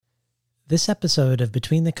This episode of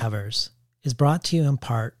Between the Covers is brought to you in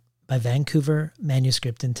part by Vancouver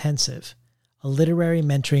Manuscript Intensive, a literary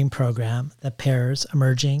mentoring program that pairs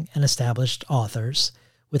emerging and established authors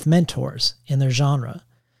with mentors in their genre.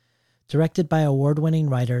 Directed by award-winning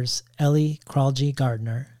writers Ellie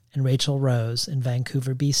Kralji-Gardner and Rachel Rose in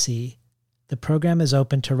Vancouver, BC, the program is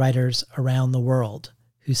open to writers around the world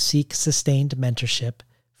who seek sustained mentorship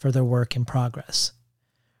for their work in progress.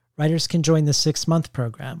 Writers can join the 6-month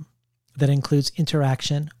program that includes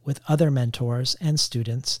interaction with other mentors and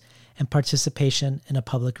students and participation in a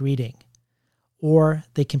public reading. Or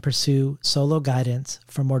they can pursue solo guidance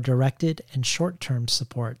for more directed and short-term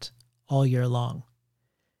support all year long.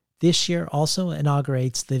 This year also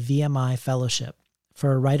inaugurates the VMI Fellowship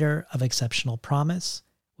for a writer of exceptional promise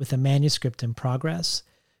with a manuscript in progress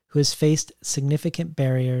who has faced significant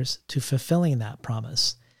barriers to fulfilling that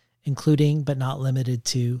promise, including but not limited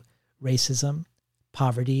to racism,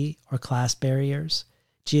 poverty or class barriers,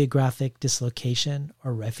 geographic dislocation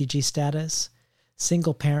or refugee status,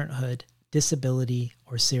 single parenthood, disability,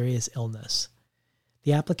 or serious illness.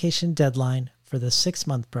 The application deadline for the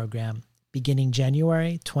 6-month program beginning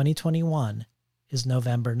January 2021 is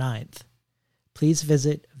November 9th. Please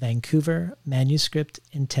visit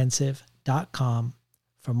vancouvermanuscriptintensive.com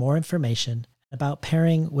for more information about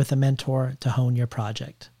pairing with a mentor to hone your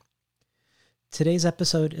project. Today's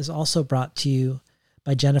episode is also brought to you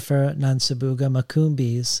by Jennifer Nansabuga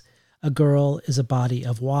Makumbi's A Girl is a Body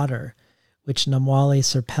of Water, which Namwali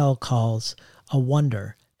Serpell calls a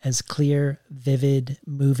wonder, as clear, vivid,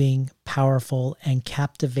 moving, powerful, and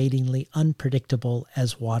captivatingly unpredictable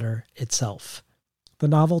as water itself. The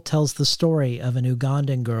novel tells the story of an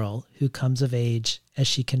Ugandan girl who comes of age as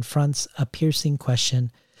she confronts a piercing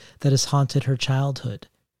question that has haunted her childhood.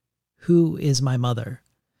 Who is my mother?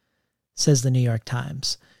 Says the New York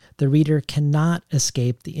Times. The reader cannot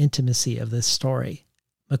escape the intimacy of this story.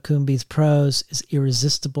 Makumbi's prose is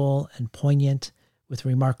irresistible and poignant, with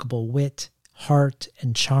remarkable wit, heart,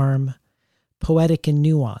 and charm, poetic and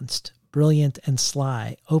nuanced, brilliant and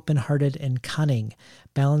sly, open-hearted and cunning,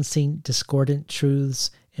 balancing discordant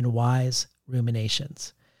truths in wise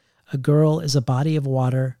ruminations. A Girl is a Body of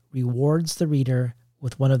Water rewards the reader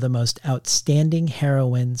with one of the most outstanding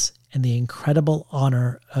heroines and the incredible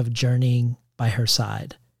honor of journeying by her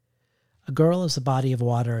side. A Girl is a Body of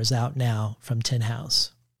Water is out now from Tin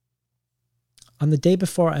House. On the day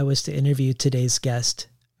before I was to interview today's guest,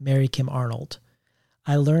 Mary Kim Arnold,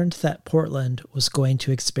 I learned that Portland was going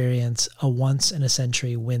to experience a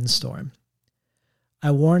once-in-a-century windstorm.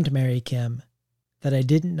 I warned Mary Kim that I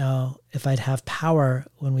didn't know if I'd have power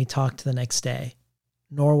when we talked the next day,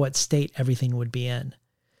 nor what state everything would be in,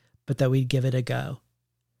 but that we'd give it a go.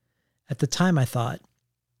 At the time I thought,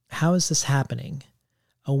 how is this happening?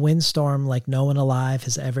 A windstorm like no one alive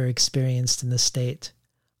has ever experienced in the state,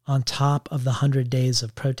 on top of the 100 days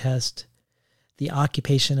of protest, the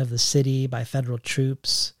occupation of the city by federal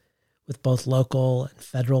troops, with both local and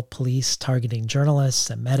federal police targeting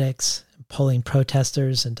journalists and medics and pulling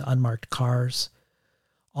protesters into unmarked cars.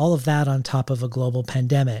 All of that on top of a global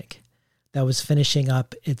pandemic that was finishing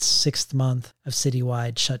up its 6th month of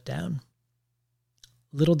citywide shutdown.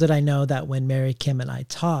 Little did I know that when Mary Kim and I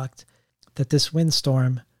talked, that this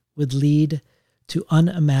windstorm would lead to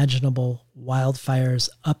unimaginable wildfires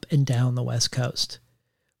up and down the West Coast,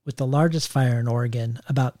 with the largest fire in Oregon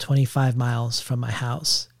about 25 miles from my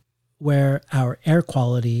house, where our air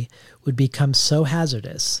quality would become so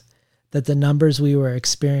hazardous that the numbers we were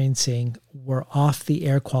experiencing were off the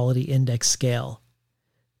air quality index scale,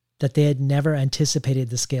 that they had never anticipated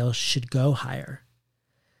the scale should go higher,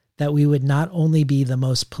 that we would not only be the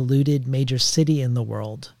most polluted major city in the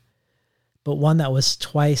world, but one that was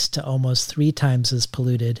twice to almost 3 times as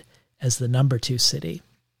polluted as the number 2 city.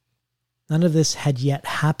 None of this had yet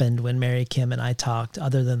happened when Mary Kim and I talked,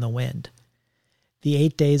 other than the wind. The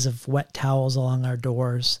 8 days of wet towels along our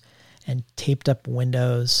doors and taped up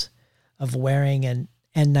windows, of wearing an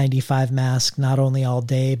N95 mask not only all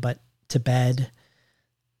day but to bed,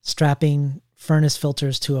 strapping furnace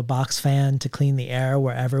filters to a box fan to clean the air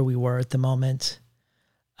wherever we were at the moment,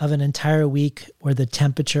 of an entire week where the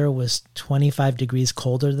temperature was 25 degrees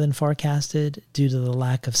colder than forecasted due to the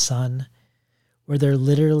lack of sun, where there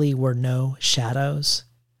literally were no shadows,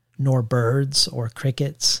 nor birds or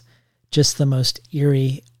crickets, just the most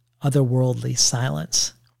eerie, otherworldly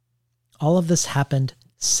silence. All of this happened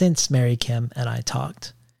since Mary Kim and I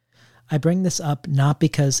talked. I bring this up not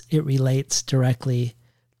because it relates directly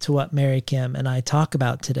to what Mary Kim and I talk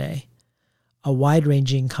about today, a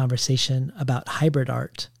wide-ranging conversation about hybrid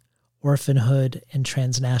art, orphanhood and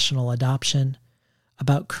transnational adoption,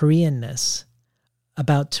 about Koreanness,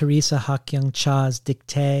 about Teresa Hak-Young Cha's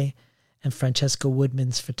dictée and Francesca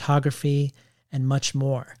Woodman's photography, and much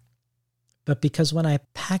more. But because when I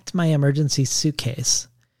packed my emergency suitcase,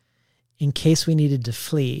 in case we needed to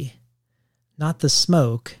flee, not the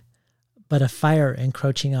smoke, but a fire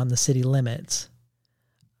encroaching on the city limits,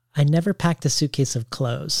 I never packed a suitcase of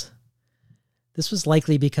clothes. This was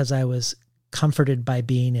likely because I was comforted by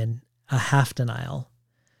being in a half denial,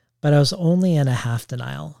 but I was only in a half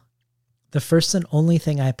denial. The first and only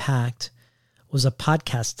thing I packed was a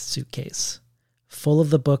podcast suitcase full of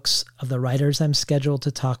the books of the writers I'm scheduled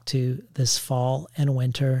to talk to this fall and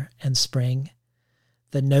winter and spring,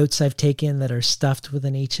 the notes I've taken that are stuffed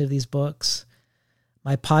within each of these books,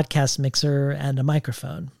 my podcast mixer, and a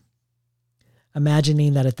microphone.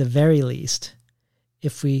 Imagining that at the very least,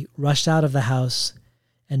 if we rushed out of the house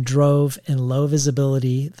and drove in low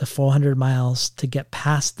visibility the 400 miles to get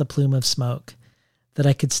past the plume of smoke, that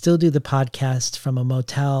I could still do the podcast from a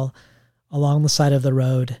motel along the side of the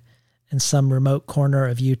road in some remote corner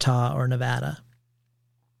of Utah or Nevada.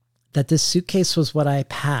 That this suitcase was what I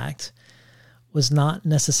packed was not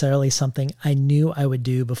necessarily something I knew I would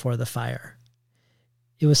do before the fire.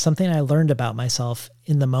 It was something I learned about myself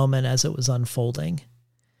in the moment as it was unfolding.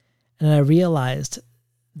 And I realized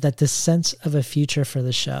that this sense of a future for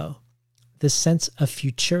the show, this sense of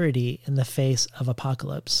futurity in the face of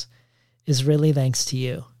apocalypse, is really thanks to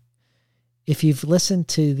you. If you've listened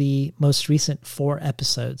to the most recent 4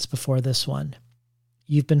 episodes before this one,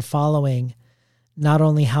 you've been following not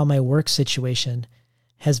only how my work situation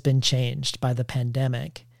has been changed by the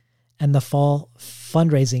pandemic and the fall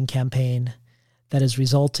fundraising campaign that has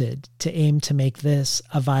resulted to aim to make this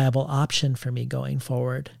a viable option for me going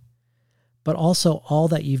forward, but also all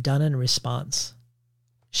that you've done in response,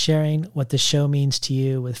 sharing what the show means to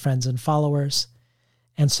you with friends and followers,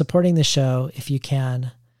 and supporting the show if you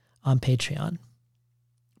can on Patreon.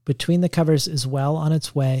 Between the Covers is well on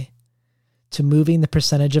its way to moving the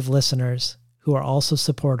percentage of listeners who are also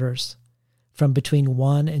supporters from between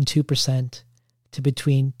 1 and 2% to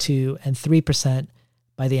between 2 and 3%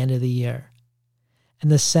 by the end of the year.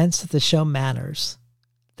 And the sense that the show matters,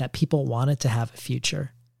 that people want it to have a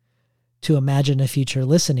future, to imagine a future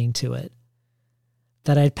listening to it,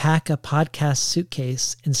 that I'd pack a podcast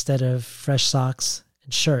suitcase instead of fresh socks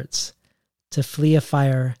and shirts to flee a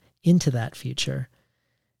fire into that future,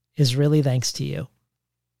 is really thanks to you.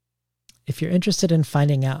 If you're interested in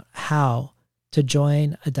finding out how to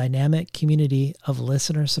join a dynamic community of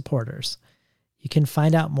listener supporters, you can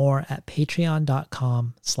find out more at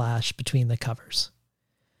patreon.com/betweenthecovers.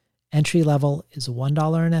 Entry level is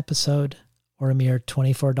 $1 an episode, or a mere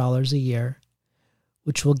 $24 a year,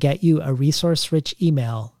 which will get you a resource-rich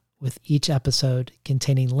email with each episode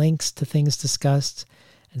containing links to things discussed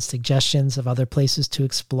and suggestions of other places to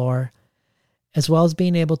explore, as well as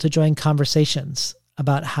being able to join conversations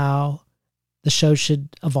about how the show should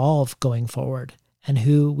evolve going forward and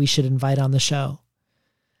who we should invite on the show.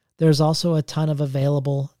 There's also a ton of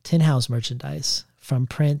available Tin House merchandise, from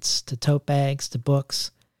prints to tote bags to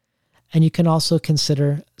books. And you can also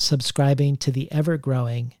consider subscribing to the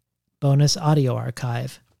ever-growing bonus audio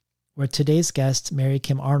archive, where today's guest, Mary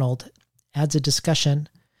Kim Arnold, adds a discussion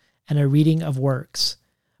and a reading of works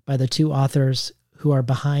by the 2 authors who are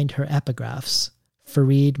behind her epigraphs,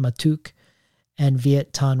 Fareed Matuk and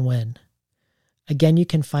Viet Thanh Nguyen. Again, you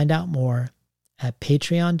can find out more at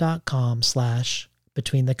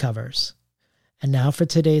patreon.com/betweenthecovers. And now for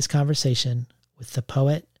today's conversation with the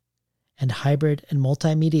poet and hybrid and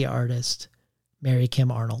multimedia artist, Mary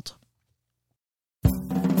Kim Arnold.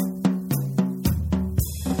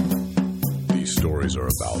 These stories are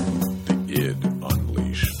about the id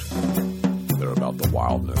unleashed. They're about the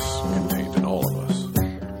wildness contained in all of us.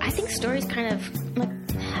 I think stories kind of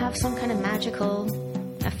have some kind of magical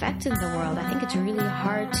effect in the world. I think it's really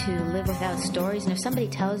hard to live without stories. And if somebody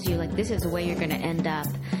tells you, this is the way you're going to end up,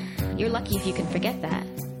 you're lucky if you can forget that.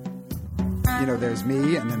 There's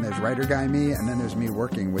me, and then there's writer guy me, and then there's me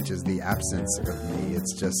working, which is the absence of me.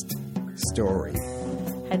 It's just story.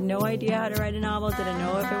 Had no idea how to write a novel, didn't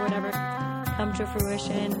know if it would ever come to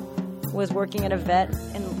fruition. Was working at a vet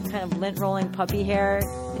and kind of lint rolling puppy hair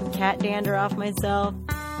and cat dander off myself.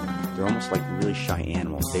 They're almost like really shy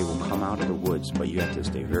animals. They will come out of the woods, but you have to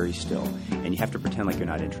stay very still, and you have to pretend like you're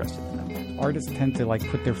not interested in them. Artists tend to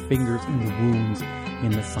put their fingers in the wounds,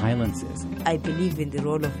 in the silences. I believe in the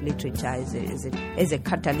role of literature as a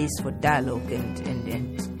catalyst for dialogue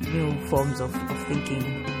and new forms of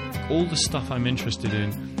thinking. All the stuff I'm interested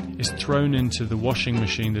in is thrown into the washing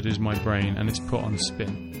machine that is my brain, and it's put on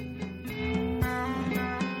spin.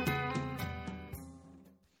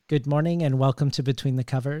 Good morning and welcome to Between the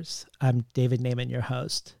Covers. I'm David Naiman, your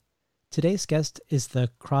host. Today's guest is the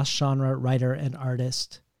cross-genre writer and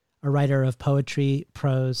artist, a writer of poetry,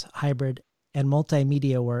 prose, hybrid, and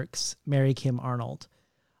multimedia works, Mary Kim Arnold.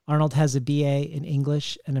 Arnold has a BA in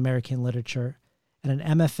English and American Literature and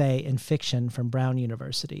an MFA in Fiction from Brown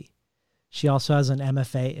University. She also has an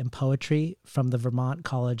MFA in Poetry from the Vermont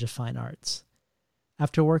College of Fine Arts.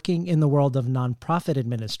 After working in the world of nonprofit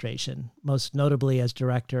administration, most notably as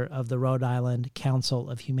director of the Rhode Island Council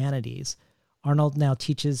of Humanities, Arnold now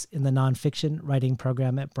teaches in the nonfiction writing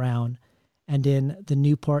program at Brown and in the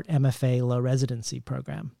Newport MFA Low Residency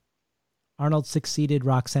program. Arnold succeeded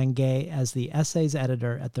Roxane Gay as the essays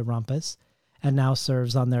editor at the Rumpus and now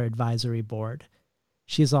serves on their advisory board.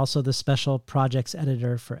 She is also the special projects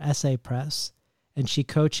editor for Essay Press, and she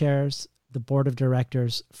co-chairs the board of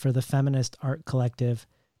directors for the feminist art collective,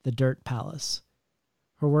 The Dirt Palace.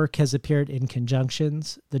 Her work has appeared in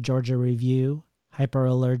Conjunctions, The Georgia Review,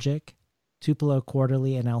 Hyperallergic, Tupelo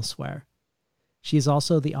Quarterly, and elsewhere. She is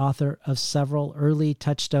also the author of several early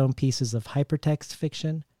touchstone pieces of hypertext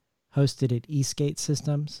fiction, hosted at Eastgate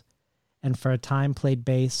Systems, and for a time played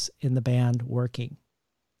bass in the band Working.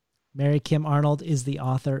 Mary Kim Arnold is the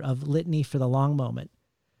author of Litany for the Long Moment,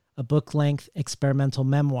 a book-length experimental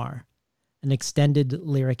memoir, an extended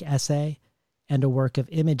lyric essay, and a work of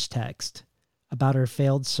image text about her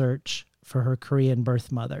failed search for her Korean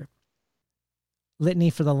birth mother. Litany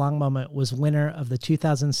for the Long Moment was winner of the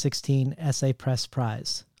 2016 Essay Press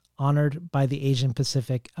Prize, honored by the Asian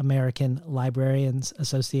Pacific American Librarians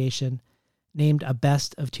Association, named a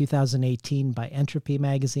Best of 2018 by Entropy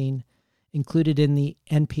magazine, included in the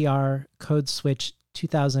NPR Code Switch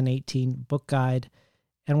 2018 book guide,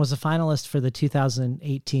 and was a finalist for the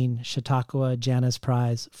 2018 Chautauqua Janus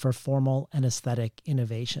Prize for Formal and Aesthetic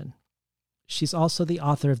Innovation. She's also the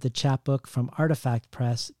author of the chapbook from Artifact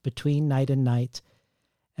Press, Between Night and Night,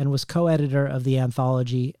 and was co-editor of the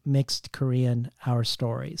anthology Mixed Korean Our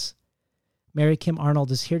Stories. Mary Kim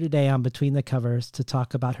Arnold is here today on Between the Covers to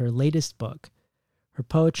talk about her latest book, her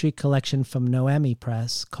poetry collection from Noemi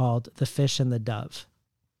Press called The Fish and the Dove.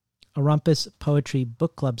 A Rumpus Poetry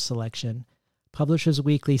Book Club selection, Publishers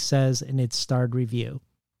Weekly says in its starred review,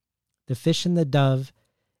 The Fish and the Dove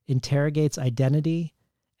interrogates identity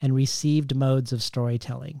and received modes of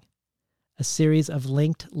storytelling. A series of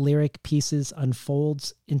linked lyric pieces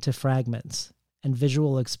unfolds into fragments and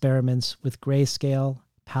visual experiments with grayscale,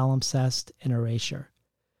 palimpsest, and erasure.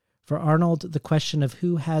 For Arnold, the question of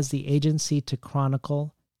who has the agency to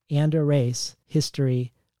chronicle and erase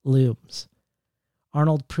history looms.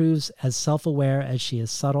 Arnold proves as self-aware as she is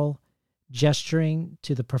subtle, gesturing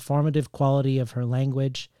to the performative quality of her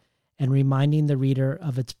language and reminding the reader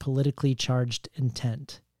of its politically charged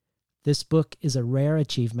intent. This book is a rare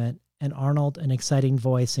achievement, and Arnold an exciting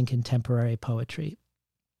voice in contemporary poetry.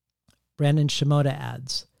 Brandon Shimoda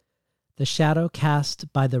adds, the shadow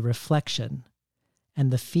cast by the reflection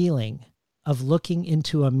and the feeling of looking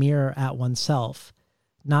into a mirror at oneself,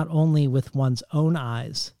 not only with one's own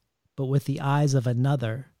eyes, but with the eyes of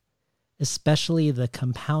another, especially the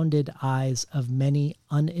compounded eyes of many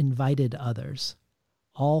uninvited others,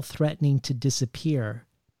 all threatening to disappear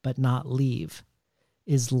but not leave,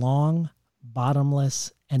 is long,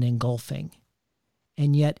 bottomless, and engulfing.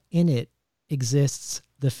 And yet in it exists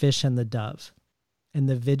the fish and the dove, and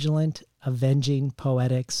the vigilant, avenging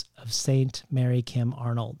poetics of Saint Mary Kim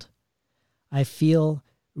Arnold. I feel,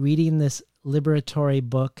 reading this liberatory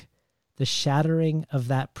book, the shattering of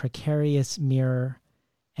that precarious mirror,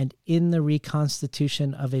 and in the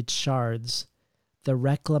reconstitution of its shards, the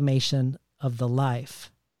reclamation of the life,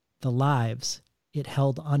 the lives it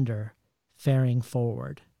held under, faring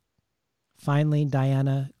forward. Finally,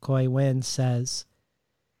 Diana Coy Wynn says,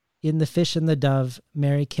 in The Fish and the Dove,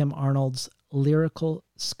 Mary Kim Arnold's lyrical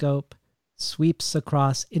scope sweeps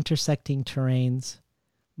across intersecting terrains,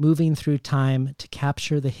 moving through time to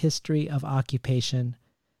capture the history of occupation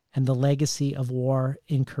and the legacy of war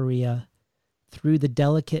in Korea through the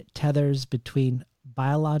delicate tethers between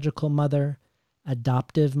biological mother,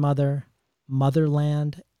 adoptive mother,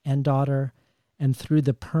 motherland, and daughter, and through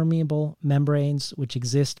the permeable membranes which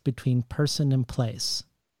exist between person and place.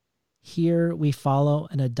 Here we follow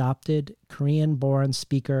an adopted Korean-born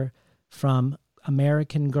speaker from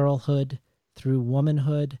American girlhood through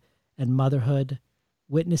womanhood and motherhood,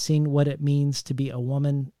 witnessing what it means to be a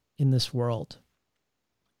woman in this world.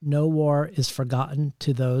 No war is forgotten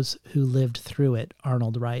to those who lived through it,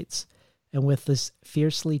 Arnold writes, and with this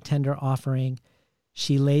fiercely tender offering,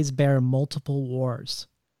 she lays bare multiple wars,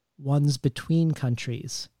 ones between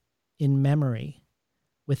countries, in memory,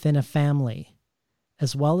 within a family,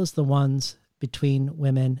 as well as the ones between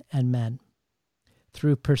women and men.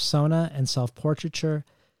 Through persona and self-portraiture,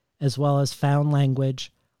 as well as found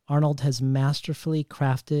language, Arnold has masterfully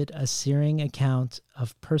crafted a searing account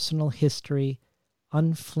of personal history,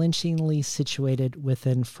 unflinchingly situated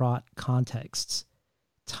within fraught contexts.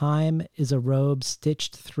 Time is a robe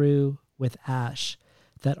stitched through with ash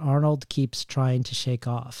that Arnold keeps trying to shake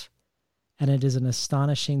off, and it is an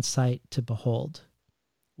astonishing sight to behold.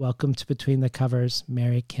 Welcome to Between the Covers,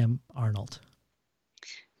 Mary Kim Arnold.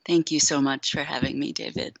 Thank you so much for having me,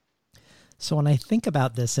 David. So when I think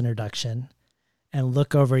about this introduction and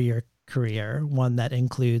look over your career, one that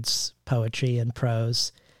includes poetry and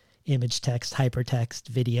prose, image text, hypertext,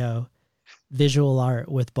 video, visual art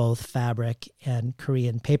with both fabric and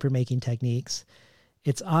Korean papermaking techniques,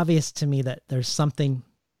 it's obvious to me that there's something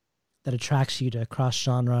that attracts you to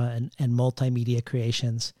cross-genre and multimedia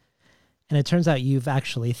creations. And it turns out you've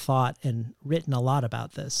actually thought and written a lot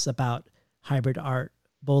about this, about hybrid art,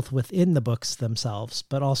 both within the books themselves,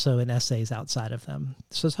 but also in essays outside of them.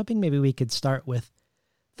 So I was hoping maybe we could start with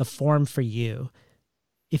the form for you,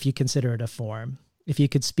 if you consider it a form. If you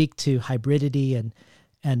could speak to hybridity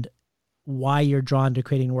and why you're drawn to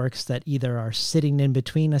creating works that either are sitting in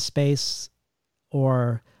between a space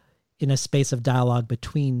or in a space of dialogue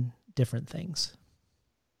between different things.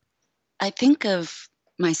 I think of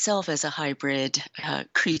myself as a hybrid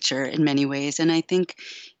creature in many ways, and I think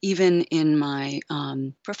even in my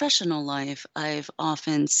professional life, I've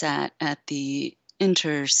often sat at the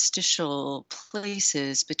interstitial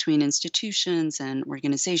places between institutions and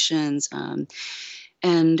organizations.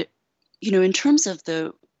 And, in terms of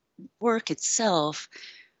the work itself,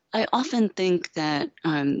 I often think that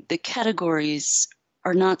the categories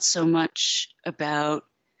are not so much about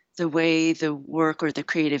the way the work or the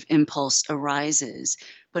creative impulse arises,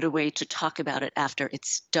 but a way to talk about it after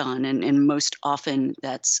it's done. And most often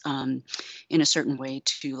that's in a certain way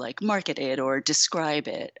to market it or describe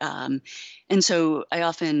it. And so I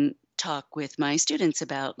often talk with my students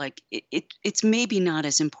about it's maybe not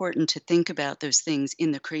as important to think about those things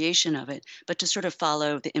in the creation of it, but to sort of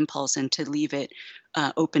follow the impulse and to leave it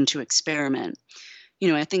open to experiment.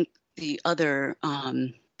 I think the other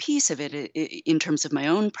piece of it in terms of my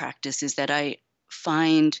own practice is that I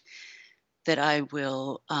find that I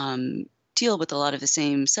will deal with a lot of the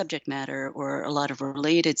same subject matter or a lot of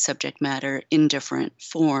related subject matter in different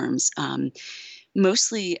forms,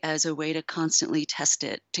 mostly as a way to constantly test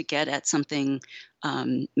it, to get at something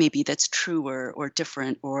maybe that's truer or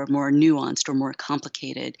different or more nuanced or more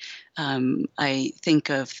complicated. I think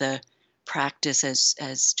of the practice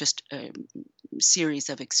as just a series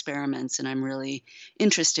of experiments, and I'm really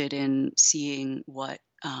interested in seeing what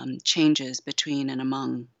changes between and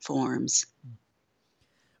among forms.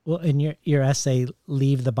 Well, in your essay,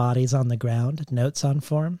 Leave the Bodies on the Ground, Notes on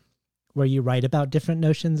Form, where you write about different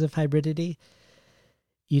notions of hybridity,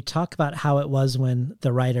 you talk about how it was when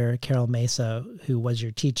the writer Carol Meso, who was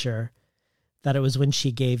your teacher, that it was when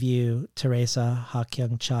she gave you Teresa Ha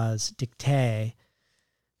Kyung Cha's dictée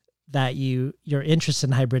that your interest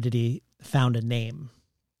in hybridity found a name.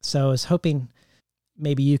 So I was hoping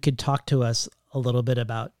maybe you could talk to us a little bit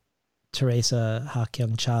about Teresa Ha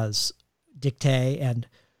Kyung Cha's dictée and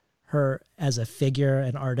her as a figure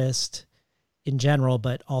and artist in general,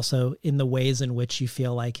 but also in the ways in which you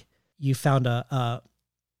feel like you found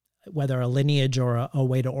whether a lineage or a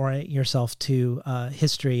way to orient yourself to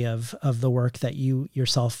history of the work that you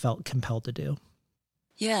yourself felt compelled to do.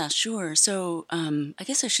 Yeah, sure. So I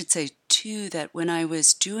guess I should say, too, that when I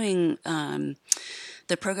was doing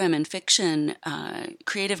the program in fiction,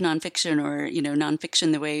 creative nonfiction or,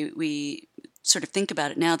 nonfiction the way we sort of think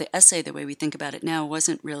about it now, the essay the way we think about it now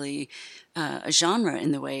wasn't really a genre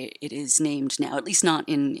in the way it is named now, at least not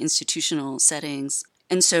in institutional settings.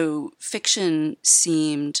 And so fiction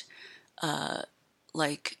seemed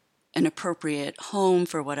like an appropriate home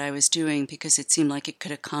for what I was doing because it seemed like it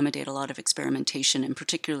could accommodate a lot of experimentation, and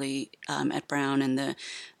particularly at Brown and the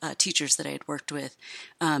teachers that I had worked with.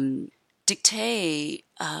 Dictée,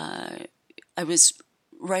 I was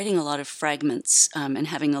writing a lot of fragments and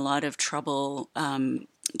having a lot of trouble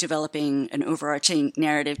developing an overarching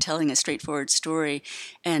narrative, telling a straightforward story.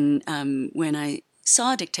 And when I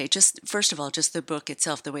saw Dictée, first of all, just the book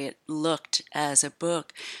itself, the way it looked as a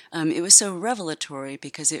book, it was so revelatory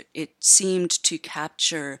because it seemed to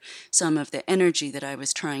capture some of the energy that I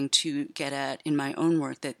was trying to get at in my own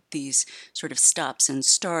work, that these sort of stops and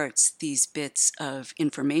starts, these bits of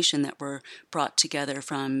information that were brought together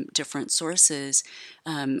from different sources.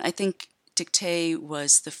 I think Dictée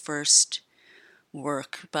was the first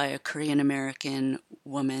work by a Korean American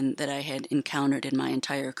woman that I had encountered in my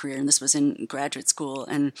entire career, and this was in graduate school.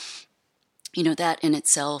 And that in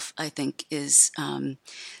itself, I think, is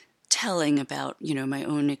telling about, my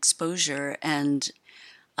own exposure. And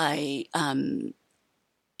it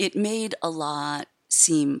made a lot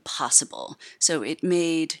seem possible. So it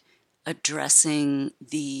made addressing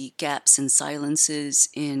the gaps and silences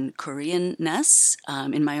in Koreanness,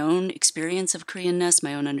 in my own experience of Koreanness,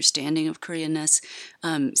 my own understanding of Koreanness,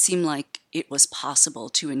 seem like it was possible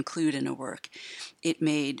to include in a work. It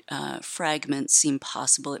made fragments seem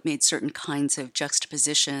possible. It made certain kinds of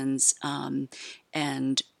juxtapositions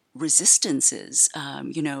and resistances,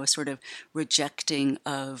 a sort of rejecting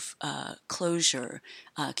of closure,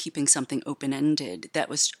 keeping something open-ended. That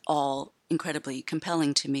was all incredibly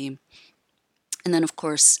compelling to me. And then, of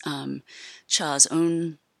course, Cha's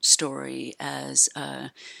own story as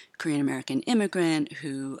a Korean-American immigrant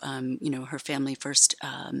who, her family first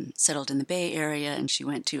settled in the Bay Area, and she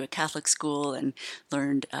went to a Catholic school and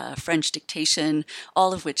learned French dictation,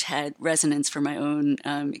 all of which had resonance for my own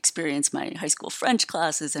experience, my high school French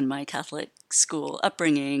classes and my Catholic school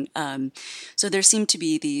upbringing. So there seemed to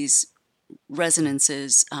be these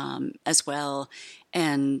resonances as well.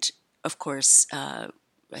 And of course, I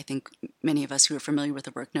think many of us who are familiar with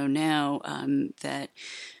the work know now that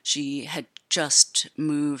she had just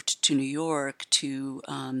moved to New York to,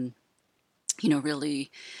 really,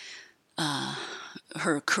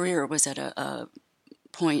 her career was at a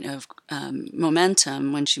point of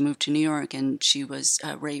momentum when she moved to New York, and she was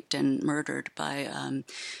raped and murdered by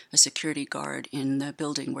a security guard in the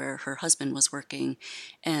building where her husband was working.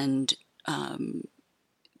 And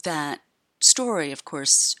that story, of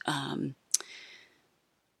course,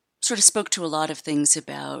 sort of spoke to a lot of things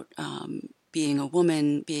about being a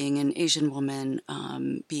woman, being an Asian woman,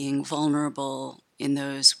 being vulnerable in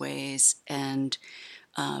those ways, and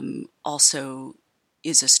also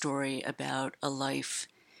is a story about a life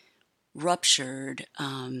ruptured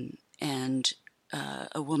and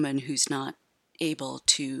a woman who's not able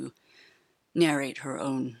to narrate her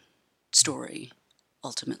own story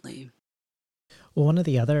ultimately. Well, one of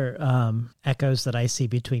the other echoes that I see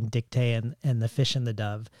between Dictee and The Fish and the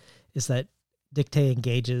Dove is that Dictee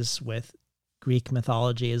engages with Greek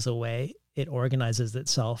mythology as a way it organizes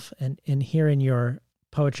itself. And here in your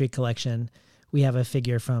poetry collection, we have a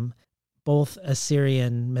figure from both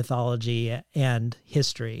Assyrian mythology and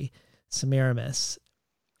history, Semiramis.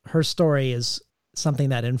 Her story is something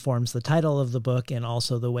that informs the title of the book and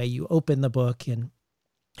also the way you open the book, and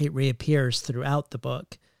it reappears throughout the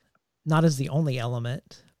book. Not as the only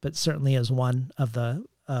element, but certainly as one of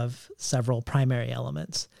several primary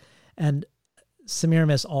elements. And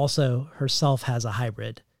Semiramis also herself has a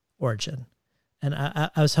hybrid origin. And I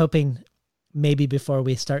was hoping maybe before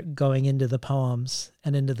we start going into the poems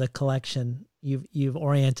and into the collection, you've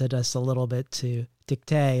oriented us a little bit to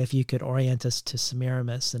Dictee, if you could orient us to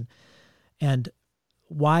Semiramis and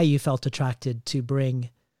why you felt attracted to bring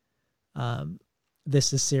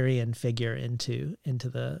this Assyrian figure into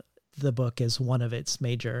the book as one of its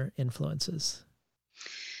major influences.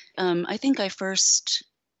 I think I first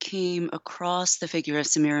came across the figure of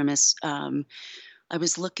Semiramis. I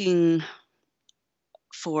was looking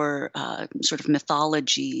for sort of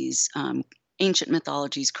mythologies, ancient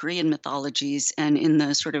mythologies, Korean mythologies, and in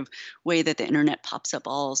the sort of way that the internet pops up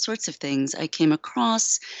all sorts of things, I came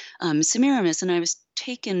across Semiramis, and I was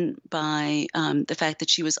taken by the fact that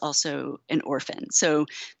she was also an orphan. So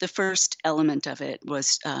the first element of it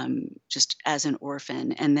was just as an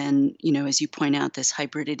orphan. And then, as you point out, this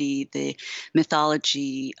hybridity, the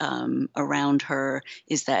mythology around her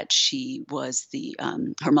is that she was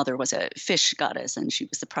her mother was a fish goddess, and she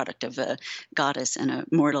was the product of a goddess and a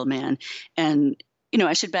mortal man. And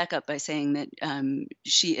I should back up by saying that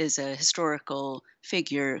she is a historical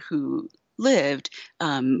figure who lived,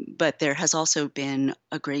 but there has also been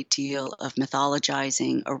a great deal of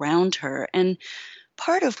mythologizing around her. And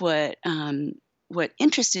part of what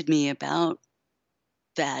interested me about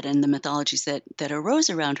that and the mythologies that arose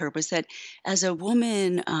around her was that as a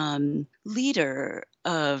woman leader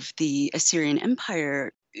of the Assyrian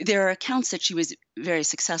Empire, there are accounts that she was very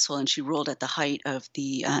successful and she ruled at the height of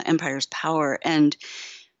the empire's power. And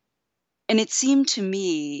it seemed to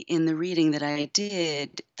me in the reading that I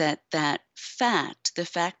did that the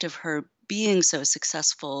fact of her being so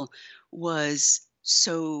successful was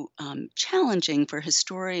so challenging for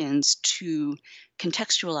historians to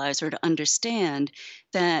contextualize or to understand,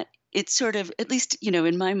 that it sort of, at least,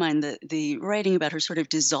 in my mind, the writing about her sort of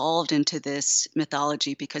dissolved into this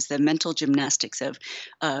mythology because the mental gymnastics of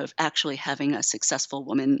actually having a successful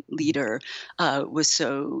woman leader was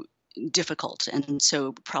so difficult and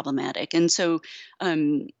so problematic. And so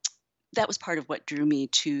that was part of what drew me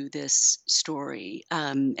to this story.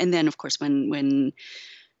 And then, of course, when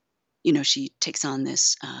she takes on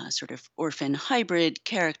this sort of orphan hybrid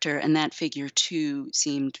character, and that figure too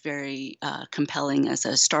seemed very compelling as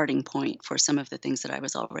a starting point for some of the things that I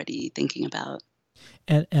was already thinking about.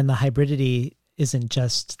 And the hybridity isn't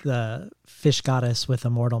just the fish goddess with a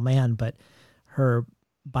mortal man, but her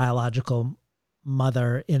biological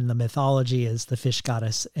mother in the mythology is the fish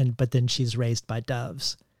goddess, but then she's raised by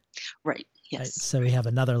doves. Right. Yes. Right? So we have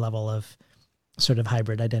another level of sort of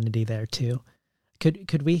hybrid identity there too.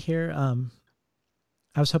 Could we hear?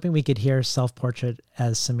 I was hoping we could hear Self-Portrait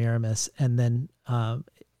as Semiramis, and then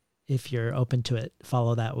if you're open to it,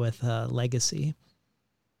 follow that with Legacy.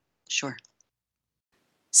 Sure.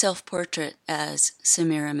 Self-Portrait as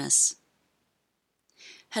Semiramis.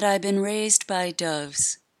 Had I been raised by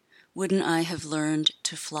doves, wouldn't I have learned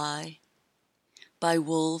to fly? By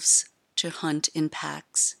wolves to hunt in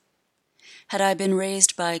packs? Had I been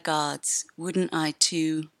raised by gods, wouldn't I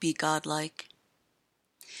too be godlike?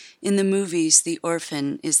 In the movies, the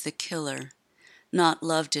orphan is the killer, not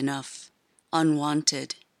loved enough,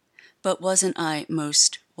 unwanted. But wasn't I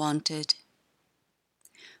most wanted?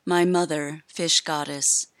 My mother, fish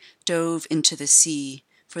goddess, dove into the sea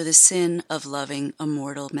for the sin of loving a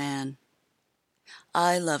mortal man.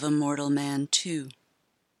 I love a mortal man too.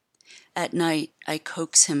 At night I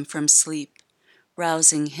coax him from sleep,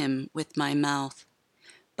 rousing him with my mouth.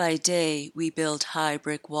 By day we build high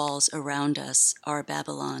brick walls around us, our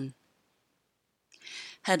Babylon.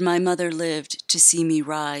 Had my mother lived to see me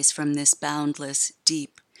rise from this boundless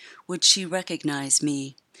deep, would she recognize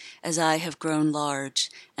me as I have grown large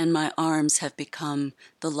and my arms have become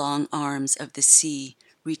the long arms of the sea,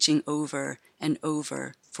 reaching over and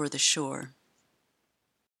over for the shore?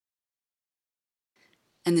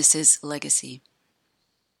 And this is Legacy.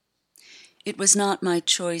 It was not my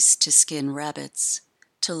choice to skin rabbits,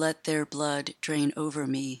 to let their blood drain over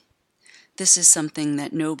me. This is something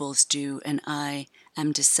that nobles do, and I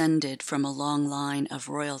am descended from a long line of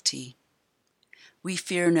royalty. We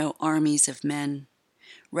fear no armies of men.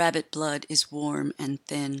 Rabbit blood is warm and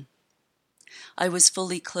thin. I was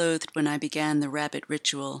fully clothed when I began the rabbit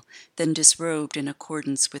ritual, then disrobed in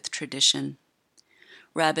accordance with tradition.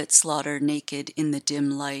 Rabbit slaughter naked in the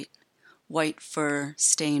dim light, white fur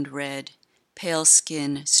stained red, pale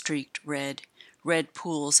skin streaked red, red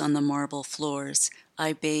pools on the marble floors.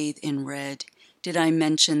 I bathe in red. Did I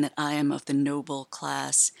mention that I am of the noble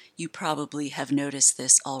class? You probably have noticed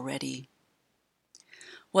this already.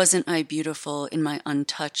 Wasn't I beautiful in my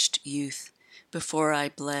untouched youth, before I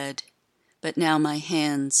bled? But now my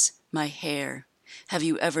hands, my hair, have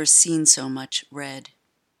you ever seen so much red?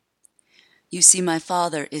 You see, my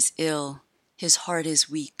father is ill, his heart is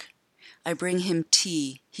weak. I bring him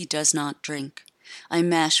tea, he does not drink. I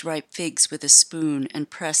mash ripe figs with a spoon and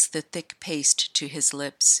press the thick paste to his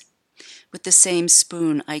lips. With the same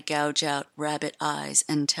spoon I gouge out rabbit eyes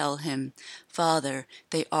and tell him, Father,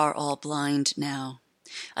 they are all blind now.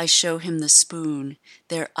 I show him the spoon,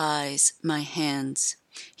 their eyes, my hands.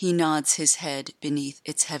 He nods his head beneath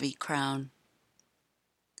its heavy crown.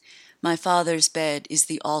 My father's bed is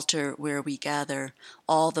the altar where we gather,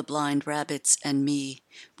 all the blind rabbits and me.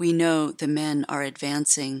 We know the men are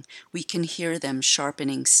advancing. We can hear them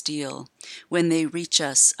sharpening steel. When they reach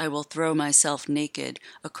us, I will throw myself naked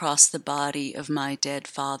across the body of my dead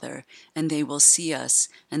father, and they will see us,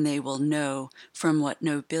 and they will know from what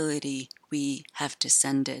nobility we have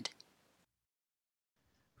descended.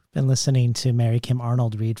 Been listening to Mary Kim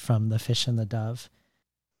Arnold read from The Fish and the Dove.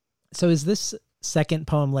 So is this second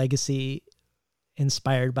poem, Legacy,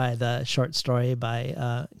 inspired by the short story by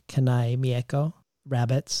Kanai Mieko,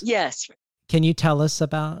 Rabbits? Yes. Can you tell us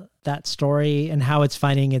about that story and how it's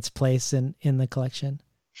finding its place in the collection?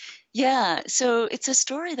 Yeah, so it's a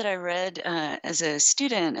story that I read as a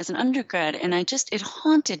student, as an undergrad, and it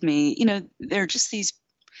haunted me. You know, there are just these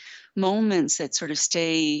moments that sort of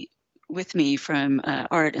stay with me from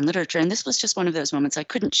art and literature. And this was just one of those moments. I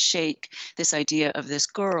couldn't shake this idea of this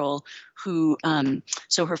girl who,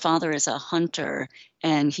 so her father is a hunter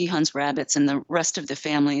and he hunts rabbits, and the rest of the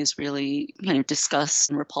family is really kind of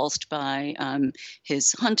disgusted and repulsed by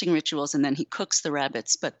his hunting rituals, and then he cooks the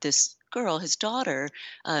rabbits. But this girl, his daughter,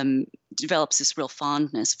 develops this real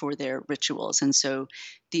fondness for their rituals. And so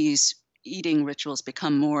these eating rituals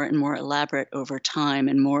become more and more elaborate over time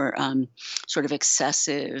and more sort of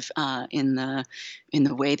excessive in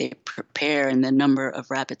the way they prepare and the number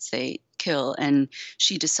of rabbits they kill. And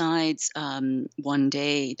she decides one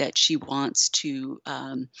day that she wants to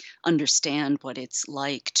understand what it's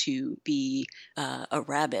like to be a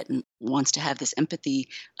rabbit and wants to have this empathy.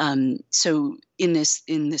 So in this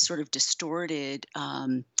sort of distorted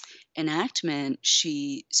enactment,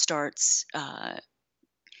 she starts.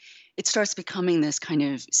 It starts becoming this kind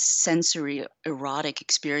of sensory erotic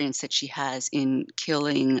experience that she has in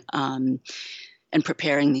killing and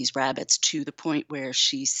preparing these rabbits, to the point where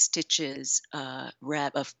she stitches a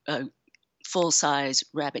full-size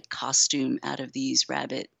rabbit costume out of these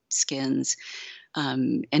rabbit skins,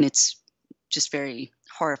 and it's just very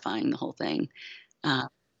horrifying, the whole thing.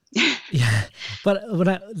 Yeah, but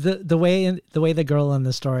the way the girl in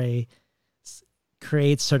the story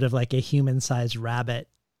creates sort of like a human-sized rabbit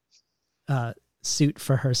suit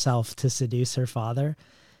for herself to seduce her father,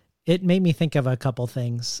 it made me think of a couple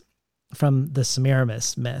things from the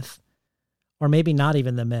Semiramis myth, or maybe not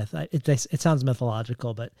even the myth. It sounds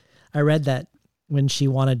mythological, but I read that when she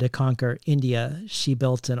wanted to conquer India, she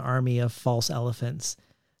built an army of false elephants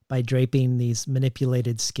by draping these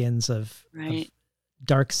manipulated skins of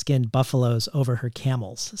dark-skinned buffaloes over her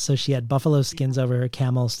camels. So she had buffalo skins over her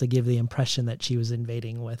camels to give the impression that she was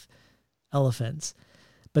invading with elephants.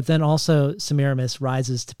 But then also Semiramis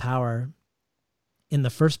rises to power in the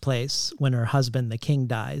first place when her husband, the king,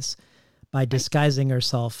 dies by disguising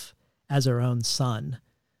herself as her own son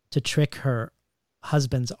to trick her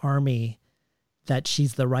husband's army that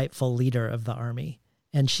she's the rightful leader of the army.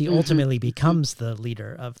 And she ultimately becomes the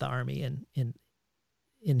leader of the army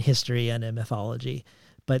in history and in mythology.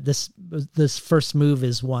 But this first move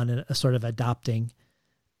is a sort of adopting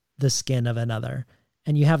the skin of another.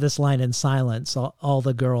 And you have this line in Silence, all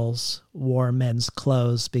the girls wore men's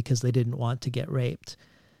clothes because they didn't want to get raped.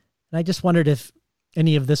 And I just wondered if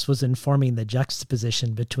any of this was informing the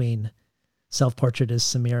juxtaposition between Self-Portrait as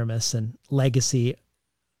Semiramis and Legacy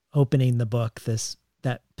opening the book,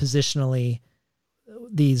 that positionally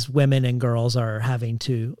these women and girls are having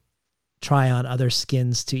to try on other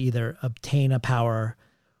skins to either obtain a power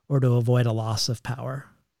or to avoid a loss of power.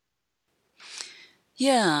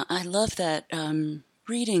 Yeah, I love that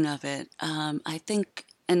reading of it. I think,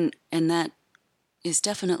 and that is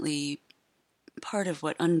definitely part of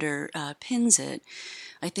what underpins it.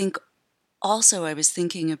 I think also I was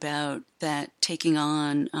thinking about that taking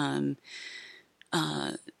on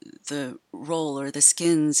the role or the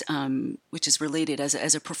skins, which is related as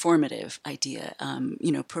a performative idea,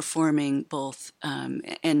 performing both.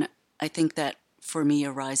 And I think that for me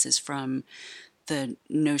arises from the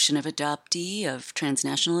notion of adoptee, of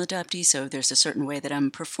transnational adoptee. So there's a certain way that I'm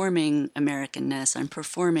performing Americanness. I'm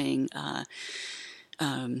performing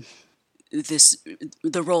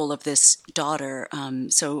the role of this daughter.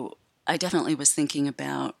 So I definitely was thinking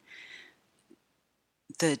about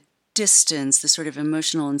the distance, the sort of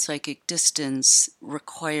emotional and psychic distance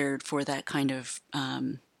required for that kind of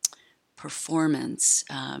performance.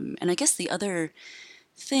 And I guess the other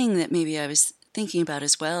thing that maybe I was thinking about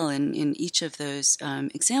as well in each of those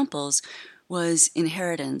examples was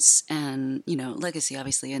inheritance and, legacy,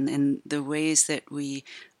 obviously, and the ways that we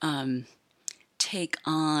take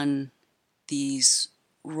on these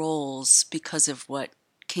roles because of what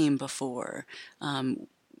came before.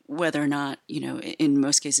 Whether or not, in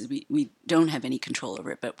most cases we don't have any control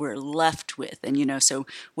over it, but we're left with. And, so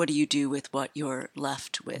what do you do with what you're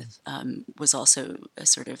left with was also a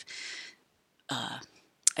sort of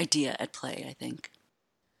idea at play, I think.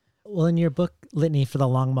 Well, in your book, Litany for the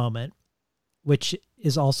Long Moment, which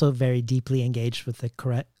is also very deeply engaged with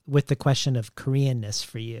the question of Koreanness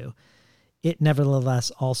for you, it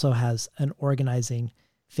nevertheless also has an organizing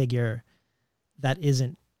figure that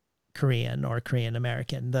isn't Korean or Korean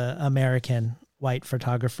American. The American white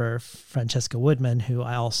photographer Francesca Woodman,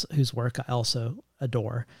 whose work I also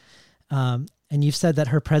adore. And you've said that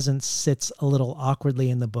her presence sits a little awkwardly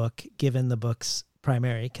in the book, given the book's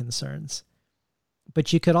primary concerns.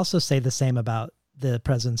 But you could also say the same about the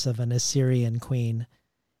presence of an Assyrian queen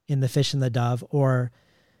in The Fish and the Dove, or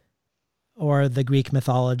the Greek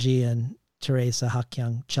mythology and Teresa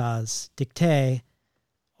Hakyang Cha's Dictée.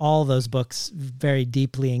 All those books very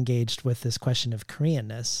deeply engaged with this question of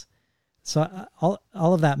Koreanness. So all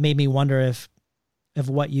of that made me wonder if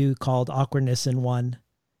what you called awkwardness in one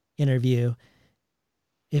interview,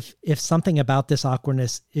 if something about this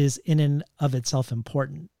awkwardness is in and of itself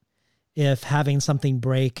important, if having something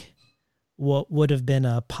break what would have been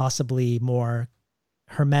a possibly more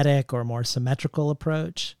hermetic or more symmetrical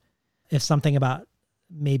approach, if something about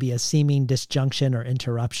maybe a seeming disjunction or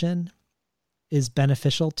interruption is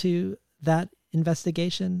beneficial to that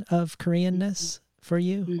investigation of Koreanness for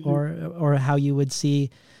you, or how you would see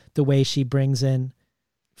the way she brings in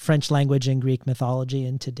French language and Greek mythology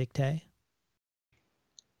into dictée?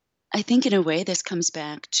 I think in a way this comes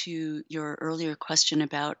back to your earlier question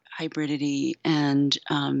about hybridity and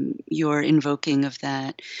your invoking of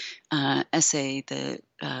that essay, the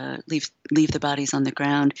Leave the Bodies on the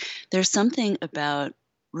Ground. There's something about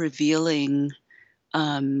revealing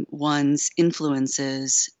one's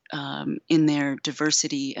influences in their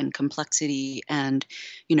diversity and complexity and,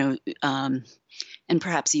 and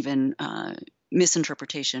perhaps even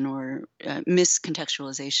misinterpretation or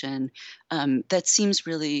miscontextualization that seems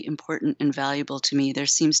really important and valuable to me. There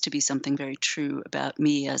seems to be something very true about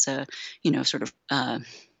me as a, sort of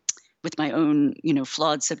with my own,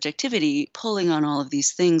 flawed subjectivity, pulling on all of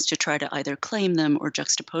these things to try to either claim them or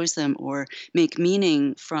juxtapose them or make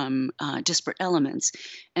meaning from disparate elements.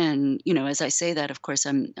 And, as I say that, of course,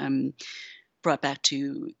 I'm brought back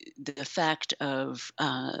to the fact of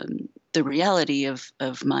the reality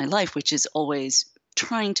of my life, which is always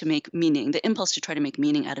trying to make meaning, the impulse to try to make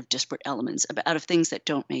meaning out of disparate elements, out of things that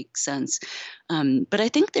don't make sense. But I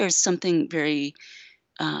think there's something very,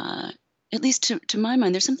 at least to my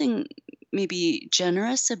mind, there's something maybe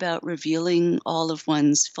generous about revealing all of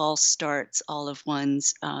one's false starts, all of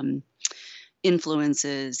one's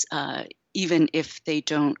influences, even if they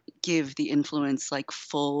don't give the influence like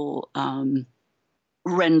full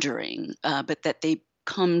rendering, but that they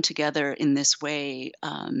come together in this way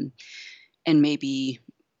and maybe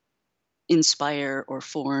inspire or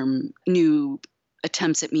form new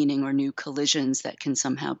attempts at meaning or new collisions that can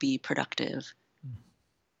somehow be productive.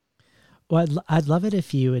 Well, I'd love it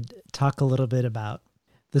if you would talk a little bit about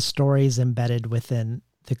the stories embedded within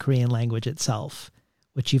the Korean language itself,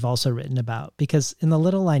 which you've also written about, because in the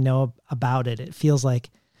little I know about it, it feels like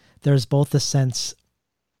there's both a sense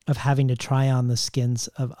of having to try on the skins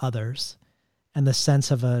of others and the sense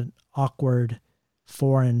of an awkward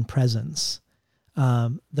foreign presence,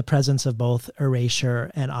 the presence of both erasure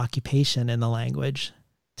and occupation in the language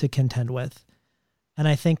to contend with. And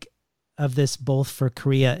I think of this both for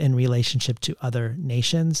Korea in relationship to other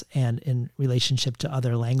nations and in relationship to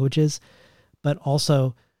other languages, but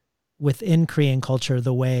also within Korean culture,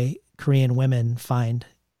 the way Korean women find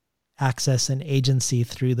access and agency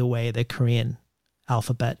through the way the Korean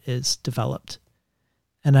alphabet is developed.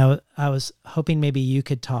 And I was hoping maybe you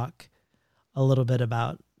could talk a little bit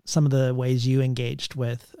about some of the ways you engaged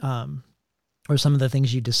with, or some of the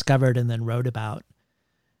things you discovered and then wrote about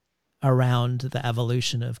around the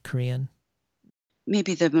evolution of Korean.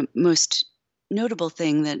 Maybe the most notable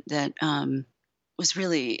thing that was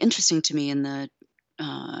really interesting to me in the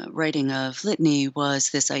writing of Litany was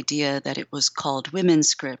this idea that it was called women's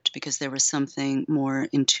script because there was something more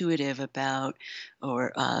intuitive about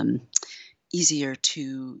or easier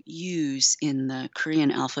to use in the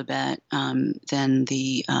Korean alphabet than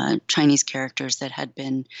the Chinese characters that had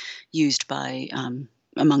been used by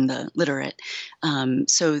among the literate.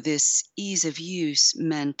 So this ease of use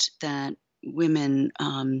meant that women,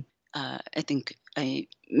 I think I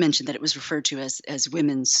mentioned that it was referred to as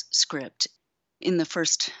women's script. In the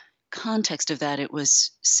first context of that, it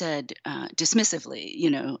was said dismissively,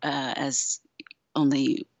 as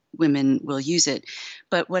only women will use it.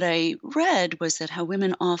 But what I read was that how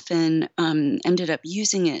women often ended up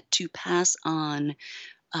using it to pass on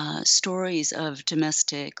stories of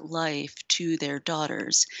domestic life to their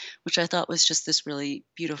daughters, which I thought was just this really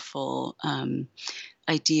beautiful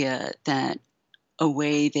idea that a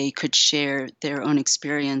way they could share their own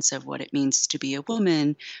experience of what it means to be a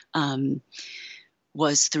woman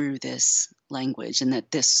was through this language, and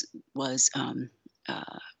that this was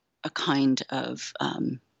a kind of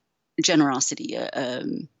generosity, a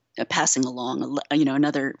passing along,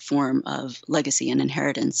 another form of legacy and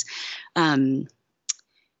inheritance. And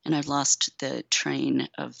I've lost the train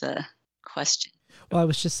of the question. Well, I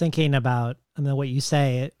was just thinking about, what you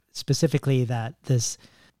say specifically that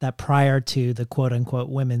prior to the quote unquote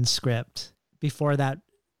women's script, before that,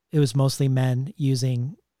 it was mostly men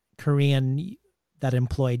using Korean that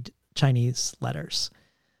employed Chinese letters.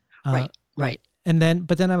 Right.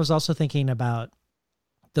 But then I was also thinking about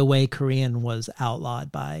the way Korean was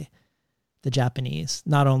outlawed by the Japanese,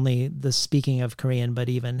 not only the speaking of Korean, but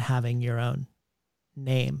even having your own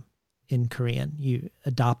name in Korean. You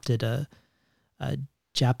adopted a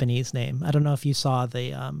Japanese name. I don't know if you saw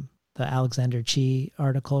the Alexander Chi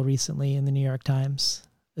article recently in the New York Times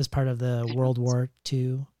as part of the World War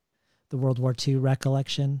II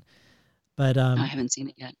recollection. But I haven't seen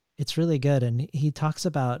it yet. It's really good. And he talks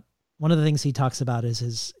about, one of the things he talks about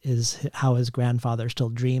is how his grandfather still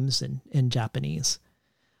dreams in Japanese.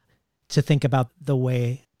 To think about the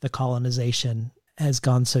way the colonization has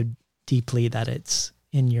gone so deeply that it's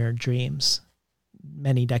in your dreams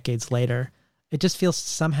many decades later. It just feels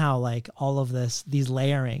somehow like all of these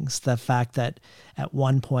layerings, the fact that at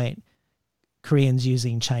one point Korean's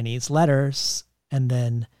using Chinese letters, and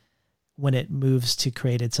then when it moves to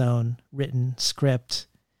create its own written script,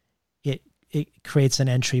 it creates an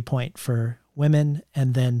entry point for women,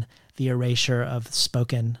 and then the erasure of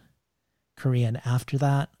spoken Korean after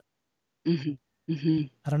that. Mm-hmm. Mm-hmm.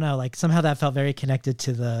 I don't know, like somehow that felt very connected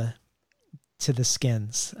to the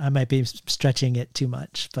skins. I might be stretching it too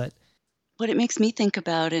much, but what it makes me think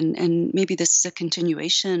about, and maybe this is a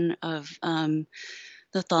continuation of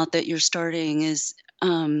the thought that you're starting, is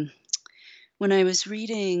when I was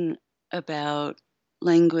reading about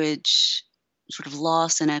language sort of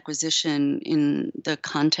loss and acquisition in the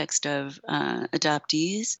context of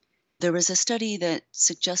adoptees, there was a study that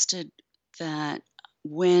suggested that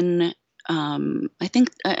when I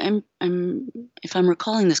think if I'm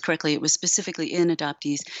recalling this correctly, it was specifically in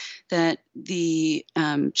adoptees that the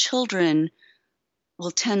children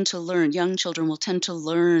will tend to learn, young children will tend to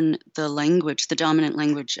learn the language, the dominant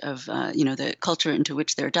language of the culture into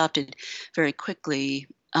which they're adopted very quickly.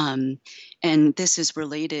 And this is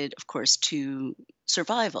related, of course, to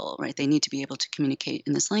survival, right? They need to be able to communicate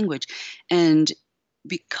in this language. And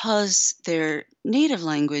because their native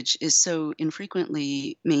language is so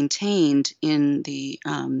infrequently maintained in the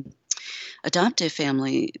adoptive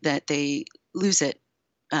family, that they lose it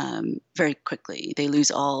very quickly. They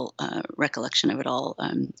lose all recollection of it, all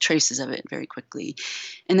traces of it very quickly.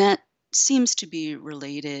 And that seems to be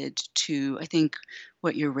related to, I think,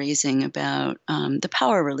 what you're raising about the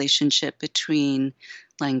power relationship between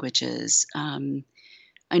languages.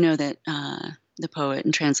 I know that the poet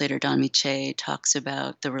and translator Don Miche talks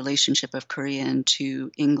about the relationship of Korean to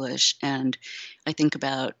English, and I think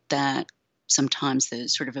about that sometimes, the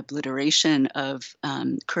sort of obliteration of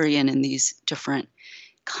Korean in these different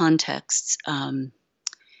contexts. And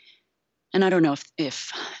I don't know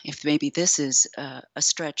if maybe this is a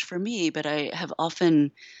stretch for me, but I have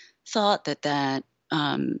often thought that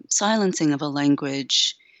silencing of a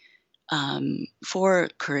language for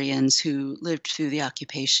Koreans who lived through the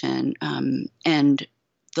occupation and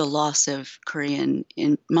the loss of Korean,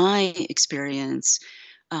 in my experience,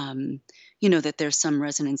 that there's some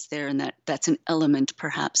resonance there, and that's an element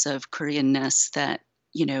perhaps of Koreanness that,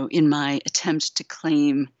 in my attempt to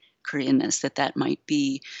claim Koreanness, that might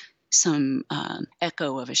be some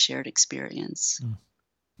echo of a shared experience.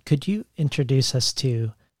 Could you introduce us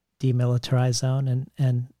to Demilitarized Zone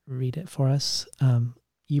and read it for us?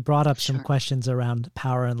 You brought up some questions around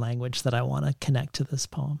power and language that I want to connect to this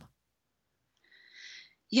poem.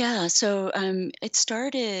 Yeah, so it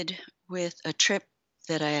started with a trip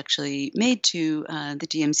that I actually made to the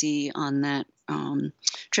DMZ on that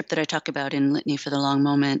trip that I talk about in Litany for the Long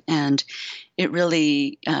Moment. And it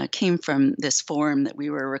really came from this form that we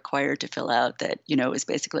were required to fill out that, is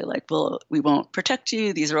basically like, well, we won't protect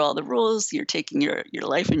you. These are all the rules. You're taking your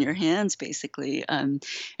life in your hands, basically. And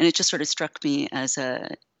it just sort of struck me as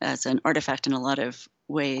an artifact in a lot of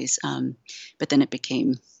ways. But then it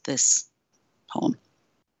became this poem.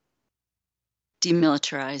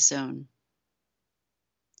 Demilitarized Zone.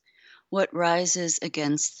 What rises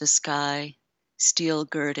against the sky,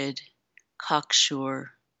 steel-girded,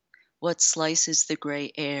 cocksure, what slices the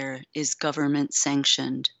gray air is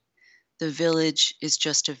government-sanctioned. The village is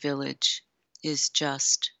just a village, is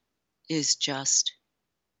just.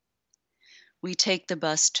 We take the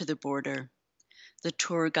bus to the border. The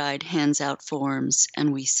tour guide hands out forms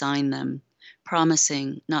and we sign them,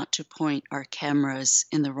 promising not to point our cameras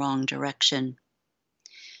in the wrong direction.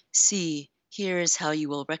 See, here is how you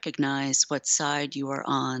will recognize what side you are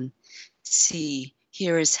on. See,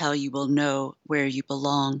 here is how you will know where you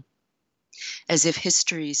belong. As if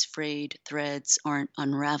history's frayed threads aren't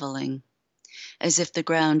unraveling. As if the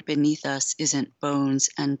ground beneath us isn't bones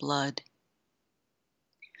and blood.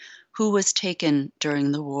 Who was taken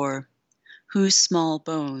during the war? Whose small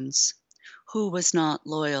bones? Who was not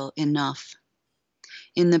loyal enough?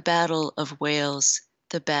 In the Battle of Whales,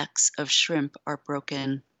 the backs of shrimp are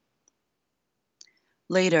broken.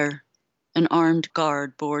 Later, an armed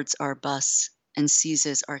guard boards our bus and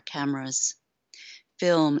seizes our cameras.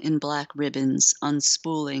 Film in black ribbons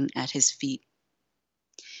unspooling at his feet.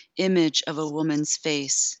 Image of a woman's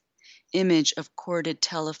face. Image of corded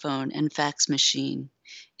telephone and fax machine.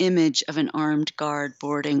 Image of an armed guard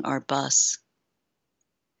boarding our bus.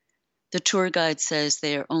 The tour guide says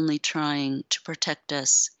they are only trying to protect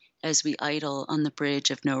us as we idle on the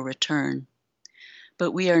bridge of no return.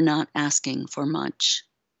 But we are not asking for much.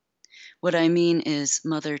 What I mean is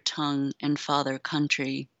mother tongue and father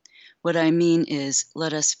country. What I mean is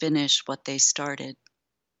let us finish what they started.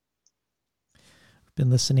 Been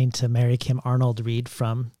listening to Mary Kim Arnold read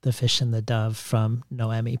from The Fish and the Dove from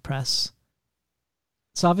Noemi Press.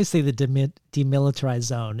 So obviously the demilitarized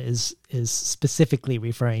zone is specifically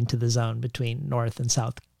referring to the zone between North and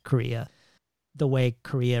South Korea, the way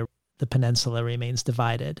Korea, the peninsula, remains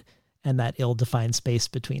divided, and that ill-defined space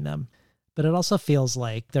between them. But it also feels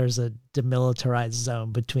like there's a demilitarized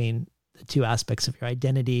zone between the two aspects of your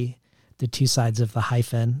identity, the two sides of the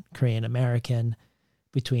hyphen, Korean American,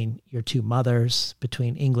 between your two mothers,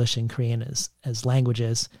 between English and Korean as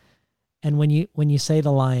languages. And when you say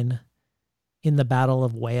the line, "In the Battle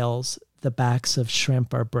of Whales, the backs of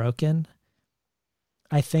shrimp are broken,"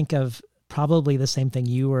 I think of probably the same thing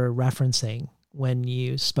you were referencing when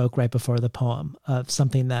you spoke right before the poem, of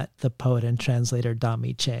something that the poet and translator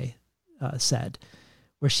Dami Che said,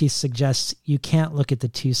 where she suggests you can't look at the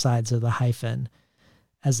two sides of the hyphen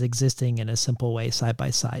as existing in a simple way side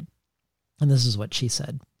by side. And this is what she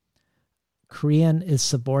said. Korean is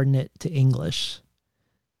subordinate to English.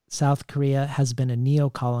 South Korea has been a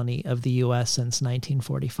neo-colony of the U.S. since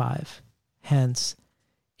 1945. Hence,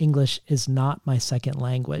 English is not my second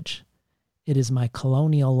language. It is my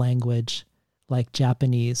colonial language, like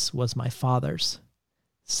Japanese was my father's.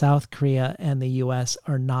 South Korea and the U.S.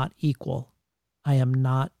 are not equal. I am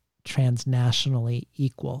not transnationally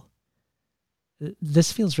equal.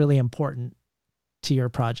 This feels really important to your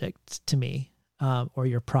project, to me, or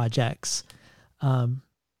your projects, that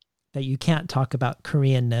you can't talk about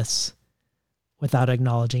Koreanness without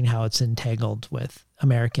acknowledging how it's entangled with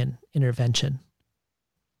American intervention.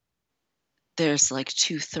 There's like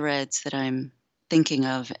two threads that I'm thinking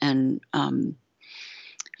of, and I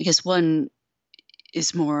guess one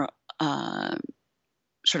is more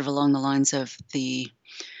sort of along the lines of the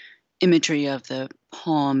imagery of the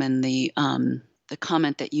poem and the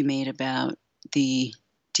comment that you made about the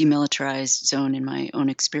demilitarized zone in my own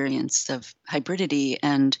experience of hybridity.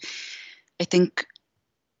 And I think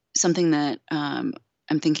something that I'm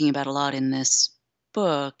thinking about a lot in this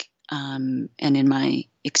book and in my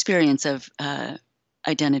experience of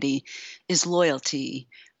identity is loyalty,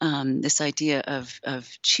 this idea of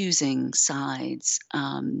choosing sides,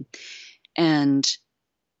 and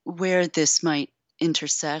where this might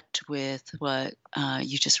intersect with what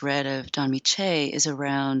you just read of Dami Che is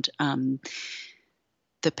around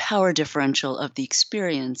the power differential of the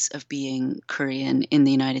experience of being Korean in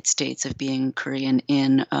the United States, of being Korean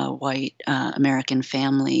in a white American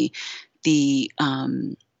family, the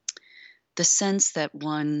sense that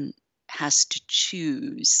one has to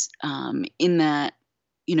choose, in that,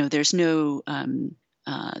 you know, there's no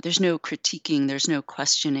critiquing, there's no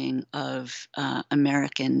questioning of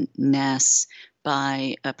Americanness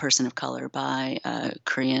by a person of color, by a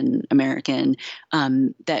Korean American,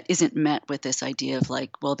 that isn't met with this idea of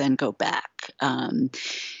like, well, then go back.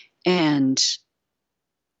 And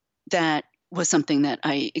that was something that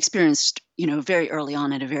I experienced, you know, very early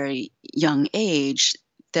on at a very young age,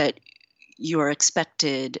 that you are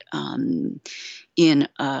expected in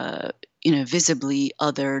a visibly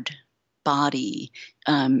othered body,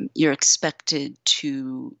 you're expected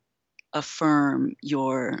to affirm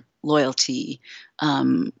your loyalty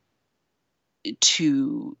in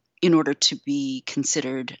order to be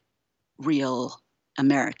considered real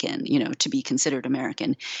American, you know, to be considered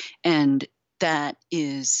American. And that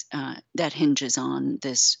is that hinges on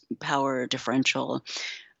this power differential.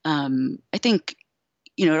 I think,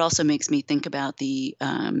 you know, it also makes me think about the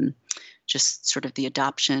just sort of the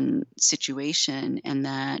adoption situation, and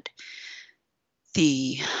that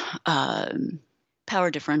the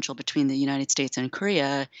power differential between the United States and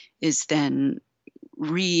Korea is then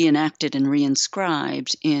reenacted and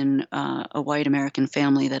reinscribed in a white American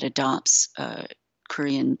family that adopts a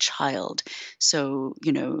Korean child. So,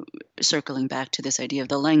 you know, circling back to this idea of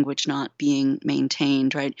the language not being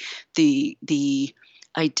maintained, right? The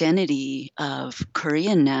identity of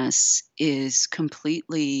Koreanness is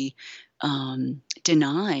completely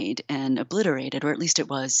denied and obliterated, or at least it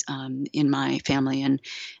was in my family, and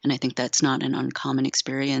I think that's not an uncommon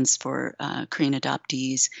experience for Korean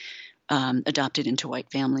adoptees adopted into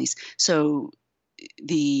white families. So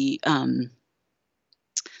the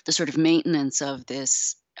sort of maintenance of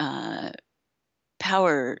this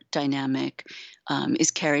power dynamic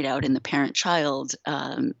is carried out in the parent-child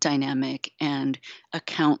dynamic, and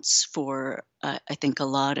accounts for, I think, a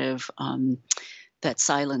lot of that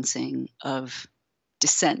silencing of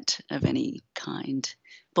dissent of any kind,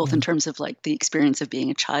 both in terms of like the experience of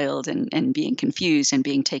being a child and being confused and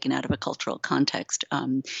being taken out of a cultural context,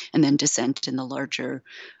 and then dissent in the larger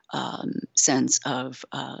sense of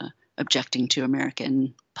objecting to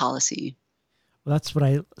American policy. Well, that's what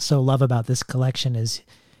I so love about this collection is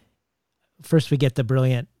first we get the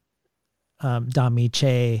brilliant Dami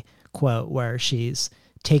Che quote where she's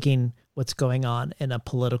taking what's going on in a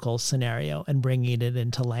political scenario and bringing it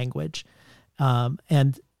into language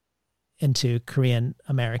and into Korean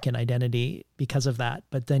American identity because of that.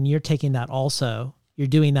 But then you're taking that also, you're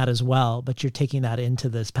doing that as well, but you're taking that into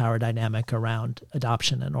this power dynamic around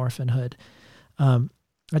adoption and orphanhood. I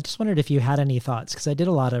just wondered if you had any thoughts, because I did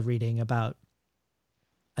a lot of reading about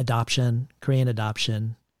adoption, Korean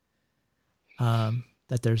adoption,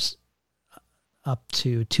 that there's up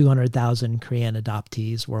to 200,000 Korean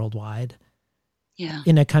adoptees worldwide. Yeah.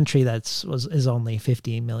 In a country is only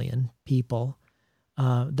 50 million people,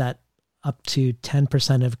 that up to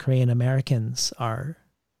 10% of Korean Americans are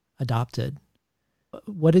adopted.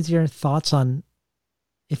 What is your thoughts on,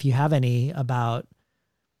 if you have any, about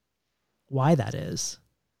why that is?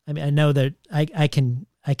 I mean, I know that I can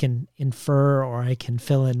infer, or I can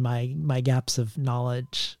fill in my gaps of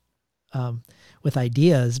knowledge with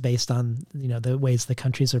ideas based on, the ways the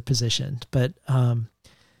countries are positioned. But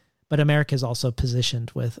America is also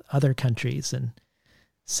positioned with other countries and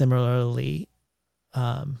similarly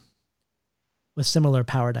with similar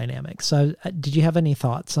power dynamics. So did you have any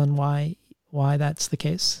thoughts on why that's the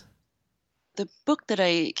case? The book that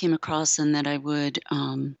I came across and that I would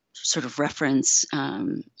sort of reference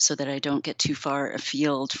so that I don't get too far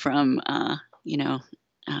afield from,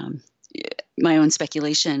 my own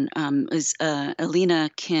speculation is Alina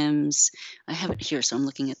Kim's, I have it here, so I'm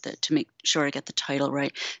looking at to make sure I get the title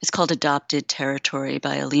right. It's called Adopted Territory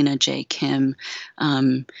by Alina J. Kim,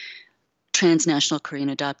 Transnational Korean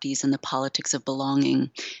Adoptees and the Politics of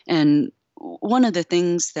Belonging. And one of the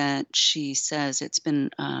things that she says, it's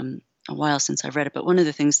been a while since I've read it, but one of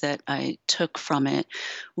the things that I took from it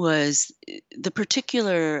was the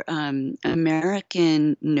particular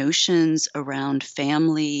American notions around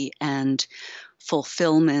family and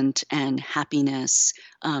fulfillment and happiness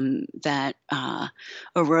that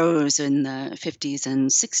arose in the 50s and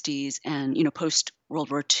 60s and, post World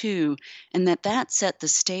War II, and that set the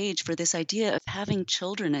stage for this idea of having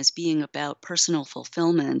children as being about personal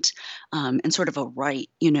fulfillment and sort of a right,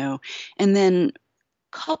 and then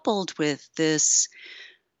coupled with this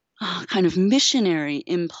kind of missionary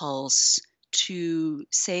impulse to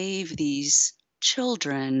save these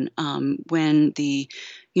children when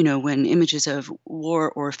when images of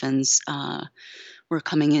war orphans were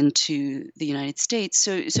coming into the United States.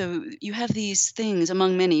 So you have these things,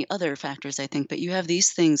 among many other factors, I think, but you have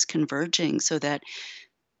these things converging so that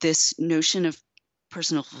this notion of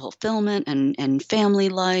personal fulfillment and family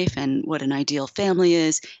life and what an ideal family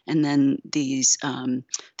is, and then these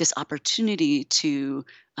this opportunity to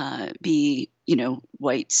be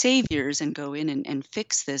white saviors and go in and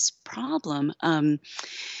fix this problem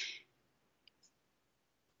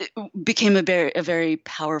it became a very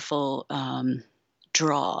powerful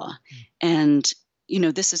draw. And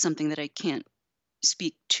this is something that I can't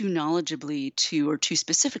speak too knowledgeably to or too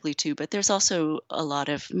specifically to, but there's also a lot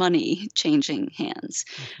of money changing hands.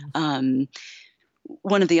 Mm-hmm.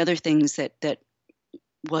 One of the other things that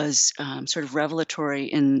was sort of revelatory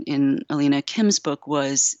in Alina Kim's book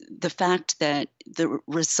was the fact that the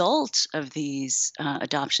result of these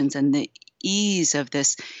adoptions and the ease of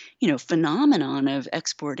this, phenomenon of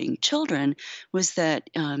exporting children was that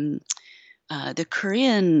the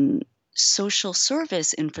Korean social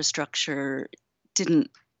service infrastructure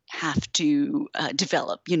didn't have to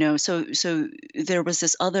develop, so there was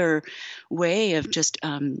this other way of just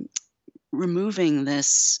removing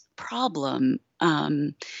this problem,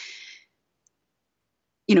 and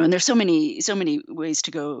there's so many ways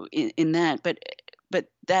to go in that, but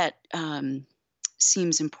that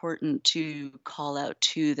seems important to call out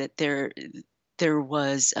too, that there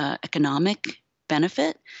was economic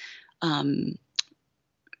benefit and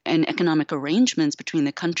economic arrangements between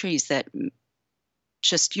the countries that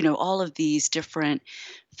just, all of these different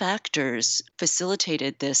factors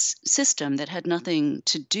facilitated this system that had nothing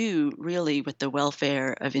to do really with the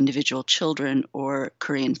welfare of individual children or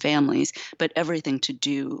Korean families, but everything to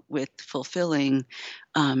do with fulfilling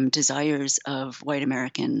desires of white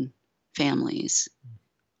American families.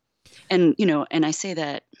 And, and I say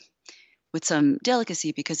that with some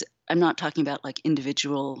delicacy because I'm not talking about like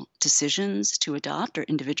individual decisions to adopt or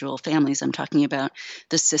individual families. I'm talking about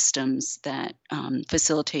the systems that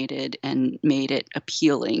facilitated and made it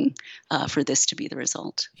appealing for this to be the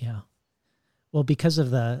result. Yeah. Well, because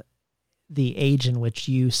of the age in which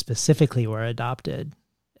you specifically were adopted,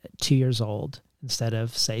 2 years old instead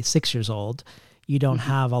of say 6 years old, you don't mm-hmm.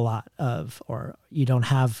 have a lot of, or you don't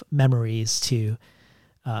have memories to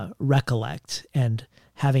recollect, and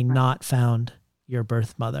having not found your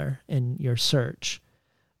birth mother in your search,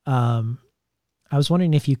 I was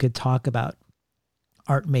wondering if you could talk about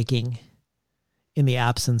art making in the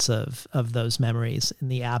absence of those memories, in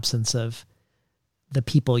the absence of the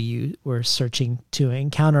people you were searching to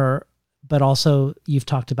encounter, but also you've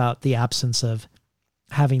talked about the absence of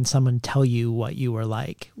having someone tell you what you were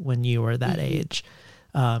like when you were that age,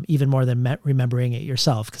 even more than remembering it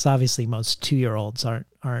yourself. Because obviously most 2-year-olds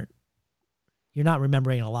aren't, you're not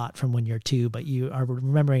remembering a lot from when you're 2, but you are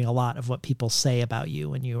remembering a lot of what people say about you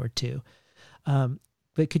when you were 2.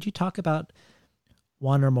 But could you talk about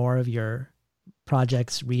one or more of your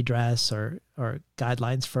projects, redress or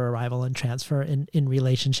guidelines for arrival and transfer in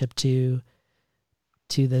relationship to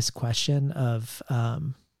this question of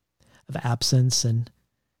absence and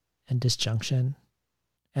disjunction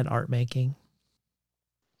and art making?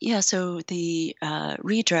 Yeah, so the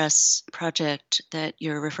redress project that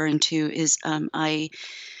you're referring to is I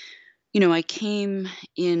came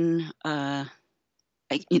in.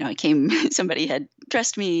 Somebody had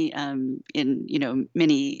dressed me in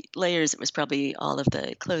many layers. It was probably all of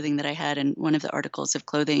the clothing that I had, and one of the articles of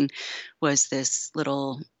clothing was this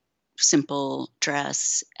little simple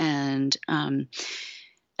dress. And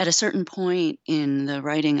at a certain point in the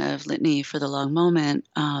writing of Litany for the Long Moment,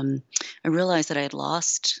 I realized that I had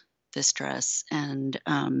lost this dress, and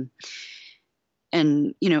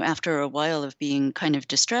after a while of being kind of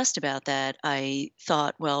distressed about that, I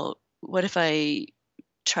thought, well, what if I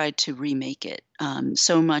tried to remake it?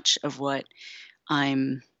 So much of what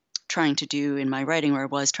I'm trying to do in my writing, or I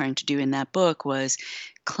was trying to do in that book, was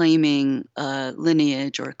claiming a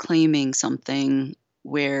lineage or claiming something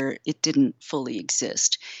where it didn't fully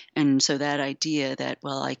exist. And so that idea that,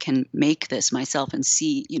 well, I can make this myself and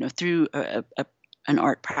see, through an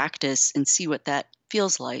art practice and see what that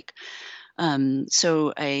feels like.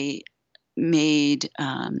 So I made,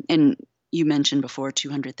 and you mentioned before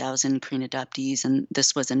 200,000 Korean adoptees, and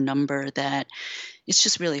this was a number that it's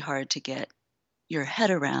just really hard to get your head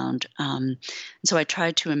around. So I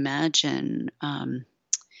tried to imagine,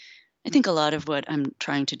 I think a lot of what I'm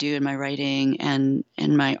trying to do in my writing and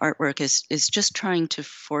my artwork is just trying to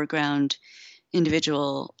foreground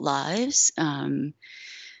individual lives,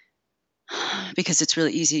 because it's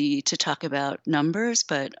really easy to talk about numbers,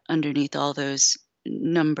 but underneath all those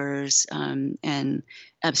numbers and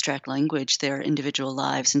abstract language, there are individual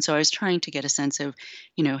lives. And so I was trying to get a sense of,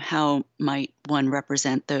 how might one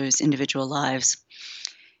represent those individual lives.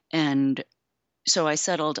 And so I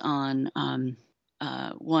settled on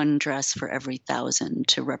one dress for every 1,000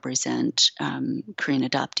 to represent Korean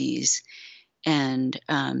adoptees. And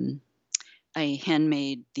I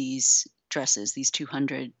handmade these dresses, these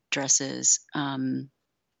 200 dresses,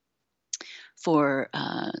 for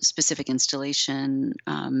specific installation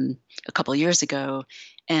a couple years ago.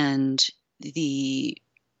 And the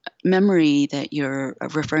memory that you're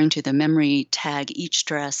referring to, the memory tag, each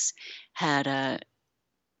dress had a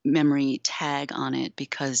memory tag on it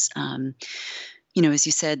because, as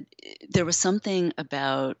you said, there was something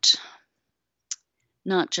about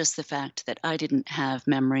not just the fact that I didn't have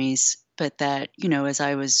memories, but that, as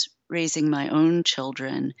I was raising my own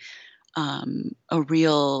children, a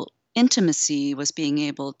real intimacy was being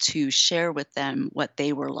able to share with them what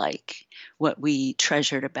they were like, what we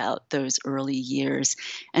treasured about those early years.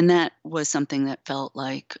 And that was something that felt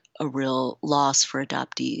like a real loss for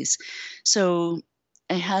adoptees. So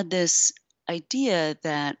I had this idea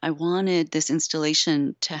that I wanted this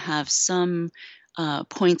installation to have some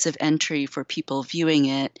points of entry for people viewing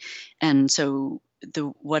it. And so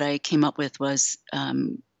what I came up with was,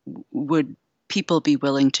 would people be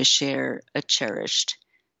willing to share a cherished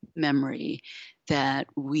memory that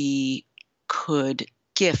we could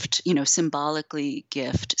symbolically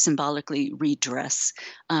redress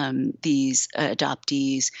these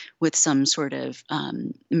adoptees with some sort of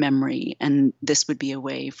memory. And this would be a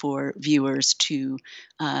way for viewers to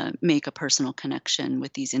make a personal connection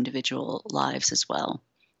with these individual lives as well.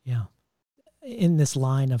 Yeah. In this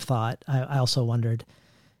line of thought, I also wondered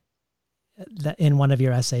that in one of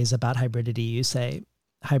your essays about hybridity, you say,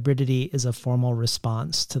 hybridity is a formal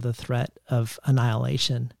response to the threat of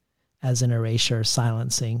annihilation as an erasure,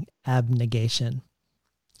 silencing, abnegation.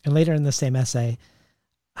 And later in the same essay,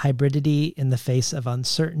 hybridity in the face of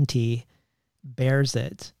uncertainty bears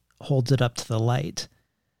it, holds it up to the light.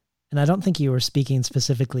 And I don't think you were speaking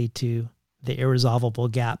specifically to the irresolvable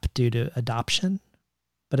gap due to adoption,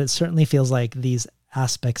 but it certainly feels like these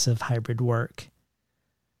aspects of hybrid work,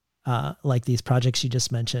 like these projects you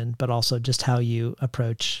just mentioned, but also just how you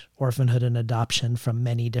approach orphanhood and adoption from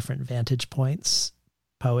many different vantage points: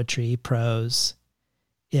 poetry, prose,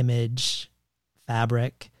 image,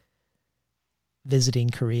 fabric, visiting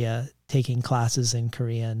Korea, taking classes in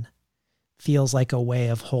Korean, feels like a way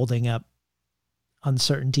of holding up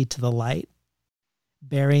uncertainty to the light,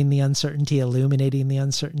 burying the uncertainty, illuminating the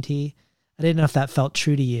uncertainty. I didn't know if that felt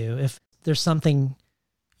true to you, if there's something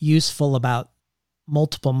useful about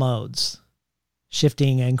multiple modes,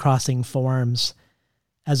 shifting and crossing forms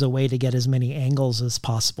as a way to get as many angles as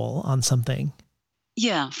possible on something.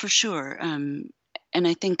 Yeah, for sure. And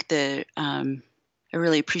I think that I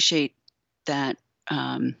really appreciate that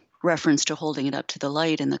reference to holding it up to the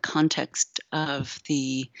light in the context of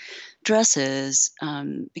the dresses,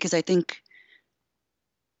 because I think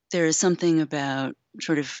there is something about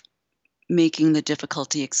sort of making the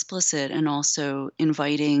difficulty explicit and also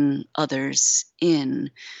inviting others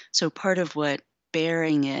in. So part of what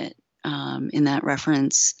bearing it in that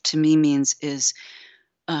reference to me means is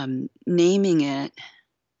naming it,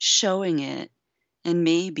 showing it, and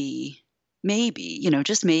maybe,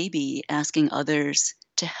 just maybe asking others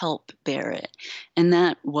to help bear it. And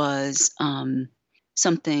that was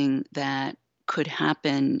something that could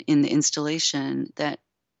happen in the installation that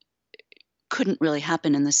couldn't really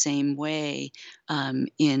happen in the same way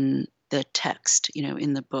in the text,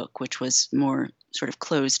 in the book, which was more sort of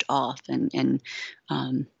closed off and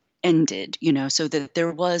ended, so that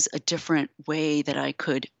there was a different way that I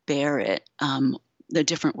could bear it, the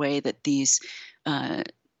different way that these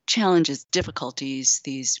challenges, difficulties,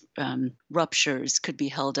 these ruptures could be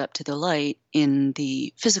held up to the light in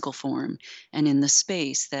the physical form and in the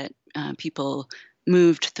space that people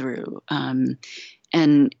moved through. And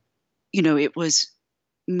it was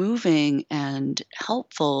moving and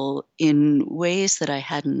helpful in ways that I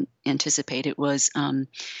hadn't anticipated. It was, I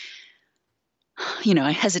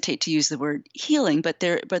hesitate to use the word healing, but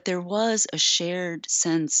there was a shared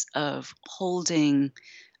sense of holding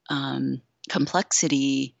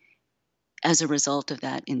complexity as a result of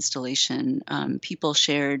that installation. People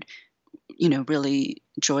shared, really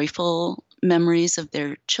joyful memories of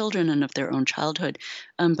their children and of their own childhood,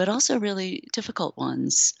 but also really difficult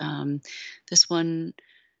ones. This one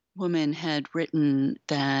woman had written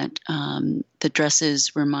that the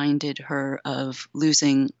dresses reminded her of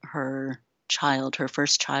losing her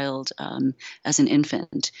first child, as an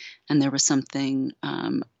infant. And there was something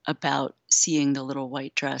about seeing the little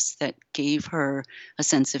white dress that gave her a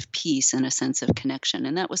sense of peace and a sense of connection.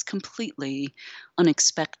 And that was completely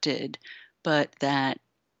unexpected, but that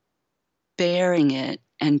bearing it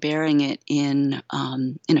in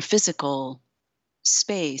a physical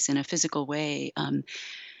space, in a physical way,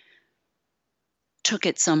 took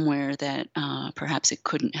it somewhere that perhaps it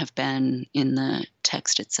couldn't have been in the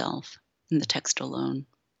text itself, in the text alone.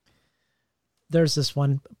 There's this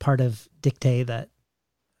one part of Dictée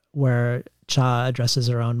where Cha addresses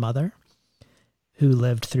her own mother, who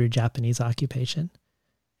lived through Japanese occupation.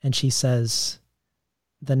 And she says,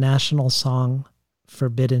 "The national song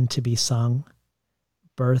forbidden to be sung,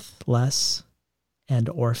 birthless and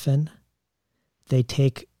orphan, they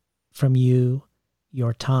take from you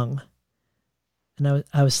your tongue." And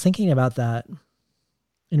I was thinking about that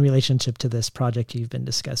in relationship to this project you've been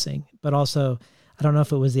discussing, but also, I don't know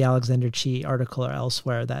if it was the Alexander Chee article or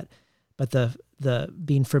elsewhere but the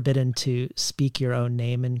being forbidden to speak your own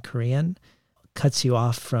name in Korean cuts you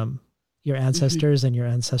off from your ancestors and your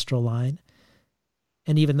ancestral line.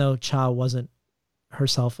 And even though Cha wasn't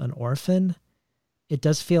herself an orphan, it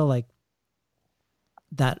does feel like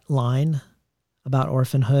that line about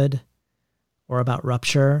orphanhood or about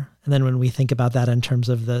rupture. And then when we think about that in terms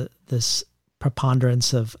of this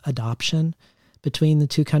preponderance of adoption between the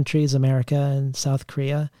two countries, America and South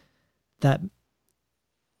Korea, that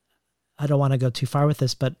I don't want to go too far with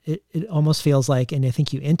this, but it almost feels like, and I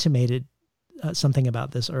think you intimated something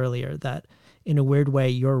about this earlier, that in a weird way,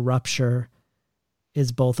 your rupture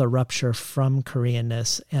is both a rupture from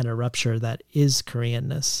Koreanness and a rupture that is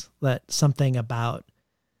Koreanness, that something about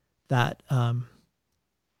that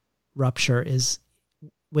rupture is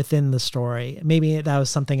within the story. Maybe that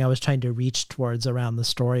was something I was trying to reach towards around the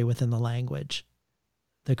story within the language,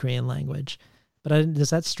 the Korean language. But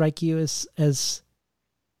does that strike you as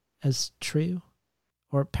true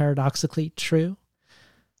or paradoxically true?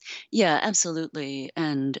 Yeah, absolutely.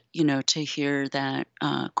 And, to hear that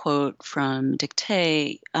quote from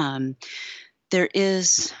Dictée, there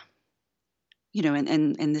is,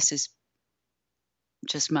 and this is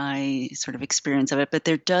just my sort of experience of it, but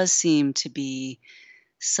there does seem to be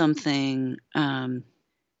something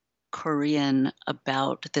Korean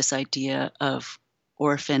about this idea of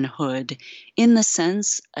orphanhood, in the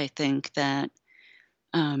sense, I think, that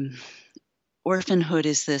orphanhood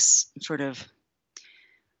is this sort of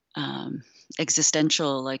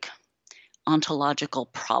existential, like ontological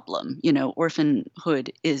problem.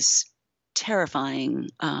 Orphanhood is terrifying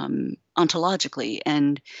ontologically,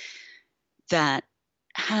 and that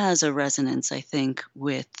has a resonance, I think,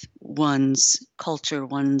 with one's culture,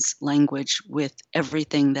 one's language, with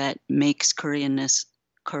everything that makes Koreanness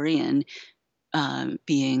Korean,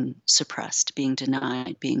 being suppressed, being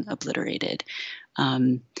denied, being obliterated.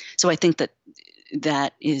 So I think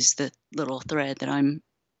that is the little thread that I'm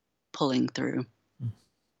pulling through.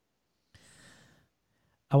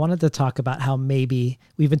 I wanted to talk about how maybe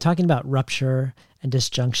we've been talking about rupture and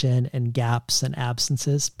disjunction and gaps and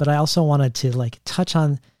absences, but I also wanted to like touch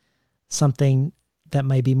on something that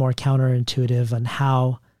might be more counterintuitive on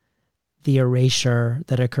how the erasure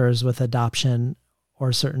that occurs with adoption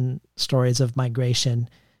or certain stories of migration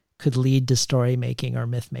could lead to story making or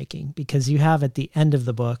myth making. Because you have at the end of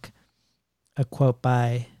the book a quote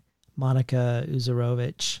by Monika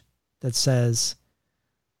Uzurovich that says,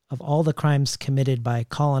 "Of all the crimes committed by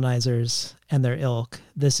colonizers and their ilk,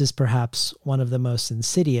 this is perhaps one of the most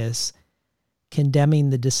insidious, condemning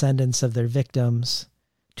the descendants of their victims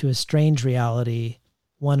to a strange reality,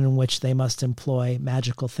 one in which they must employ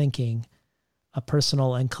magical thinking, a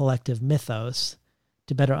personal and collective mythos,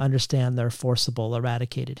 to better understand their forcible,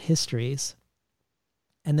 eradicated histories."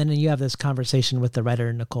 And then you have this conversation with the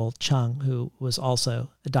writer Nicole Chung, who was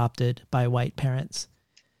also adopted by white parents.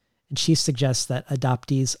 And she suggests that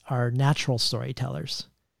adoptees are natural storytellers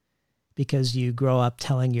because you grow up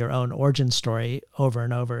telling your own origin story over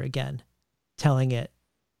and over again, telling it,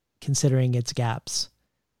 considering its gaps,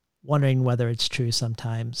 wondering whether it's true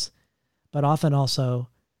sometimes, but often also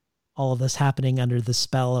all of this happening under the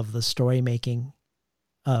spell of the story making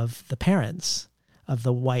of the parents, of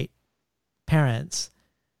the white parents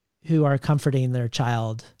who are comforting their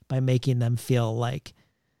child by making them feel like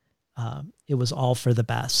it was all for the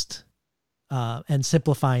best, and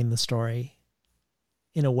simplifying the story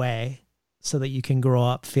in a way so that you can grow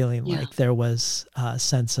up feeling like there was a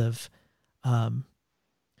sense of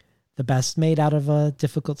the best made out of a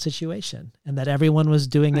difficult situation, and that everyone was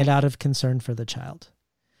doing it out of concern for the child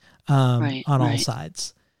on all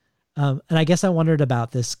sides. And I guess I wondered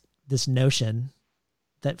about this notion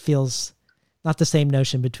that feels not the same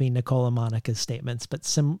notion between Nicole and Monika's statements, but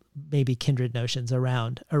some maybe kindred notions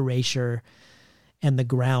around erasure and the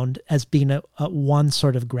ground as being a one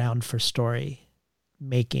sort of ground for story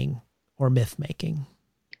making or myth making.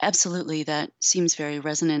 Absolutely. That seems very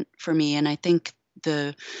resonant for me. And I think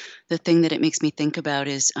the thing that it makes me think about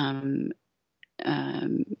is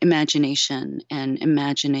imagination and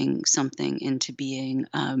imagining something into being.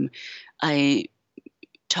 I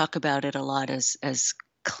talk about it a lot as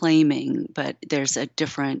claiming, but there's a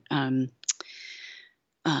different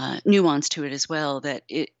nuance to it as well, that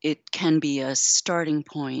it can be a starting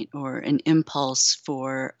point or an impulse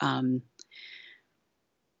for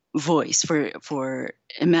voice, for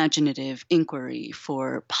imaginative inquiry,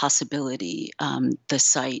 for possibility. The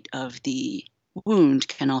site of the wound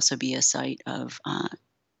can also be a site of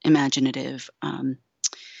imaginative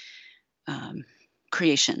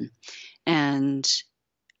creation. And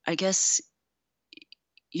I guess,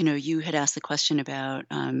 you had asked the question about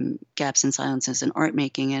gaps and silences in art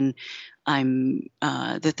making, and one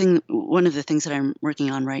of the things that I'm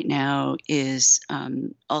working on right now is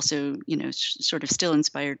also, sort of still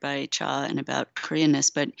inspired by Cha and about Koreanness,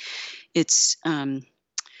 but it's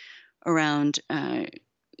around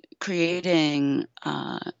creating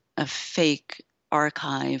a fake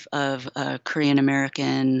archive of a Korean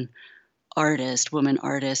American woman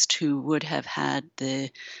artist who would have had the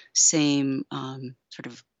same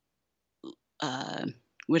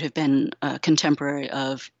would have been a contemporary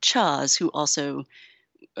of Cha's, who also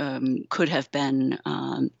could have been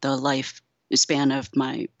the life span of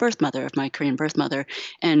my Korean birth mother,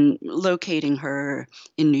 and locating her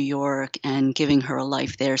in New York and giving her a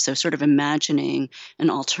life there. So sort of imagining an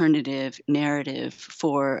alternative narrative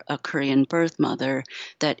for a Korean birth mother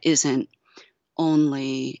that isn't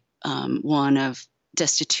only one of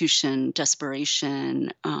destitution,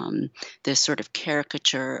 desperation, this sort of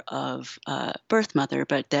caricature of birth mother,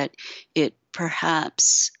 but that it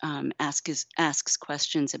perhaps asks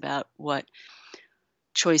questions about what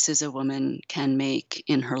choices a woman can make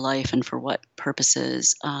in her life and for what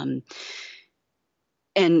purposes. And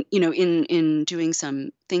in doing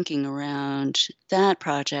some thinking around that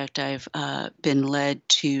project, I've been led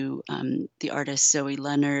to the artist Zoe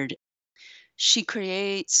Leonard. She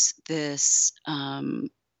creates this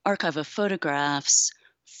archive of photographs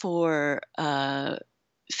for a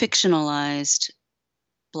fictionalized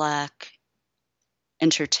Black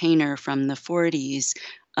entertainer from the 40s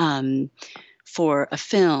for a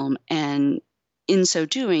film. And in so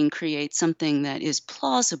doing, create something that is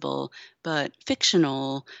plausible but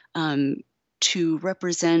fictional, to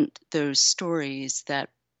represent those stories that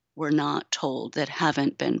were not told, that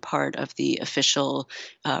haven't been part of the official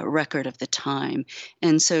record of the time.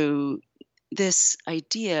 And so this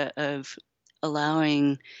idea of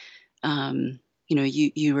allowing,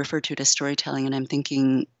 you refer to it as storytelling, and I'm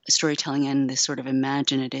thinking storytelling and this sort of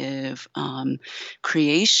imaginative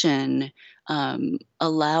creation,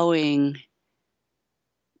 allowing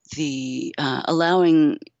the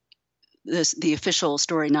official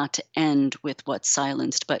story not to end with what's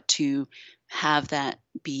silenced, but to have that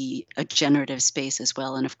be a generative space as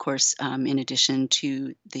well. And of course, in addition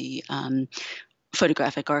to the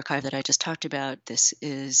photographic archive that I just talked about, this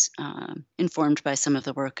is informed by some of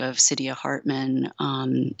the work of Saidiya Hartman,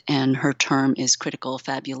 and her term is critical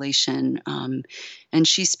fabulation. And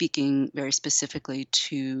she's speaking very specifically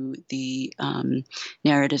to the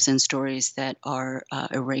narratives and stories that are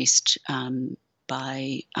erased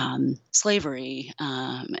by slavery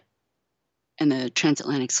and the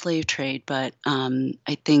transatlantic slave trade. But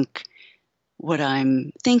I think what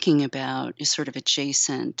I'm thinking about is sort of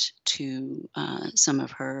adjacent to some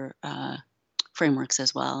of her frameworks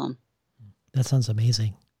as well. That sounds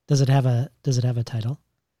amazing. Does it have a title?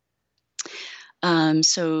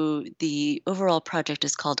 So the overall project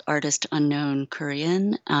is called Artist Unknown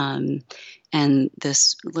Korean, and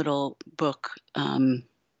this little book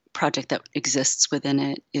project that exists within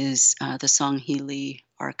it is the Songheili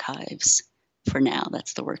Archives. For now,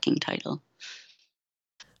 that's the working title.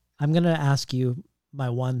 I'm going to ask you my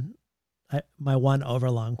one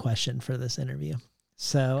overlong question for this interview.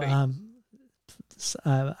 So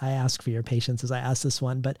I ask for your patience as I ask this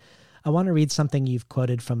one, but I want to read something you've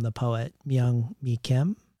quoted from the poet Myung-Mi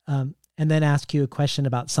Kim, and then ask you a question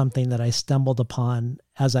about something that I stumbled upon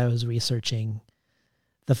as I was researching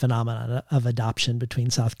the phenomenon of adoption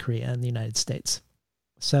between South Korea and the United States.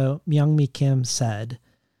 So Myung-Mi Kim said,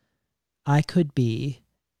 "I could be,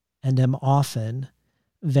 and am often,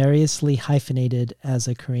 variously hyphenated as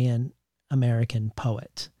a Korean American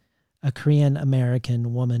poet, a Korean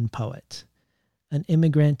American woman poet, an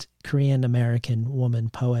immigrant Korean American woman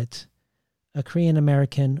poet, a Korean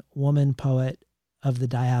American woman poet of the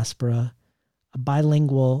diaspora, a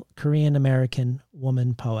bilingual Korean American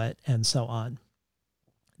woman poet, and so on.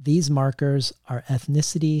 These markers are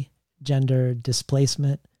ethnicity, gender,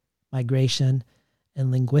 displacement, migration, and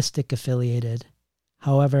linguistic affiliated.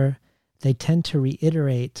 However, they tend to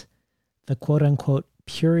reiterate the quote-unquote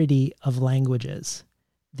purity of languages,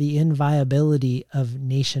 the inviolability of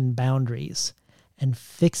nation boundaries, and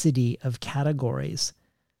fixity of categories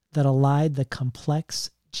that elide the complex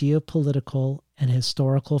geopolitical and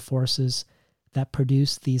historical forces that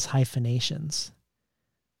produce these hyphenations."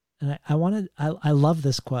 And I love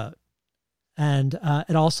this quote. And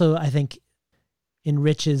it also, I think,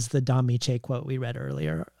 enriches the Dong Mi-chae quote we read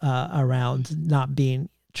earlier around not being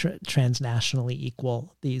transnationally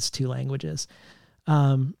equal, these two languages.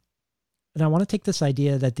 And I want to take this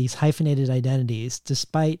idea that these hyphenated identities,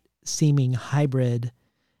 despite seeming hybrid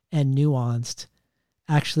and nuanced,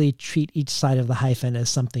 actually treat each side of the hyphen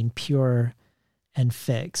as something pure and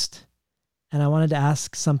fixed. And I wanted to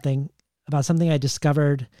ask something I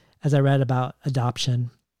discovered as I read about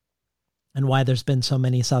adoption and why there's been so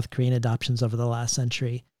many South Korean adoptions over the last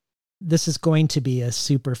century. This is going to be a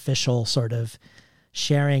superficial sort of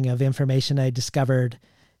sharing of information I discovered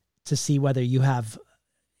to see whether you have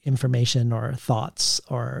information or thoughts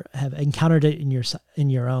or have encountered it in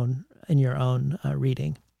your own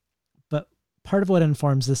reading. But part of what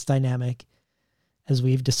informs this dynamic, as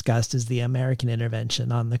we've discussed, is the American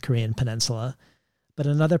intervention on the Korean peninsula. But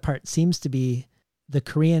another part seems to be the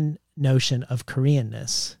Korean notion of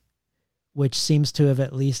Koreanness, which seems to have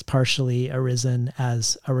at least partially arisen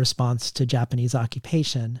as a response to Japanese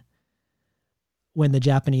occupation, when the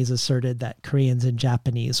Japanese asserted that Koreans and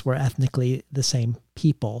Japanese were ethnically the same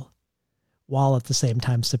people, while at the same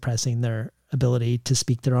time suppressing their ability to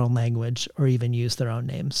speak their own language or even use their own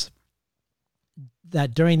names.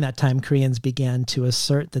 That during that time, Koreans began to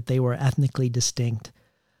assert that they were ethnically distinct,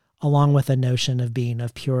 along with a notion of being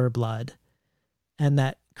of pure blood, and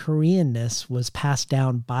that Koreanness was passed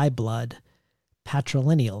down by blood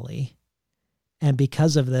patrilineally. And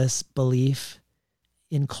because of this belief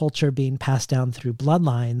in culture being passed down through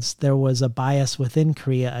bloodlines, there was a bias within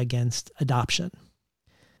Korea against adoption.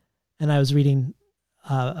 And I was reading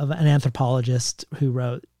of an anthropologist who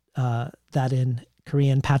wrote that in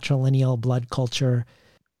Korean patrilineal blood culture,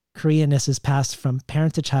 Koreanness is passed from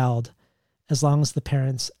parent to child as long as the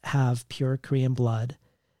parents have pure Korean blood.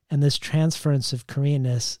 And this transference of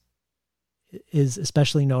Koreanness is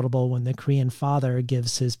especially notable when the Korean father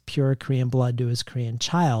gives his pure Korean blood to his Korean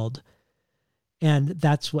child. And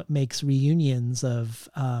that's what makes reunions of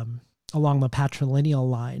along the patrilineal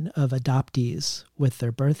line of adoptees with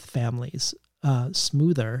their birth families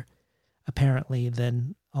smoother, apparently,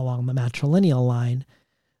 than along the matrilineal line.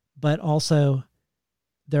 But also,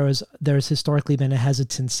 there's historically been a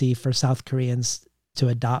hesitancy for South Koreans to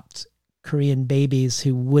adopt Korean babies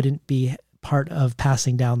who wouldn't be part of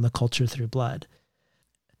passing down the culture through blood.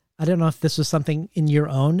 I don't know if this was something in your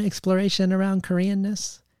own exploration around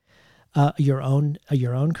Koreanness, your own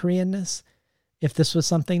Koreanness, if this was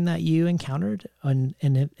something that you encountered,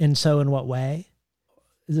 and so in what way?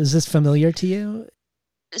 Is this familiar to you?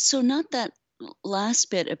 So not that last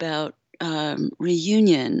bit about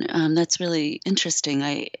reunion. That's really interesting.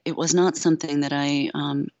 It was not something that I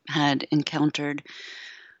had encountered.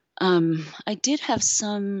 I did have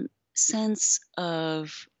some sense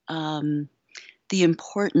of the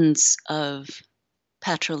importance of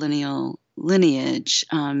patrilineal lineage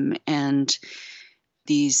and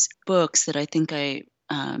these books that I think I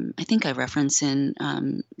reference in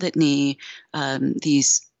Litany,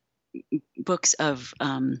 these books of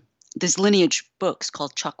these lineage books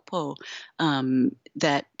called Chokpo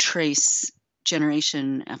that trace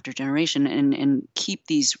generation after generation and keep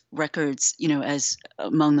these records, as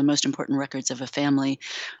among the most important records of a family.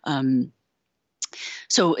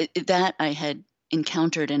 So that I had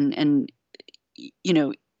encountered, and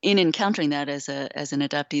in encountering that as an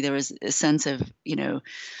adoptee, there was a sense of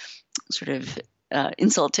sort of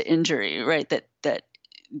insult to injury, right? That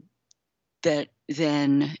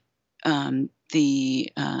then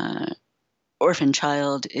the orphan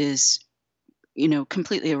child is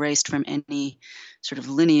completely erased from any sort of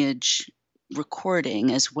lineage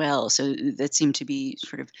recording as well. So that seemed to be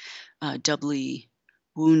sort of doubly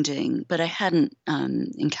wounding. But I hadn't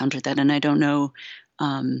encountered that, and I don't know.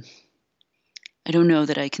 I don't know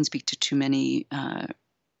that I can speak to too many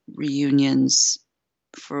reunions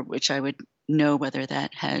for which I would know whether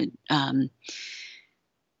that had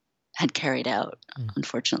carried out.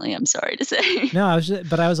 Unfortunately, I'm sorry to say. No, I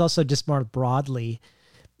was also just more broadly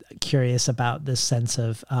curious about this sense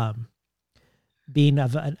of being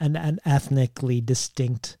of an ethnically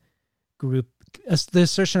distinct group, the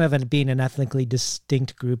assertion of it being an ethnically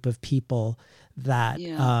distinct group of people that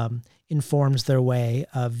informs their way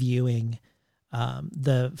of viewing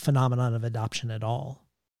the phenomenon of adoption at all.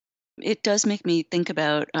 It does make me think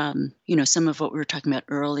about, some of what we were talking about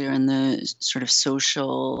earlier in the sort of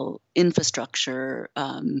social infrastructure.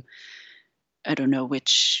 I don't know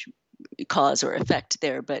which cause or effect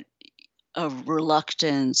there, but a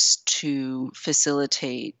reluctance to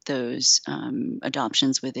facilitate those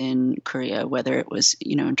adoptions within Korea, whether it was,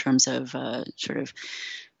 in terms of sort of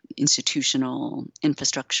institutional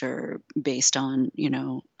infrastructure based on,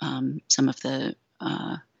 some of the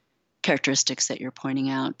characteristics that you're pointing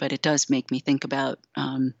out. But it does make me think about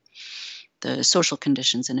the social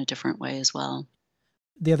conditions in a different way as well.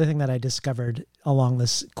 The other thing that I discovered along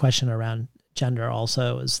this question around gender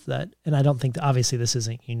also is that, and I don't think that obviously this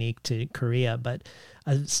isn't unique to Korea, but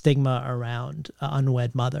a stigma around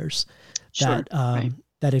unwed mothers. Sure, right.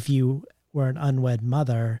 That if you were an unwed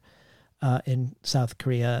mother in South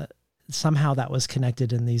Korea, somehow that was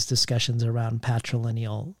connected in these discussions around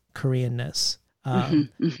patrilineal Koreanness.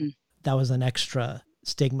 That was an extra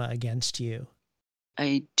stigma against you.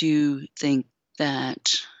 I do think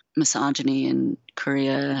that misogyny in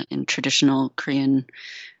Korea, in traditional Korean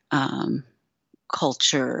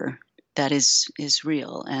culture, that is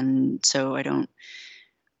real, and so I don't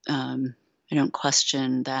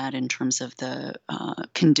question that in terms of the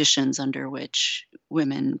conditions under which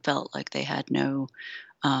women felt like they had no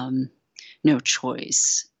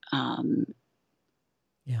choice.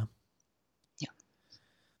 Yeah.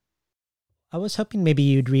 I was hoping maybe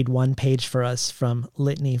you'd read one page for us from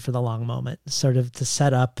Litany for the Long Moment, sort of to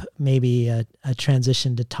set up maybe a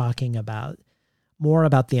transition to talking about more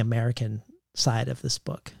about the American side of this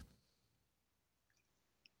book.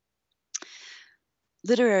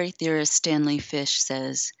 Literary theorist Stanley Fish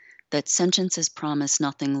says that sentences promise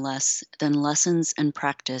nothing less than lessons and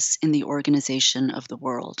practice in the organization of the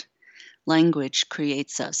world. Language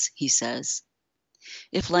creates us, he says.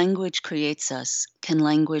 If language creates us, can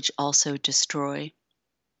language also destroy?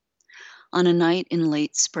 On a night in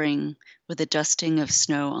late spring, with a dusting of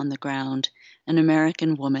snow on the ground, an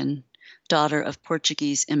American woman, daughter of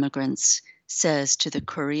Portuguese immigrants, says to the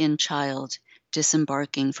Korean child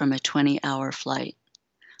disembarking from a 20-hour flight,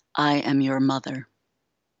 "I am your mother."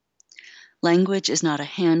 Language is not a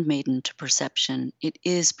handmaiden to perception. It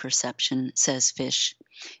is perception, says Fish.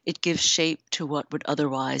 It gives shape to what would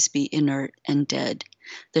otherwise be inert and dead.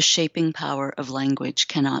 The shaping power of language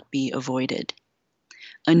cannot be avoided.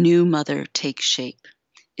 A new mother takes shape.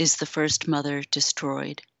 Is the first mother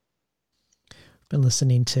destroyed? I've been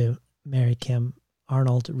listening to Mary Kim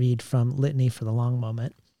Arnold read from Litany for the Long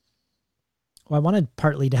Moment. Well, I wanted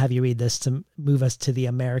partly to have you read this to move us to the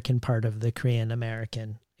American part of the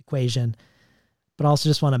Korean-American equation, but I also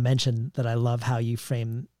just want to mention that I love how you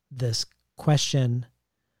frame this question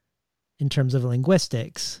in terms of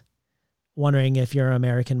linguistics, wondering if your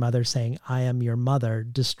American mother saying, I am your mother,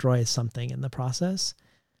 destroys something in the process.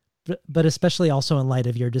 But especially also in light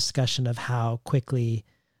of your discussion of how quickly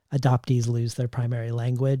adoptees lose their primary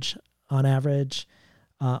language on average.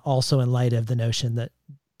 Also in light of the notion that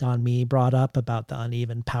Don Mee brought up about the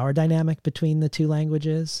uneven power dynamic between the two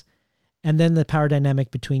languages. And then the power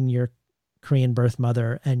dynamic between your Korean birth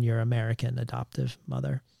mother and your American adoptive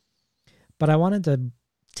mother. But I wanted to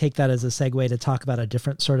take that as a segue to talk about a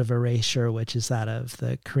different sort of erasure, which is that of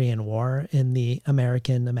the Korean War in the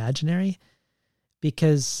American imaginary.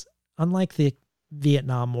 Because unlike the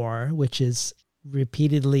Vietnam War, which is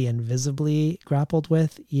repeatedly and visibly grappled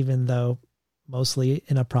with, even though mostly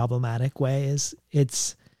in a problematic way,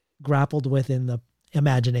 it's grappled with in the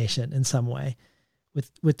imagination in some way.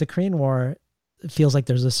 With the Korean War, it feels like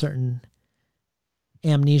there's a certain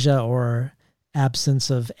amnesia or absence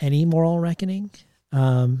of any moral reckoning.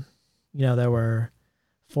 There were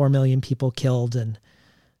 4 million people killed and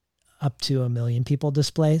up to 1 million people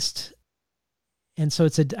displaced. And so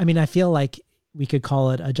I feel like we could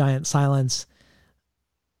call it a giant silence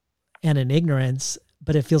and an ignorance,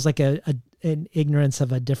 but it feels like an ignorance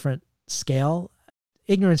of a different scale.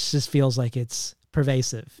 Ignorance just feels like it's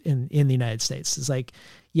pervasive in the United States. It's like,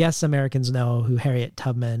 yes, Americans know who Harriet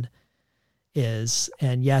Tubman is,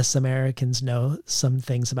 and yes, Americans know some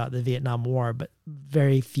things about the Vietnam War, but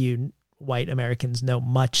very few white Americans know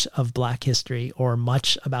much of Black history or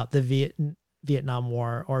much about the Vietnam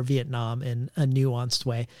War or Vietnam in a nuanced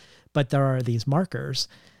way. But there are these markers.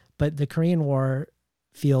 But the Korean War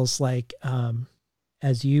feels like,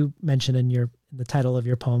 as you mentioned in the title of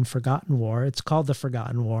your poem, Forgotten War, it's called The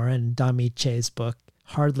Forgotten War, and Don Mee Che's book,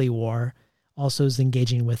 Hardly War, also is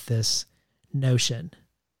engaging with this notion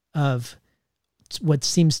of what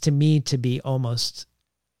seems to me to be almost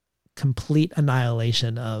complete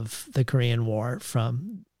annihilation of the Korean War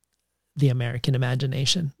from the American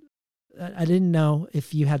imagination. I didn't know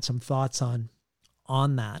if you had some thoughts on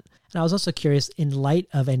that. And I was also curious, in light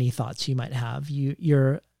of any thoughts you might have,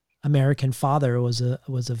 your American father was a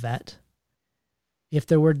vet. If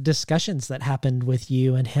there were discussions that happened with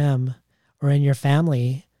you and him or in your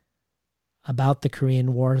family about the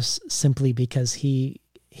Korean Wars simply because he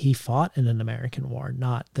fought in an American war,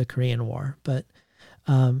 not the Korean War. But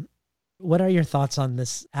what are your thoughts on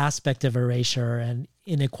this aspect of erasure and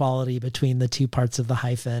inequality between the two parts of the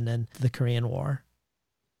hyphen and the Korean War?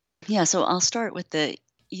 Yeah, so I'll start with the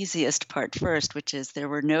easiest part first, which is there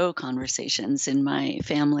were no conversations in my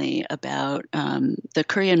family about the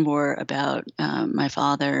Korean War, about my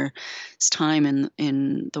father's time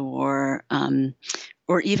in the war,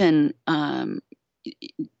 or even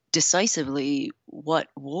decisively what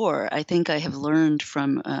war. I think I have learned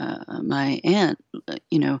from my aunt,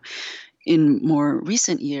 in more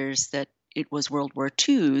recent years that it was World War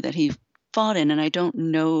II that he fought in, and I don't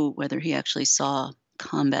know whether he actually saw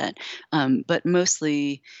combat, but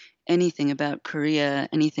mostly anything about Korea,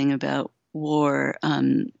 anything about war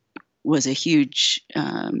was a huge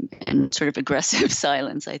and sort of aggressive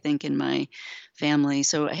silence, I think, in my family.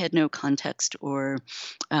 So I had no context or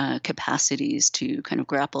capacities to kind of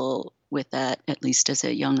grapple with that, at least as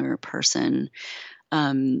a younger person.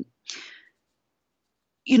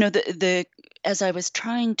 As I was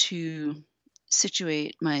trying to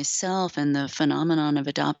situate myself and the phenomenon of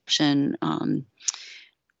adoption,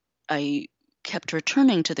 I kept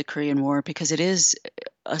returning to the Korean War because it is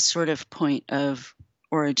a sort of point of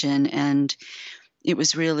origin, and it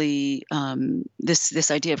was really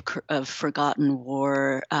this idea of forgotten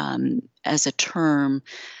war as a term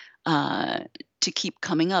to keep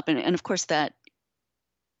coming up, and of course that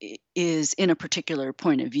is in a particular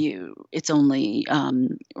point of view. It's only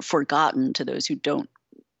forgotten to those who don't,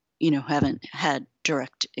 haven't had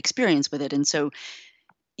direct experience with it, and so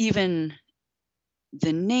even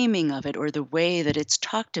the naming of it or the way that it's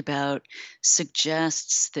talked about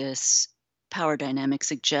suggests this power dynamic,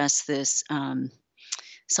 suggests this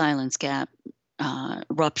silence gap,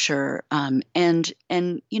 rupture, and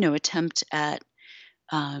attempt at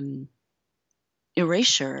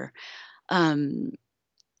erasure.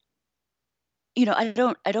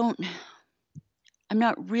 I'm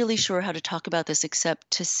not really sure how to talk about this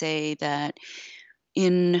except to say that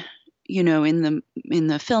in in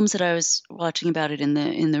the films that I was watching about it, in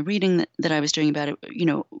the reading that I was doing about it,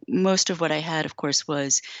 most of what I had, of course,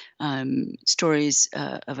 was stories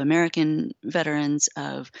of American veterans,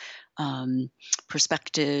 of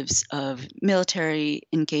perspectives of military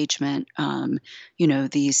engagement,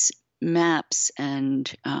 these maps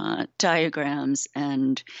and diagrams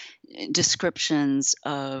and descriptions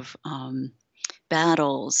of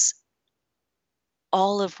battles,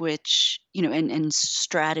 all of which, and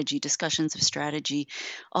strategy, discussions of strategy,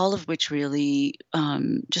 all of which really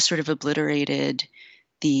just sort of obliterated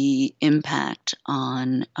the impact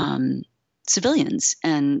on civilians.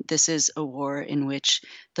 And this is a war in which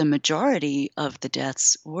the majority of the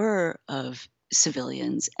deaths were of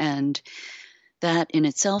civilians. And that in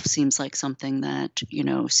itself seems like something that,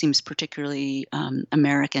 seems particularly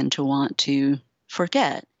American to want to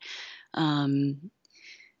forget.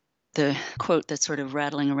 The quote that's sort of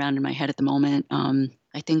rattling around in my head at the moment,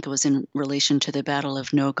 I think it was in relation to the Battle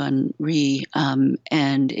of Nogon Ri,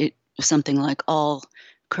 and it was something like, all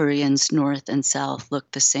Koreans, North and South, look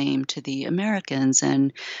the same to the Americans.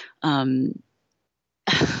 And I'm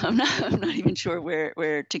not even sure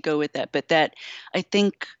where to go with that, but that, I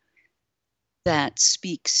think, that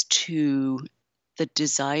speaks to the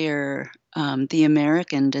desire, the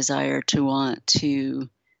American desire to want to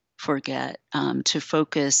forget, to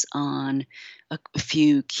focus on a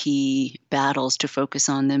few key battles, to focus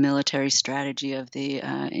on the military strategy of the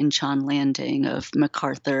Incheon landing, of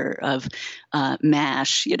MacArthur, of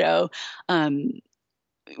MASH,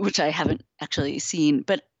 which I haven't actually seen.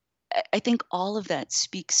 But I think all of that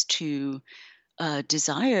speaks to a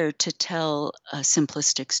desire to tell a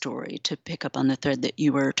simplistic story, to pick up on the thread that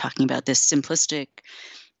you were talking about, this simplistic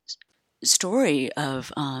story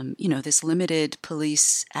of, this limited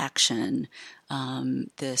police action,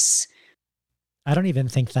 this. I don't even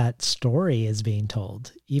think that story is being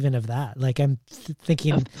told, even of that. Like, I'm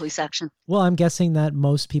thinking of police action. Well, I'm guessing that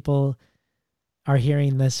most people are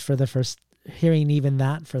hearing even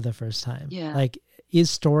that for the first time. Yeah. Like, is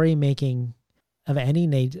story making of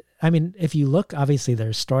any I mean, if you look, obviously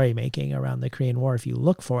there's story making around the Korean War if you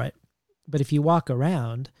look for it. But if you walk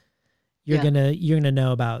around, you're gonna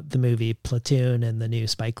know about the movie Platoon and the new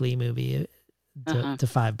Spike Lee movie, To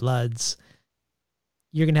Five Bloods.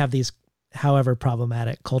 You're gonna have these, however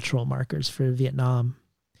problematic, cultural markers for Vietnam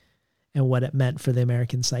and what it meant for the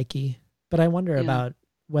American psyche. But I wonder about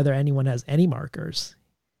whether anyone has any markers.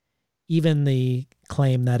 Even the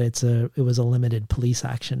claim that it was a limited police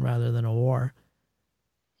action rather than a war.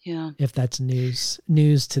 Yeah. If that's news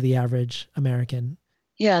to the average American.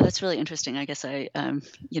 Yeah, that's really interesting. I guess I,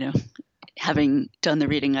 having done the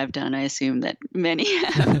reading I've done, I assume that many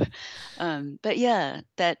have. But yeah,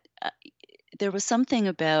 that there was something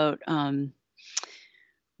about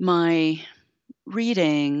my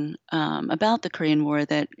reading about the Korean War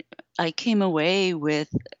that I came away with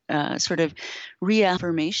sort of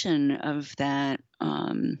reaffirmation of that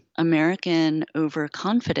American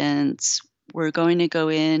overconfidence. We're going to go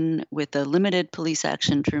in with a limited police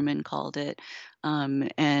action, Truman called it.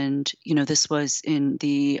 And, this was in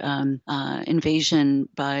the invasion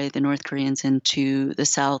by the North Koreans into the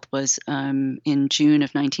South was in June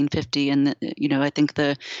of 1950. And, I think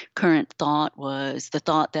the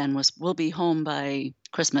thought then was, we'll be home by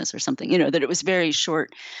Christmas or something, that it was very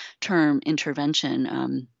short-term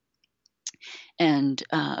intervention. And,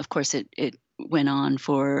 of course, it went on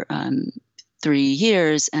for 3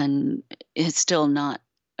 years and it's still not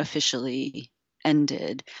officially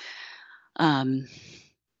ended.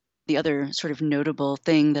 The other sort of notable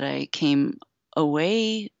thing that I came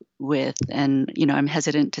away with, and, I'm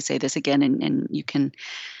hesitant to say this again, and you can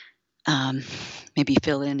maybe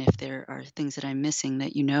fill in if there are things that I'm missing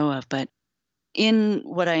that you know of, but in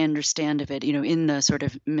what I understand of it, in the sort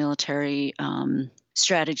of military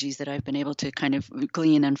strategies that I've been able to kind of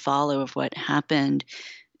glean and follow of what happened,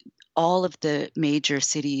 all of the major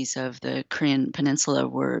cities of the Korean peninsula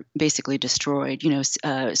were basically destroyed.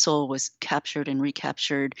 Seoul was captured and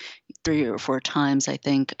recaptured 3 or 4 times, I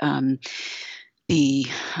think. The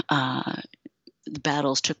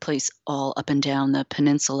battles took place all up and down the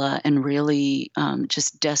peninsula and really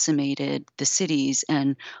just decimated the cities.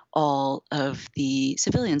 And all of the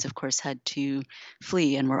civilians, of course, had to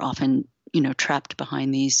flee and were often, trapped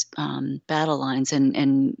behind these battle lines,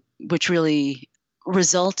 and which really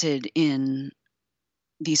resulted in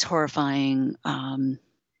these horrifying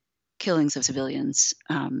killings of civilians.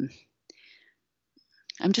 I'm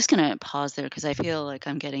just going to pause there because I feel like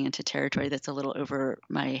I'm getting into territory that's a little over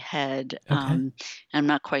my head. Okay. I'm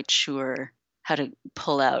not quite sure how to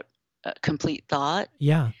pull out a complete thought.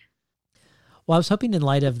 Yeah. Well, I was hoping in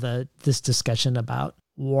light of this discussion about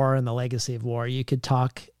war and the legacy of war, you could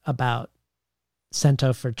talk about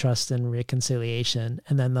Cento for Trust and Reconciliation,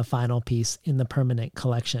 and then the final piece in the permanent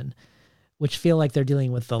collection, which feel like they're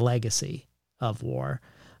dealing with the legacy of war,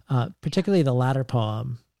 particularly the latter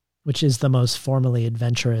poem, which is the most formally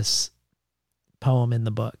adventurous poem in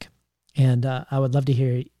the book. And I would love to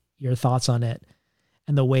hear your thoughts on it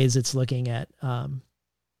and the ways it's looking at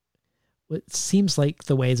what seems like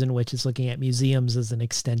the ways in which it's looking at museums as an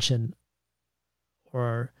extension,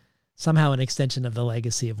 or somehow an extension of the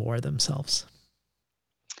legacy of war themselves.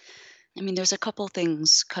 I mean, there's a couple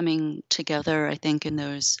things coming together, I think, in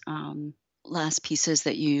those last pieces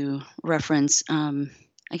that you reference.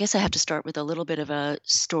 I guess I have to start with a little bit of a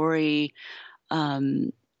story.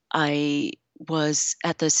 I was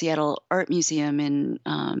at the Seattle Art Museum in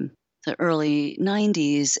the early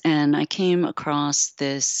 90s, and I came across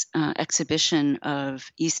this exhibition of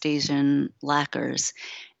East Asian lacquers.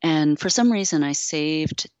 And for some reason, I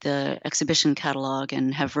saved the exhibition catalog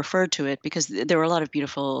and have referred to it because there were a lot of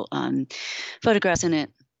beautiful photographs in it.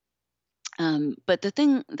 But the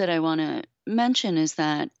thing that I want to mention is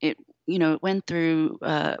that it went through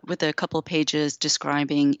with a couple pages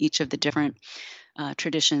describing each of the different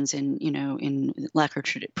traditions in lacquer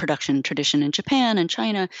production tradition in Japan and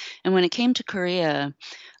China. And when it came to Korea,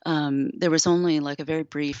 there was only like a very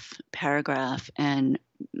brief paragraph and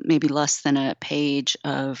maybe less than a page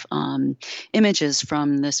of images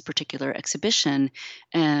from this particular exhibition.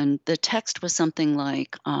 And the text was something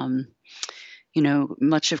like,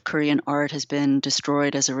 much of Korean art has been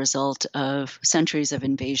destroyed as a result of centuries of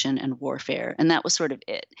invasion and warfare. And that was sort of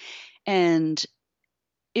it. And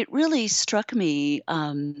it really struck me,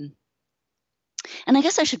 and I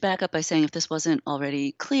guess I should back up by saying, if this wasn't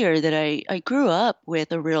already clear, that I grew up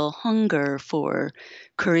with a real hunger for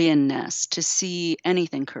Koreanness, to see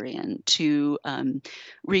anything Korean, to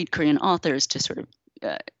read Korean authors, to sort of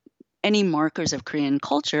any markers of Korean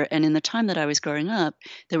culture. And in the time that I was growing up,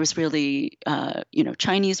 there was really,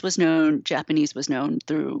 Chinese was known, Japanese was known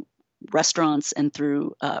through restaurants and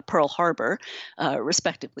through Pearl Harbor,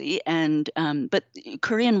 respectively. And but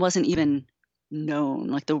Korean wasn't even known.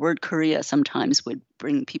 Like the word Korea sometimes would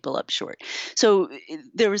bring people up short. So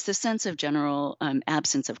there was this sense of general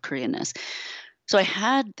absence of Koreanness. So I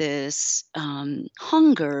had this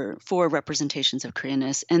hunger for representations of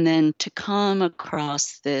Koreanness, and then to come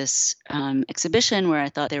across this exhibition where I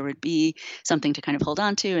thought there would be something to kind of hold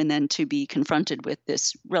on to, and then to be confronted with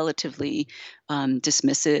this relatively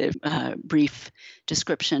dismissive, brief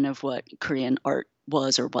description of what Korean art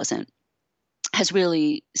was or wasn't, has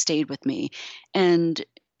really stayed with me. And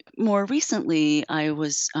more recently, I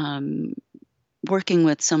was working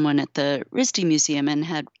with someone at the RISD Museum and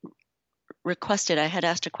had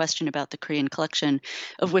asked a question about the Korean collection,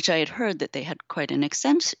 of which I had heard that they had quite an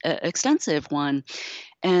extensive one.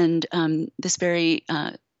 And this very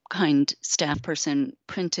kind staff person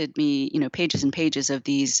printed me, pages and pages of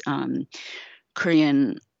these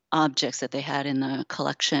Korean objects that they had in the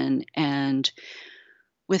collection. And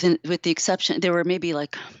with the exception, there were maybe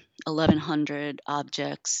like 1,100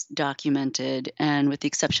 objects documented, and with the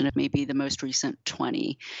exception of maybe the most recent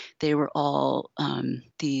 20, they were all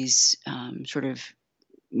these sort of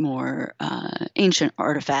more ancient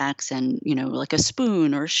artifacts, and like a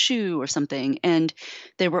spoon or a shoe or something, and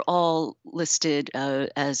they were all listed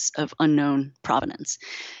as of unknown provenance.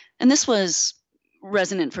 And this was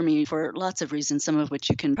resonant for me for lots of reasons, some of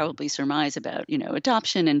which you can probably surmise about,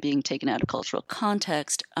 adoption and being taken out of cultural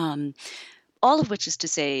context. All of which is to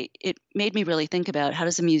say, it made me really think about, how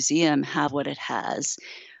does a museum have what it has?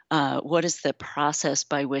 What is the process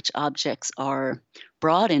by which objects are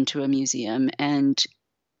brought into a museum? And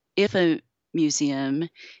if a museum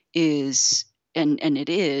is, and it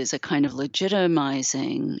is, a kind of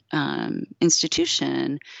legitimizing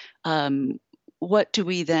institution, what do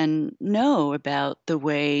we then know about the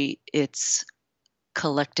way its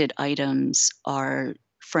collected items are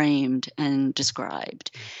framed and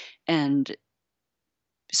described? And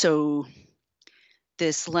so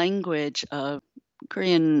this language of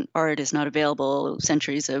Korean art is not available,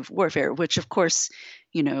 centuries of warfare, which of course,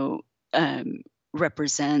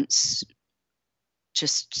 represents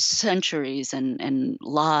just centuries and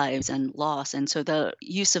lives and loss. And so the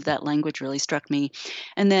use of that language really struck me.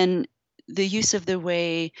 And then the use of the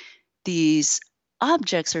way these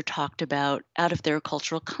objects are talked about out of their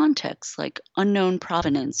cultural context, like unknown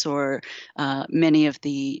provenance, or many of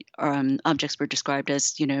the objects were described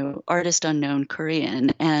as, artist unknown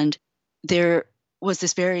Korean. And there was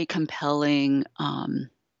this very compelling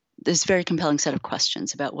this very compelling set of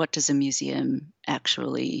questions about what does a museum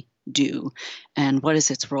actually do and what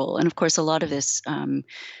is its role. And of course, a lot of this, in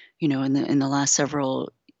the last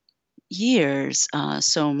several years,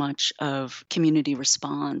 so much of community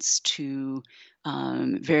response to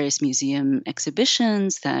various museum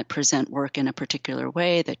exhibitions that present work in a particular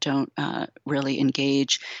way that don't really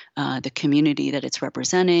engage the community that it's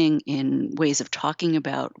representing in ways of talking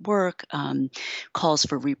about work, calls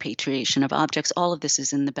for repatriation of objects. All of this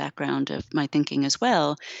is in the background of my thinking as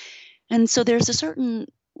well. And so there's a certain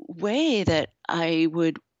way that I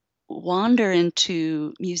would wander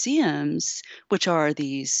into museums, which are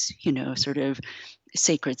these, sort of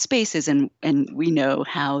sacred spaces, and we know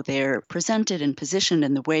how they're presented and positioned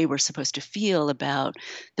and the way we're supposed to feel about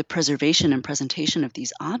the preservation and presentation of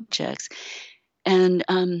these objects. And,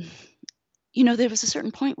 there was a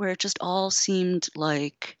certain point where it just all seemed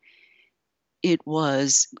like it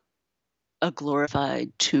was a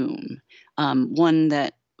glorified tomb, one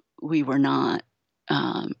that we were not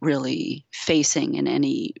really facing in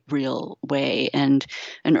any real way. And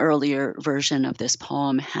an earlier version of this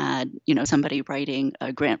poem had, somebody writing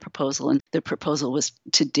a grant proposal, and the proposal was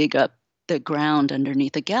to dig up the ground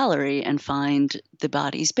underneath a gallery and find the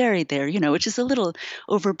bodies buried there, which is a little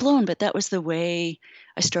overblown, but that was the way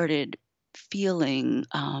I started feeling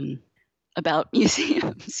about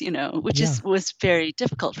museums, which was very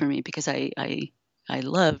difficult for me because I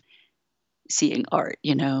love seeing art,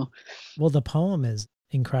 Well, the poem is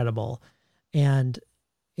incredible. And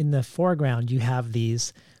in the foreground, you have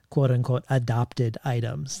these quote unquote adopted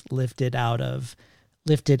items lifted out of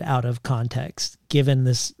context, given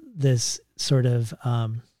this sort of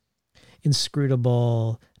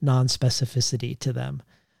inscrutable non-specificity to them,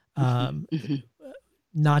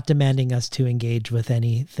 not demanding us to engage with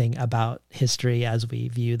anything about history as we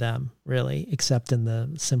view them, really, except in the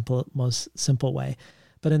most simple way.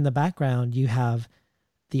 But in the background, you have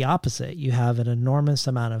the opposite. You have an enormous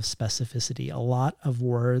amount of specificity, a lot of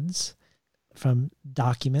words from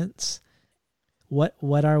documents. What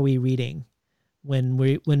are we reading when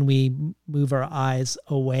we move our eyes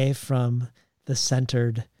away from the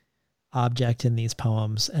centered object in these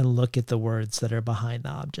poems and look at the words that are behind the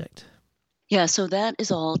object? Yeah, so that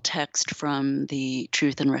is all text from the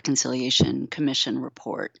Truth and Reconciliation Commission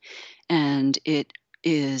report. And it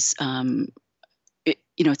is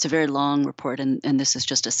it's a very long report, and this is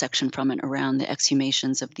just a section from it around the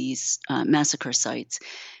exhumations of these massacre sites.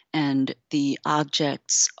 And the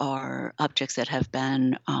objects are objects that have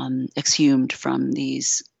been exhumed from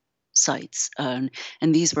these sites. And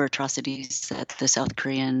these were atrocities that the South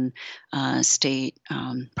Korean state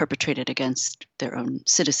perpetrated against their own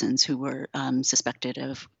citizens who were suspected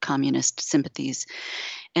of communist sympathies.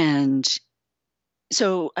 And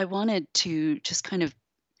so I wanted to just kind of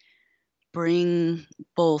bring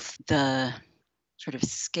both the sort of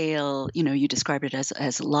scale, you described it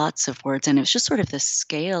as lots of words, and it was just sort of the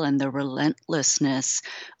scale and the relentlessness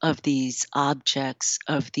of these objects,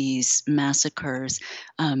 of these massacres.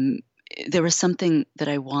 There was something that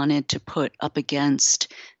I wanted to put up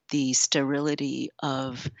against the sterility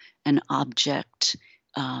of an object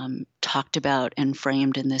talked about and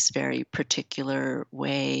framed in this very particular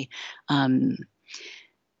way,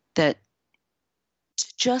 that to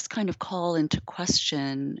just kind of call into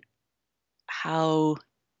question how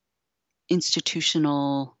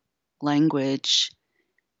institutional language,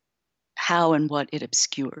 how and what it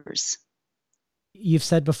obscures. You've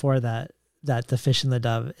said before that The Fish and the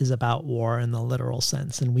Dove is about war in the literal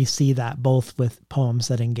sense, and we see that both with poems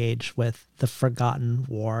that engage with the forgotten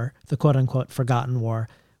war, the quote-unquote forgotten war,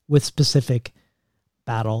 with specific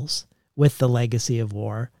battles, with the legacy of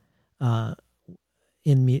war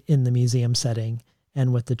in the museum setting,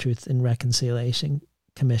 and with the Truth and Reconciliation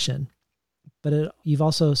Commission. But you've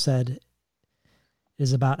also said it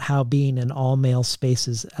is about how being in all male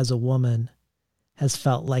spaces as a woman has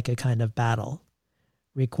felt like a kind of battle,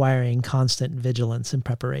 requiring constant vigilance and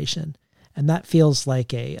preparation. And that feels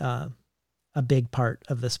like a big part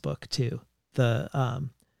of this book too. The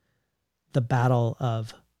battle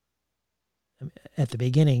of, at the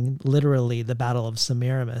beginning, literally the battle of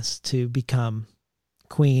Semiramis to become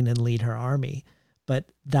queen and lead her army. But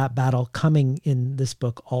that battle coming in this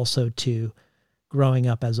book also to growing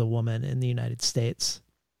up as a woman in the United States.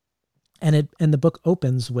 And the book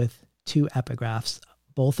opens with two epigraphs,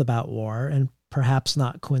 both about war, and perhaps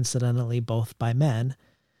not coincidentally both by men.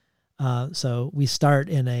 So we start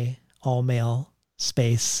in a all-male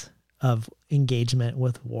space of engagement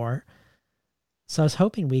with war. So I was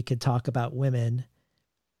hoping we could talk about women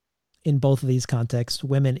in both of these contexts,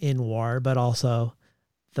 women in war, but also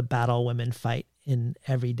the battle women fight in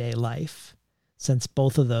everyday life. since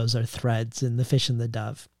both of those are threads in The Fish and the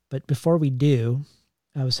Dove. But before we do,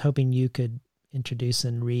 I was hoping you could introduce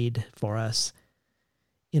and read for us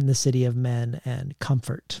In the City of Men and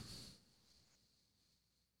Comfort.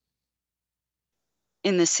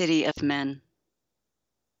 In the City of Men.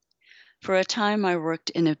 For a time I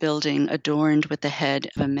worked in a building adorned with the head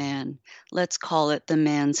of a man. Let's call it the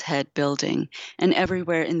Man's Head Building. And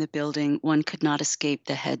everywhere in the building one could not escape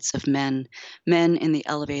the heads of men. Men in the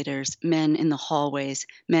elevators, men in the hallways,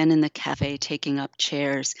 men in the cafe taking up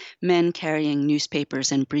chairs, men carrying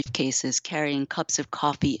newspapers and briefcases, carrying cups of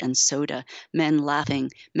coffee and soda, men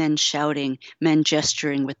laughing, men shouting, men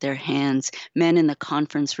gesturing with their hands, men in the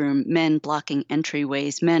conference room, men blocking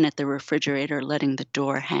entryways, men at the refrigerator letting the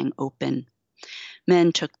door hang open.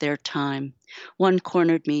 Men took their time. One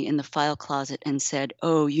cornered me in the file closet and said,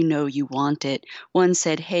 "Oh, you know you want it." One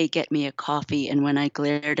said, "Hey, get me a coffee." And when I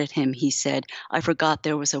glared at him, he said, "I forgot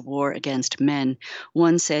there was a war against men."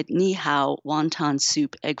 One said, "Ni hao, wonton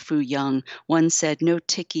soup, egg foo young." One said, "No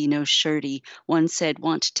ticky, no shirty." One said,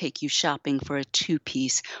 "Want to take you shopping for a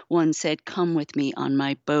two-piece." One said, "Come with me on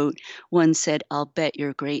my boat." One said, "I'll bet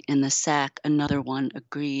you're great in the sack." Another one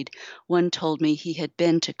agreed. One told me he had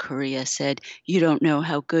been to Korea, said, "You don't know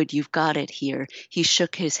how good you've got it here." He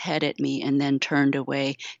shook his head at me and then turned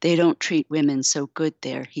away. "They don't treat women so good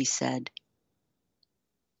there," he said.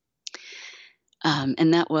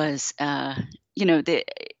 And that was, there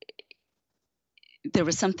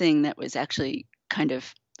was something that was actually kind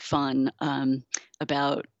of fun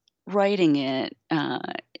about writing it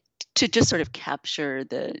to just sort of capture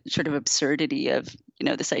the sort of absurdity of,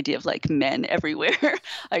 this idea of like men everywhere.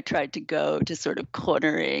 I tried to go to sort of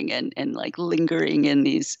cornering and like lingering in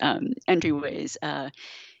these entryways.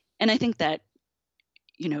 And I think that,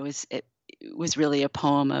 it was really a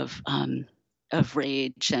poem of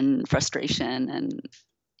rage and frustration, and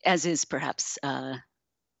as is perhaps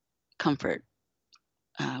Comfort,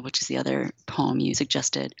 which is the other poem you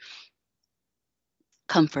suggested.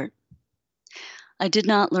 Comfort. I did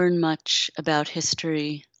not learn much about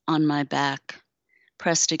history on my back,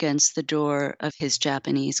 pressed against the door of his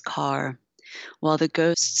Japanese car, while the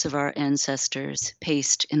ghosts of our ancestors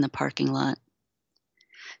paced in the parking lot.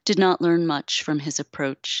 Did not learn much from his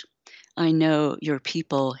approach. I know your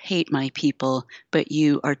people hate my people, but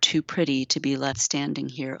you are too pretty to be left standing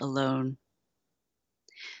here alone.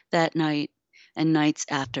 That night, and nights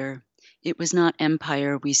after, it was not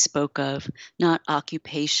empire we spoke of, not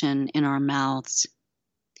occupation in our mouths.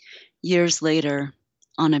 Years later,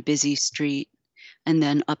 on a busy street, and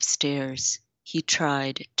then upstairs, he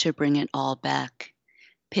tried to bring it all back,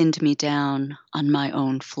 pinned me down on my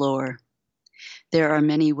own floor. There are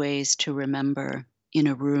many ways to remember in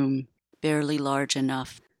a room barely large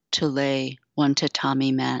enough to lay one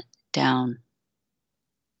tatami mat down.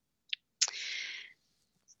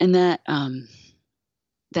 And that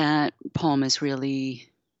poem is really,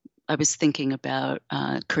 I was thinking about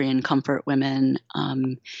Korean comfort women,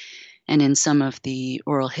 and in some of the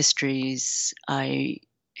oral histories I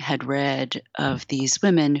had read of these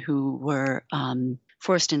women who were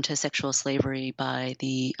forced into sexual slavery by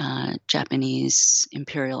the Japanese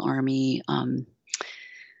Imperial Army, I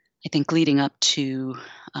think leading up to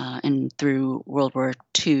and through World War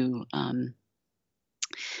II,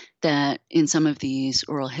 that in some of these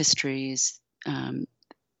oral histories,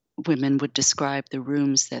 women would describe the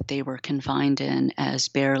rooms that they were confined in as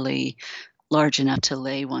barely large enough to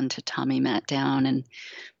lay one tatami mat down. And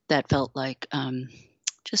that felt like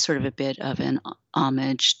just sort of a bit of an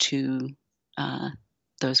homage to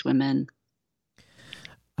those women.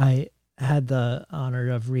 I had the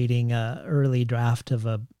honor of reading an early draft of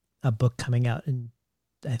a book coming out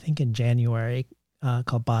I think in January,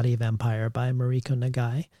 called Body of Empire by Mariko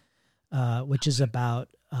Nagai, which is about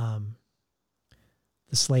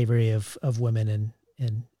the slavery of women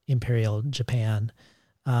in Imperial Japan,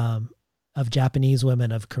 of Japanese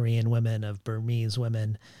women, of Korean women, of Burmese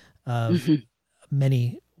women, of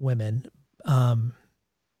many women.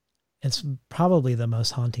 It's probably the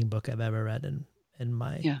most haunting book I've ever read in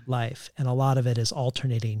my life. And a lot of it is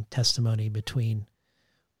alternating testimony between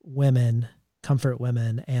women, comfort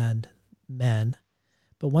women, and men.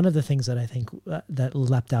 But one of the things that I think that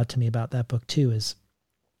leapt out to me about that book too is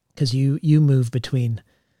because you move between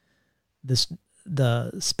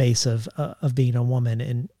the space of being a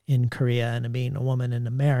woman in Korea and being a woman in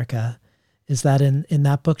America, is that in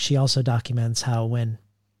that book she also documents how when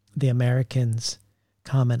the Americans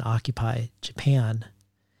come and occupy Japan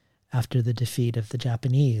after the defeat of the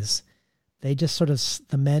Japanese, they just sort of,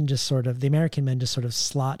 the American men just sort of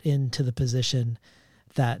slot into the position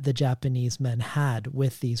that the Japanese men had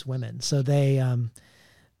with these women. So they,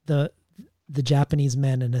 the Japanese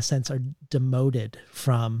men, in a sense, are demoted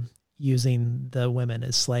from using the women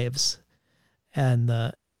as slaves, and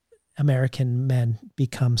the American men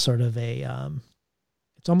become sort of a,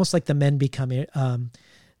 it's almost like the men become, it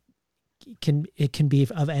can be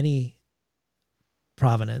of any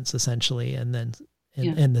provenance, essentially, and then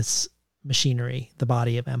in this machinery, the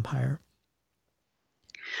body of empire.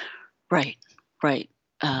 Right.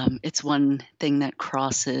 It's one thing that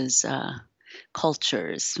crosses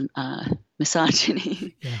cultures,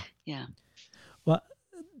 misogyny. Yeah. Well,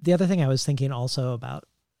 the other thing I was thinking also about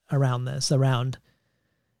around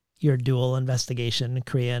your dual investigation,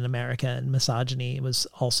 Korea and America, and misogyny, was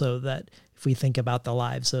also that if we think about the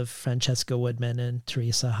lives of Francesca Woodman and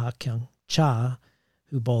Teresa Ha Kyung Cha,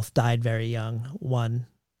 who both died very young, one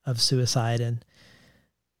of suicide and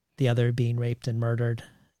the other being raped and murdered,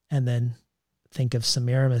 and then think of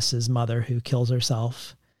Semiramis's mother who kills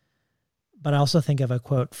herself. But I also think of a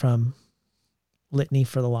quote from Litany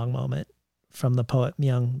for the Long Moment from the poet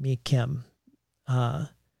Myung Mi Kim,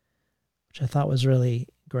 which I thought was really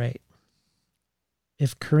great.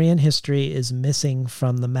 If Korean history is missing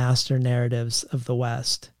from the master narratives of the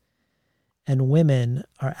West, and women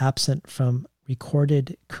are absent from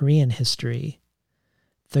recorded Korean history,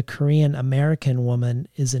 the Korean American woman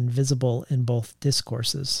is invisible in both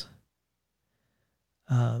discourses.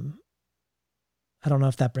 I don't know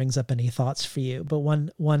if that brings up any thoughts for you, but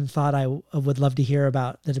one thought I would love to hear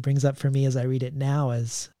about that it brings up for me as I read it now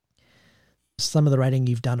is some of the writing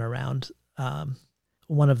you've done around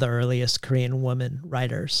one of the earliest Korean woman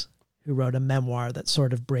writers who wrote a memoir that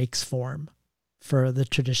sort of breaks form for the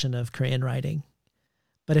tradition of Korean writing.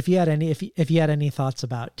 But if you had any thoughts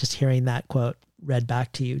about just hearing that quote read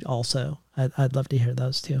back to you also, I'd love to hear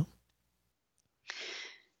those too.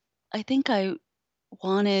 I think I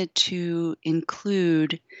wanted to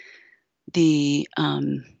include the,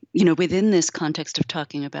 within this context of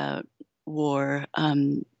talking about war,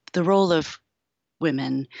 the role of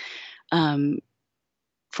women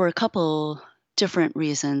for a couple different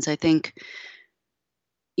reasons. I think,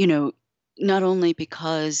 not only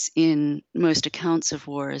because in most accounts of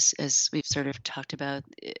wars, as we've sort of talked about,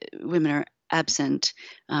 women are absent,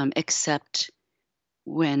 except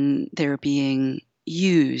when they're being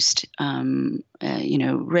used,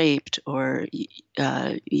 raped or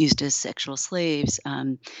used as sexual slaves.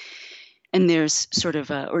 And there's sort of,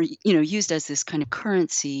 used as this kind of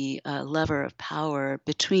currency, lever of power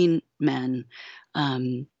between men.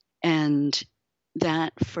 And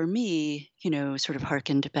that, for me, sort of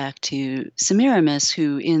harkened back to Semiramis,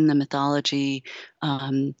 who in the mythology,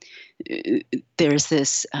 there's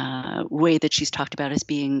this way that she's talked about as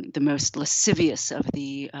being the most lascivious of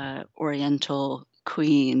the Oriental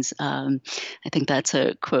queens. I think that's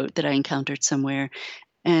a quote that I encountered somewhere.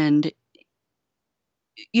 And,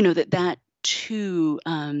 that too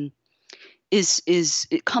is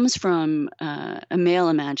it comes from a male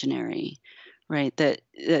imaginary, right? That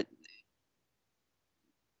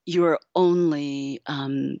you're only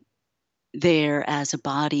there as a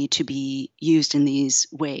body to be used in these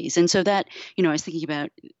ways. And so that, I was thinking about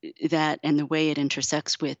that and the way it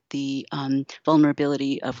intersects with the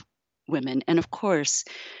vulnerability of women. And of course,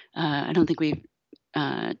 I don't think we've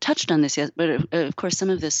touched on this yet, but of course, some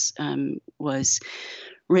of this was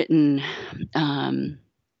written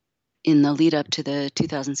in the lead up to the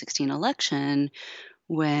 2016 election,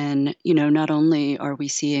 when, not only are we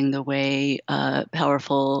seeing the way a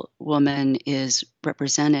powerful woman is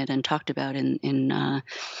represented and talked about in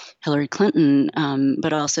Hillary Clinton,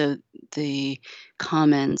 but also the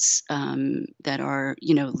comments that are,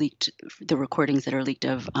 leaked, the recordings that are leaked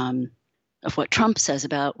of what Trump says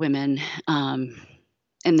about women. And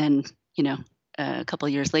then, a couple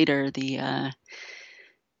of years later, the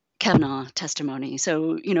Kavanaugh testimony.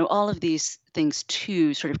 So, all of these things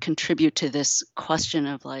too sort of contribute to this question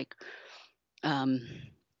of like,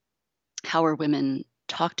 how are women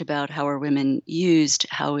talked about? How are women used?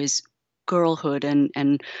 How is girlhood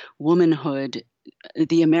and womanhood,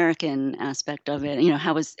 the American aspect of it?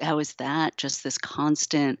 How is that just this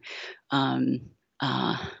constant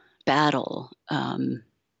battle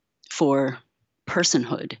for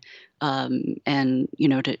personhood? And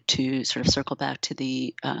to sort of circle back to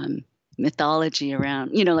the mythology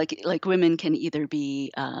around, like women can either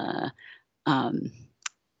be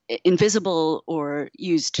invisible or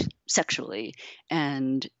used sexually,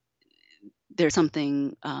 and there's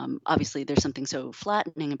something obviously there's something so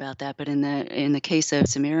flattening about that. But in the case of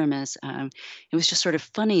Semiramis, it was just sort of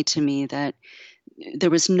funny to me that there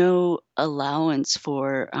was no allowance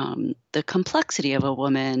for the complexity of a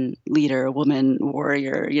woman leader, a woman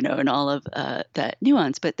warrior, and all of that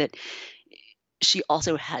nuance, but that she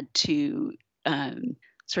also had to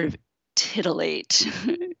sort of titillate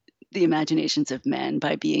the imaginations of men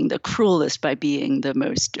by being the cruelest, by being the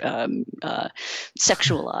most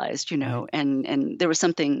sexualized, and there was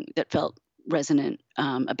something that felt resonant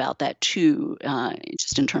about that too,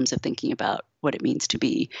 just in terms of thinking about what it means to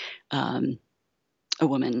be a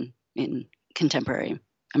woman in contemporary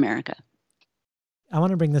America. I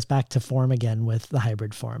want to bring this back to form again with the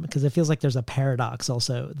hybrid form, because it feels like there's a paradox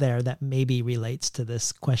also there that maybe relates to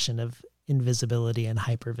this question of invisibility and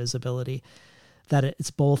hypervisibility, that it's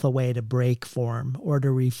both a way to break form or to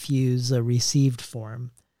refuse a received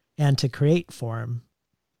form and to create form.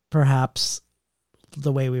 Perhaps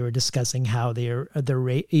the way we were discussing how the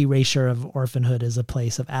erasure of orphanhood is a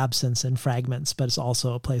place of absence and fragments, but it's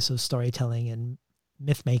also a place of storytelling and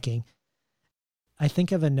myth making. I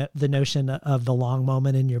think of the notion of the long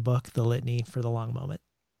moment in your book, The Litany for the Long Moment,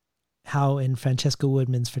 how in Francesca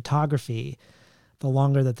Woodman's photography, the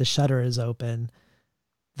longer that the shutter is open,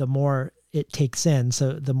 the more it takes in.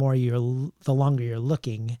 So the longer you're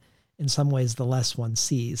looking, in some ways, the less one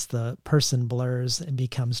sees. The person blurs and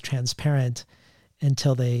becomes transparent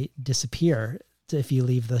until they disappear if you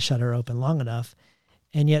leave the shutter open long enough.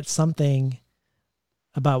 And yet something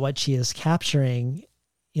about what she is capturing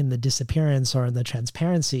in the disappearance or in the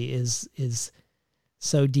transparency is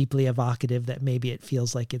so deeply evocative that maybe it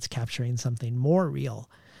feels like it's capturing something more real.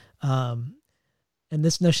 And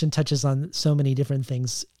this notion touches on so many different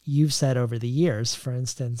things you've said over the years. For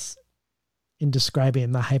instance, in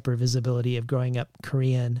describing the hypervisibility of growing up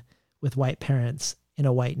Korean with white parents in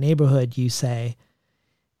a white neighborhood, you say,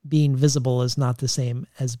 being visible is not the same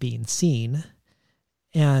as being seen.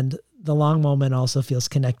 And the long moment also feels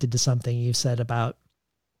connected to something you've said about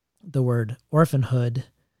the word orphanhood,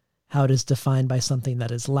 how it is defined by something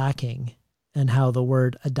that is lacking, and how the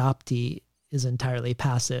word adoptee is entirely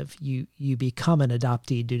passive. You become an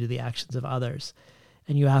adoptee due to the actions of others.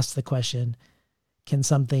 And you ask the question, can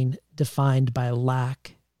something defined by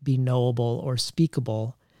lack be knowable or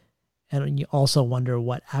speakable? And you also wonder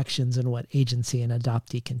what actions and what agency an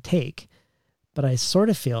adoptee can take. But I sort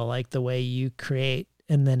of feel like the way you create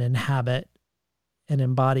and then inhabit and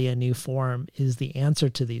embody a new form is the answer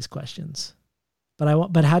to these questions.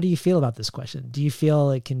 But how do you feel about this question? Do you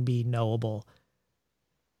feel it can be knowable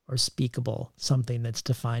or speakable, something that's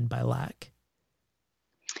defined by lack?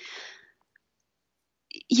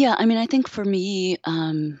 Yeah, I mean, I think for me,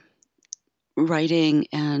 writing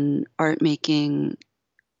and art making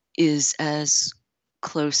is as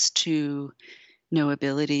close to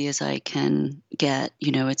knowability as I can get.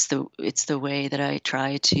 It's the way that I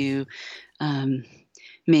try to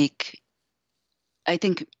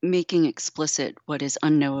making explicit what is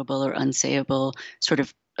unknowable or unsayable sort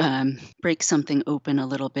of breaks something open a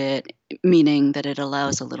little bit, meaning that it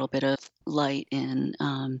allows a little bit of light in,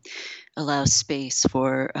 allows space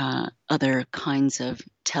for other kinds of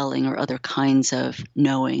telling or other kinds of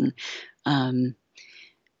knowing.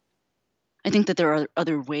 I think that there are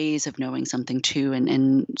other ways of knowing something too.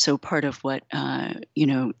 And so part of what,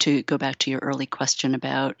 to go back to your early question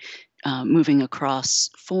about moving across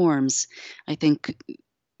forms, I think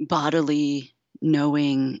bodily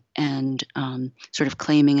knowing and sort of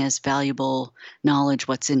claiming as valuable knowledge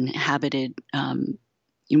what's inhabited,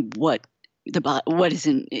 what is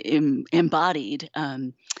embodied,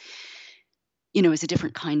 is a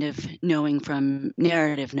different kind of knowing from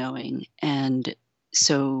narrative knowing. And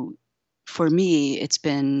so for me, it's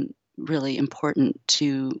been really important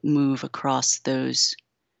to move across those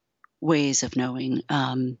ways of knowing.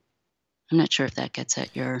 I'm not sure if that gets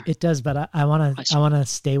at your. It does, but I want to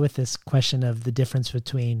stay with this question of the difference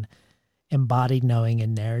between embodied knowing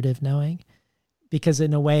and narrative knowing, because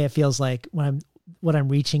in a way it feels like what I'm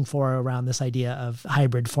reaching for around this idea of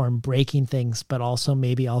hybrid form breaking things, but also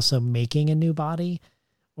maybe also making a new body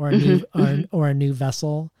or a new or a new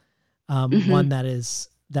vessel, one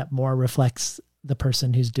that more reflects the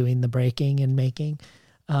person who's doing the breaking and making.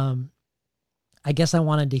 I guess I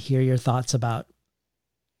wanted to hear your thoughts about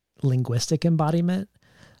linguistic embodiment,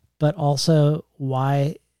 but also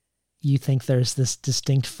why you think there's this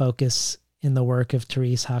distinct focus in the work of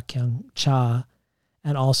Therese Ha-Kyung Cha,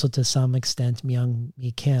 and also to some extent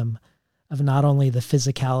Myung-Mi Kim, of not only the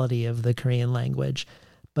physicality of the Korean language,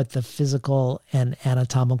 but the physical and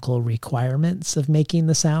anatomical requirements of making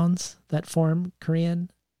the sounds that form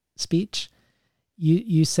Korean speech.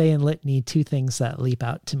 You say in Litany two things that leap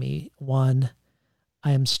out to me. One,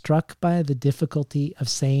 I am struck by the difficulty of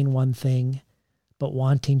saying one thing, but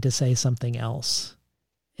wanting to say something else.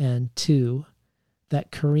 And two,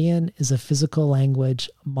 that Korean is a physical language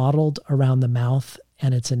modeled around the mouth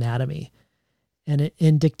and its anatomy. And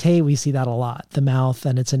in Dictée, we see that a lot, the mouth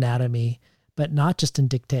and its anatomy, but not just in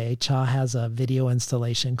Dictée. Cha has a video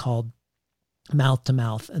installation called Mouth to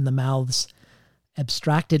Mouth, and the mouths,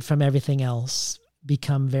 abstracted from everything else,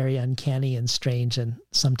 become very uncanny and strange and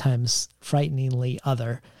sometimes frighteningly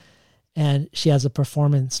other. And she has a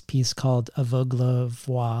performance piece called Aveugle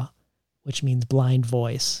Voix, which means blind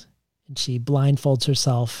voice. And she blindfolds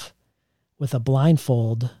herself with a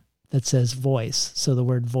blindfold that says voice. So the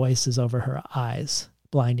word voice is over her eyes,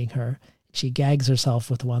 blinding her. She gags herself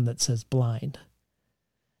with one that says blind.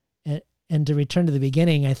 And to return to the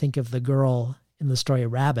beginning, I think of the girl in the story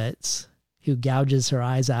Rabbits who gouges her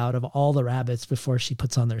eyes out of all the rabbits before she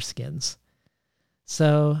puts on their skins.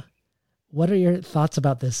 So what are your thoughts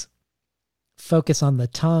about this focus on the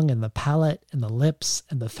tongue and the palate and the lips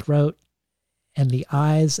and the throat and the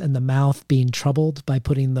eyes and the mouth being troubled by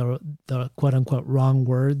putting the quote unquote wrong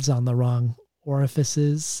words on the wrong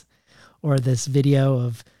orifices, or this video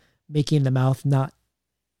of making the mouth not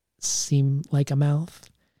seem like a mouth?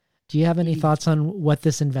 Do you have any thoughts on what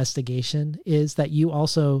this investigation is that you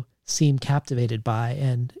also seem captivated by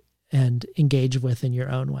and engage with in your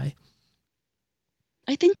own way?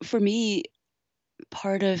 I think for me,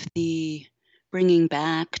 part of the bringing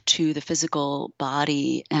back to the physical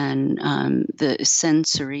body and the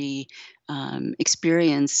sensory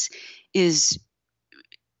experience is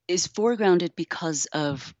foregrounded because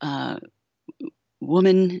of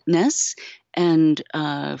womanness and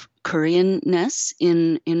Koreanness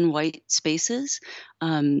in white spaces.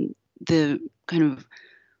 The kind of,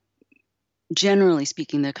 generally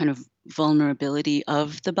speaking, the kind of vulnerability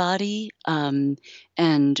of the body,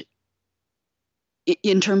 and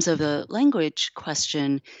in terms of the language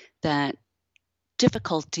question, that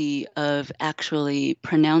difficulty of actually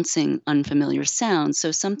pronouncing unfamiliar sounds.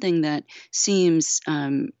 So something that seems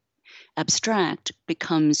abstract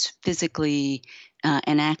becomes physically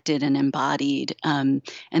enacted and embodied, and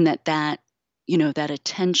that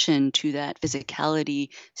attention to that physicality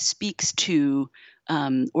speaks to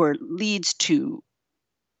or leads to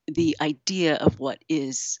the idea of what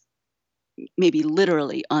is maybe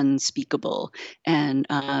literally unspeakable. And,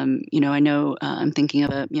 I know I'm thinking of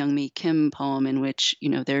a Myung-Mi Kim poem in which,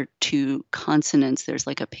 there are two consonants. There's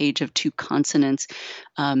like a page of two consonants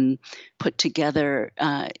put together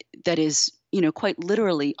that is, quite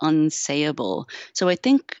literally unsayable. So I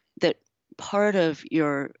think that part of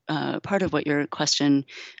what your question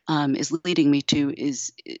is leading me to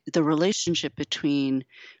is the relationship between,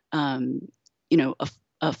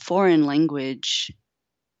 a foreign language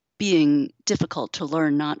being difficult to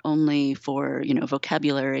learn, not only for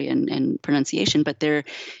vocabulary and pronunciation, but there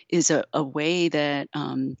is a way that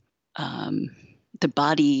the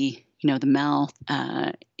body, the mouth,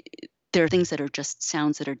 there are things that are just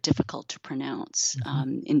sounds that are difficult to pronounce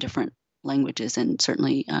in different languages, and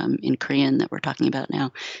certainly in Korean that we're talking about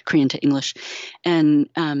now, Korean to English, and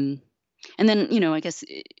then I guess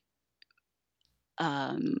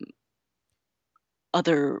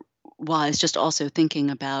otherwise, just also thinking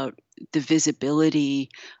about the visibility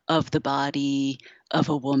of the body of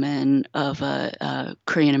a woman, of a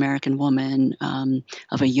Korean American woman,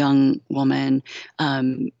 of a young woman.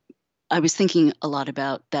 I was thinking a lot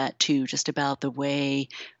about that too, just about the way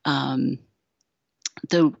a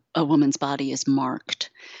woman's body is marked.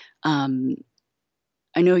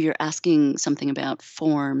 I know you're asking something about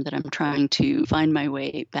form that I'm trying to find my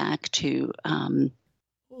way back to.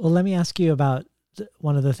 Well, let me ask you about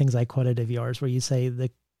one of the things I quoted of yours, where you say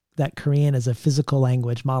that Korean is a physical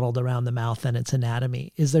language modeled around the mouth and its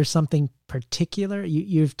anatomy. Is there something particular?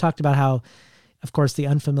 You've talked about how, of course, the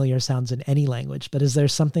unfamiliar sounds in any language, but is there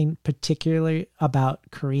something particularly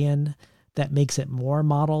about Korean that makes it more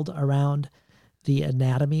modeled around the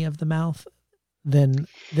anatomy of the mouth than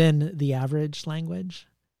the average language?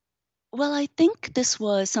 Well, I think this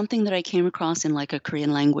was something that I came across in like a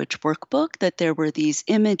Korean language workbook, that there were these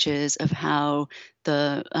images of how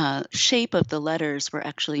the shape of the letters were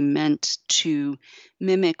actually meant to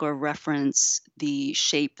mimic or reference the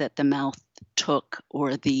shape that the mouth took,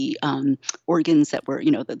 or the organs that were,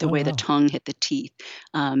 the way the tongue hit the teeth.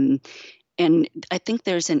 And I think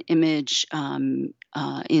there's an image in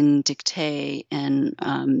Dictée and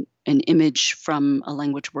an image from a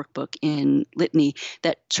language workbook in Litany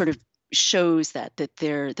that sort of shows that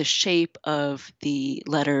the shape of the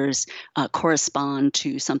letters correspond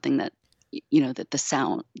to something that, that the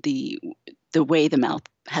sound, the way the mouth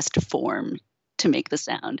has to form to make the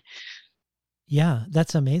sound. Yeah,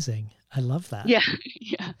 that's amazing. I love that. Yeah.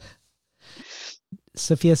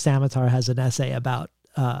 Sofia Samatar has an essay about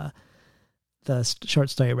the short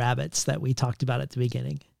story Rabbits that we talked about at the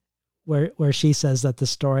beginning, where she says that the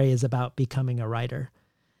story is about becoming a writer.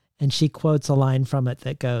 And she quotes a line from it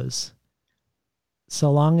that goes,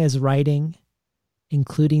 "So long as writing,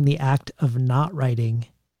 including the act of not writing,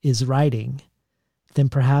 is writing, then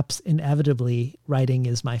perhaps inevitably writing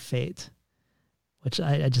is my fate," which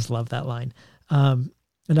I just love that line. And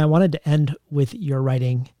I wanted to end with your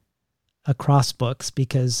writing across books,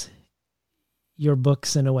 because your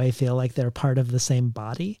books in a way feel like they're part of the same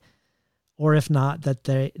body, or if not, that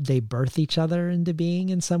they birth each other into being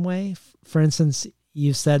in some way. For instance,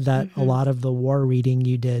 you said that a lot of the war reading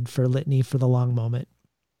you did for Litany for the Long Moment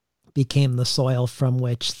became the soil from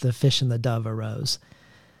which The Fish and the Dove arose,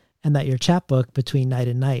 and that your chapbook Between Night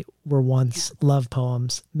and Night were once love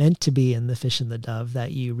poems meant to be in The Fish and the Dove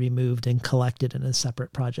that you removed and collected in a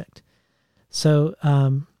separate project. So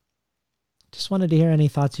just wanted to hear any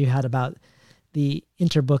thoughts you had about the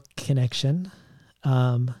interbook connection,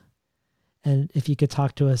 and if you could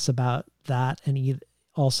talk to us about that, and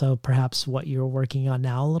also perhaps what you're working on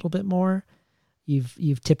now a little bit more.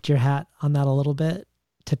 You've tipped your hand a little bit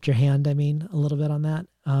on that.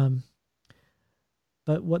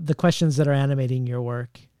 But what the questions that are animating your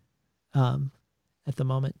work at the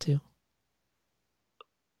moment too.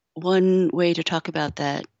 One way to talk about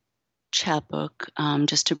that chapbook,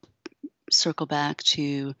 just to circle back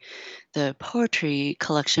to the poetry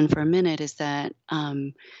collection for a minute, is that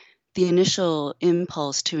the initial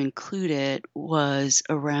impulse to include it was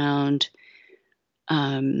around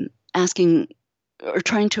asking or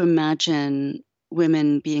trying to imagine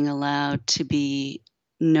women being allowed to be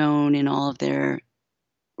known in all of their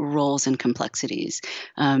roles and complexities.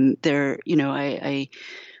 I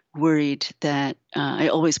worried that I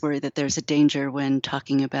always worry that there's a danger when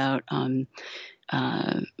talking about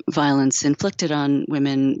violence inflicted on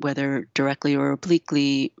women, whether directly or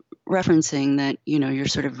obliquely, referencing that, you're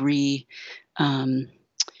sort of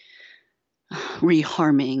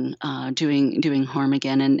reharming, doing harm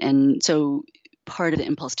again. And so part of the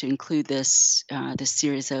impulse to include this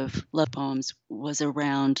series of love poems was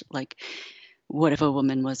around, like, what if a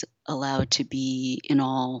woman was allowed to be in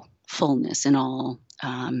all fullness, in all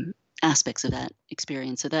aspects of that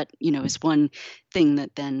experience? So that, is one thing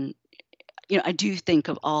that then, I do think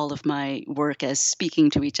of all of my work as speaking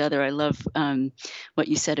to each other. I love what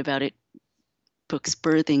you said about it, books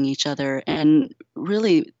birthing each other. And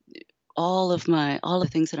really all the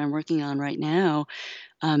things that I'm working on right now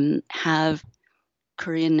have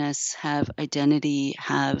Koreanness, have identity,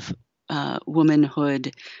 have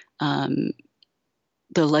womanhood,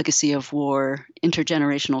 the legacy of war,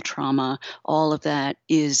 intergenerational trauma. All of that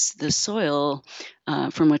is the soil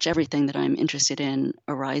from which everything that I'm interested in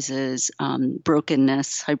arises.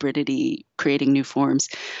 Brokenness, hybridity, creating new forms.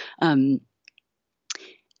 And,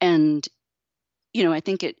 I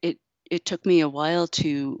think it took me a while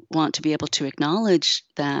to want to be able to acknowledge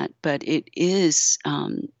that, but it is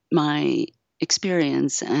my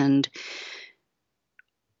experience. And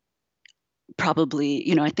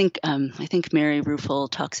probably, I think Mary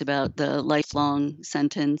Ruefle talks about the lifelong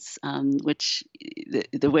sentence, which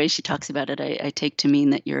the way she talks about it, I take to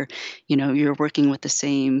mean that you're working with the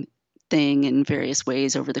same thing in various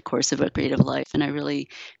ways over the course of a creative life. And that really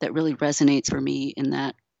resonates for me, in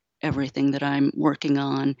that everything that I'm working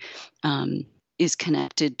on is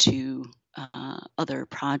connected to other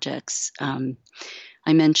projects.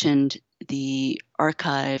 I mentioned the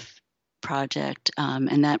archive project,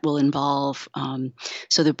 and that will involve,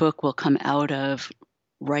 so the book will come out of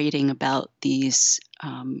writing about these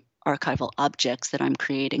archival objects that I'm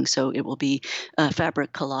creating. So it will be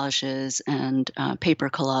fabric collages and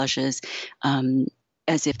paper collages,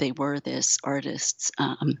 as if they were this artist's.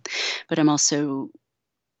 But I'm also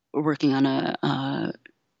working on a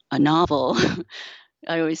novel.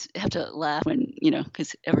 I always have to laugh when,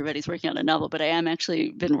 because everybody's working on a novel, but I am actually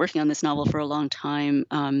been working on this novel for a long time,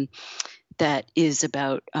 that is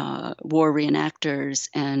about war reenactors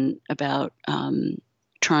and about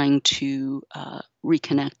trying to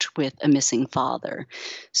reconnect with a missing father.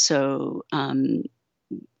 So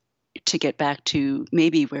to get back to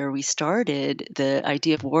maybe where we started, the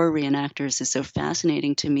idea of war reenactors is so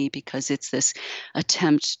fascinating to me, because it's this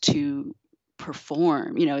attempt to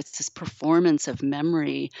perform, it's this performance of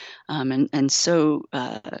memory, and so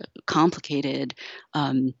complicated.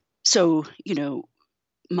 So,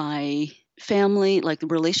 my family, like the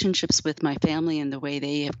relationships with my family and the way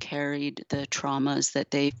they have carried the traumas that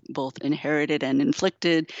they've both inherited and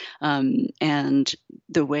inflicted, and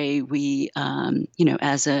the way we,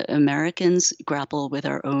 as Americans, grapple with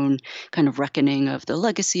our own kind of reckoning of the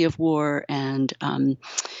legacy of war, and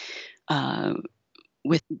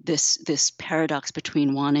with this paradox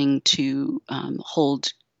between wanting to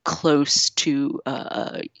hold close to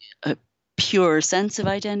a pure sense of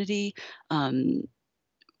identity,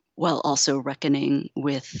 while also reckoning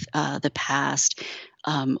with the past.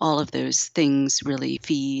 All of those things really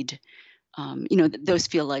feed, those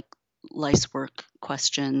feel like life's work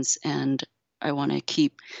questions, and I want to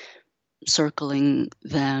keep circling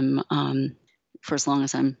them for as long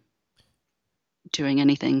as I'm doing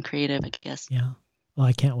anything creative, I guess. Yeah. Well,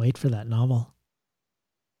 I can't wait for that novel.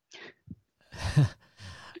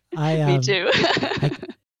 Me too.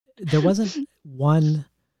 There wasn't one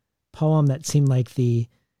poem that seemed like the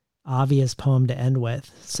obvious poem to end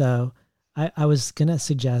with. So I was going to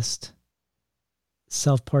suggest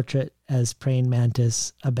Self-Portrait as Praying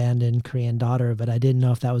Mantis, Abandoned Korean Daughter, but I didn't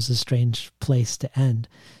know if that was a strange place to end.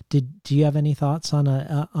 Do you have any thoughts on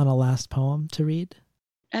a last poem to read?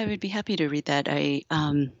 I would be happy to read that.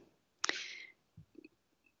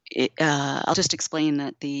 I'll just explain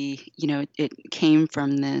that it came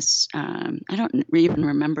from this, I don't even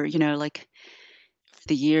remember, like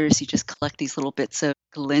the years you just collect these little bits of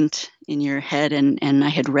glint in your head. And I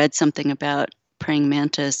had read something about praying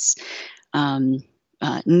mantis,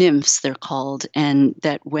 nymphs they're called, and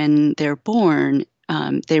that when they're born,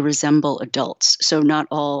 they resemble adults. So not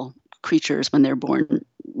all creatures when they're born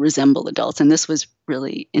resemble adults. And this was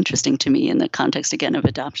really interesting to me in the context, again, of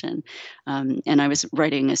adoption. And I was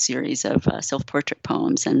writing a series of self-portrait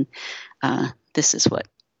poems, and this is what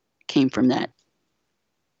came from that.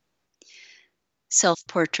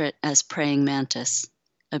 Self-Portrait as Praying Mantis,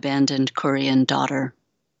 Abandoned Korean Daughter.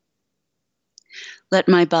 Let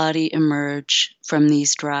my body emerge from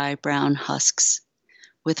these dry brown husks,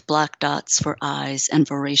 with black dots for eyes and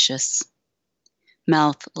voracious,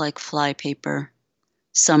 mouth like flypaper,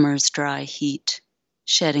 summer's dry heat,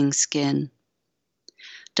 shedding skin.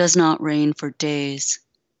 Does not rain for days,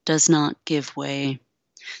 does not give way.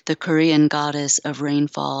 The Korean goddess of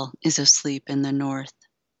rainfall is asleep in the north.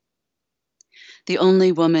 The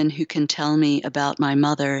only woman who can tell me about my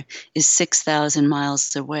mother is 6,000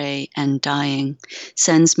 miles away and dying,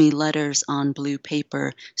 sends me letters on blue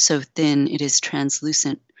paper so thin it is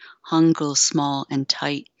translucent, hangul small and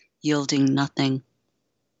tight, yielding nothing.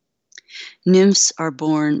 Nymphs are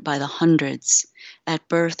born by the hundreds. At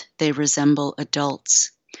birth they resemble adults.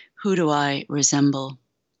 Who do I resemble?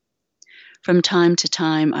 From time to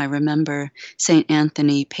time I remember St.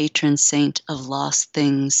 Anthony, patron saint of lost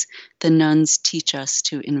things. The nuns teach us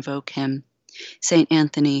to invoke him. St.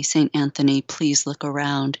 Anthony, please look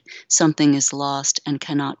around. Something is lost and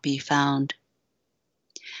cannot be found.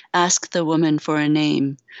 Ask the woman for a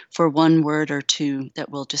name, for one word or two that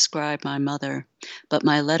will describe my mother, but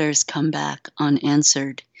my letters come back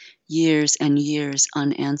unanswered. Years and years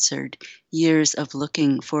unanswered, years of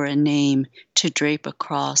looking for a name to drape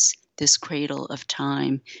across this cradle of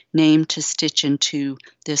time, name to stitch into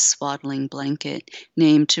this swaddling blanket,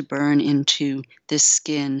 name to burn into this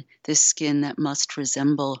skin that must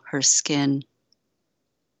resemble her skin.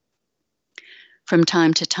 From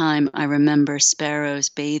time to time, I remember sparrows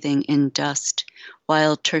bathing in dust,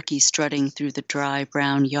 wild turkey strutting through the dry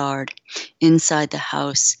brown yard. Inside the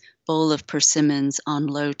house, bowl of persimmons on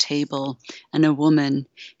low table, and a woman,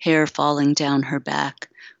 hair falling down her back,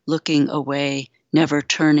 looking away, never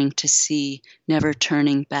turning to see, never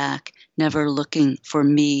turning back, never looking for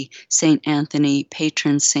me. St. Anthony,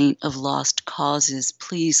 patron saint of lost causes,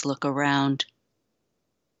 please look around.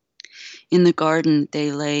 In the garden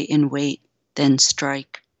they lay in wait, then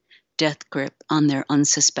strike, death grip on their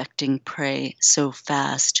unsuspecting prey so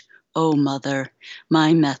fast. Oh, mother,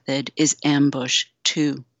 my method is ambush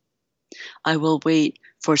too. I will wait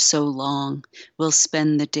for so long, will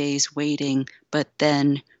spend the days waiting, but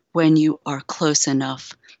then, when you are close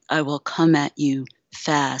enough, I will come at you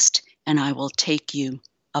fast and I will take you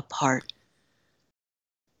apart.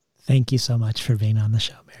 Thank you so much for being on the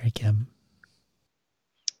show, Mary Kim.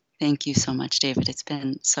 Thank you so much, David. It's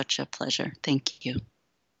been such a pleasure. Thank you.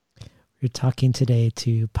 We're talking today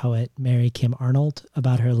to poet Mary Kim Arnold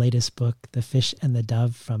about her latest book, The Fish and the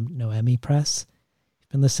Dove, from Noemi Press.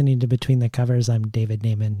 You've been listening to Between the Covers. I'm David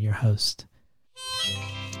Naiman, your host.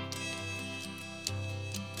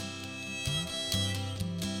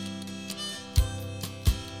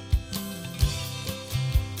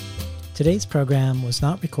 Today's program was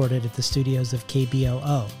not recorded at the studios of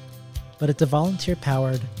KBOO, but at the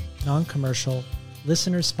volunteer-powered, non-commercial,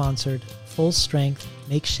 listener-sponsored, full-strength,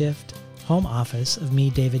 makeshift home office of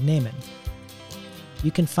me, David Naiman.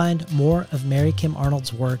 You can find more of Mary Kim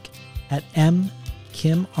Arnold's work at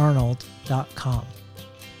mkimarnold.com.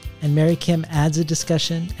 And Mary Kim adds a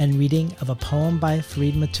discussion and reading of a poem by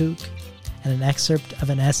Farid Matuk and an excerpt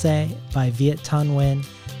of an essay by Viet Thanh Nguyen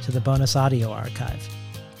to the bonus audio archive.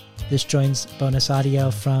 This joins bonus audio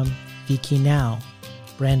from Vicky Now,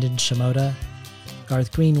 Brandon Shimoda,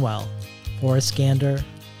 Garth Greenwell, Forrest Gander,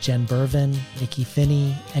 Jen Bervin, Nikki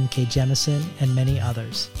Finney, N.K. Jemison, and many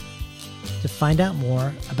others. To find out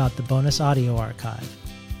more about the bonus audio archive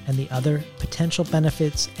and the other potential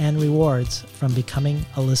benefits and rewards from becoming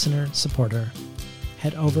a listener supporter,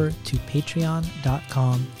 head over to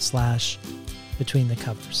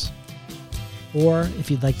patreon.com/betweenthecovers. Or if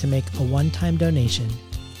you'd like to make a one-time donation,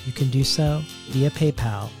 you can do so via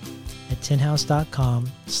PayPal at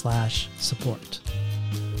tinhouse.com/support.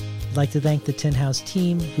 I'd like to thank the Tin House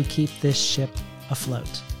team who keep this ship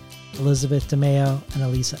afloat. Elizabeth DeMeo and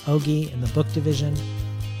Elisa Ogi in the book division,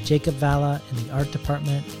 Jacob Valla in the art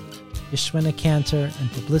department, Yashwina Cantor in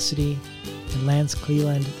publicity, and Lance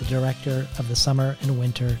Cleland, the director of the summer and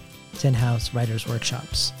winter Tin House Writers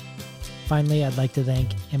Workshops. Finally, I'd like to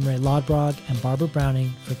thank Imre Lodbrog and Barbara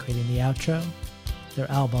Browning for creating the outro. Their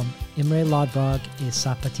album, Imre Lodbrog is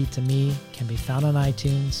Sapatita Me, can be found on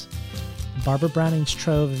iTunes. Barbara Browning's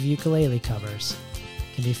trove of ukulele covers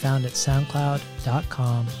can be found at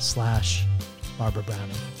soundcloud.com/Barbara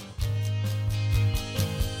Browning.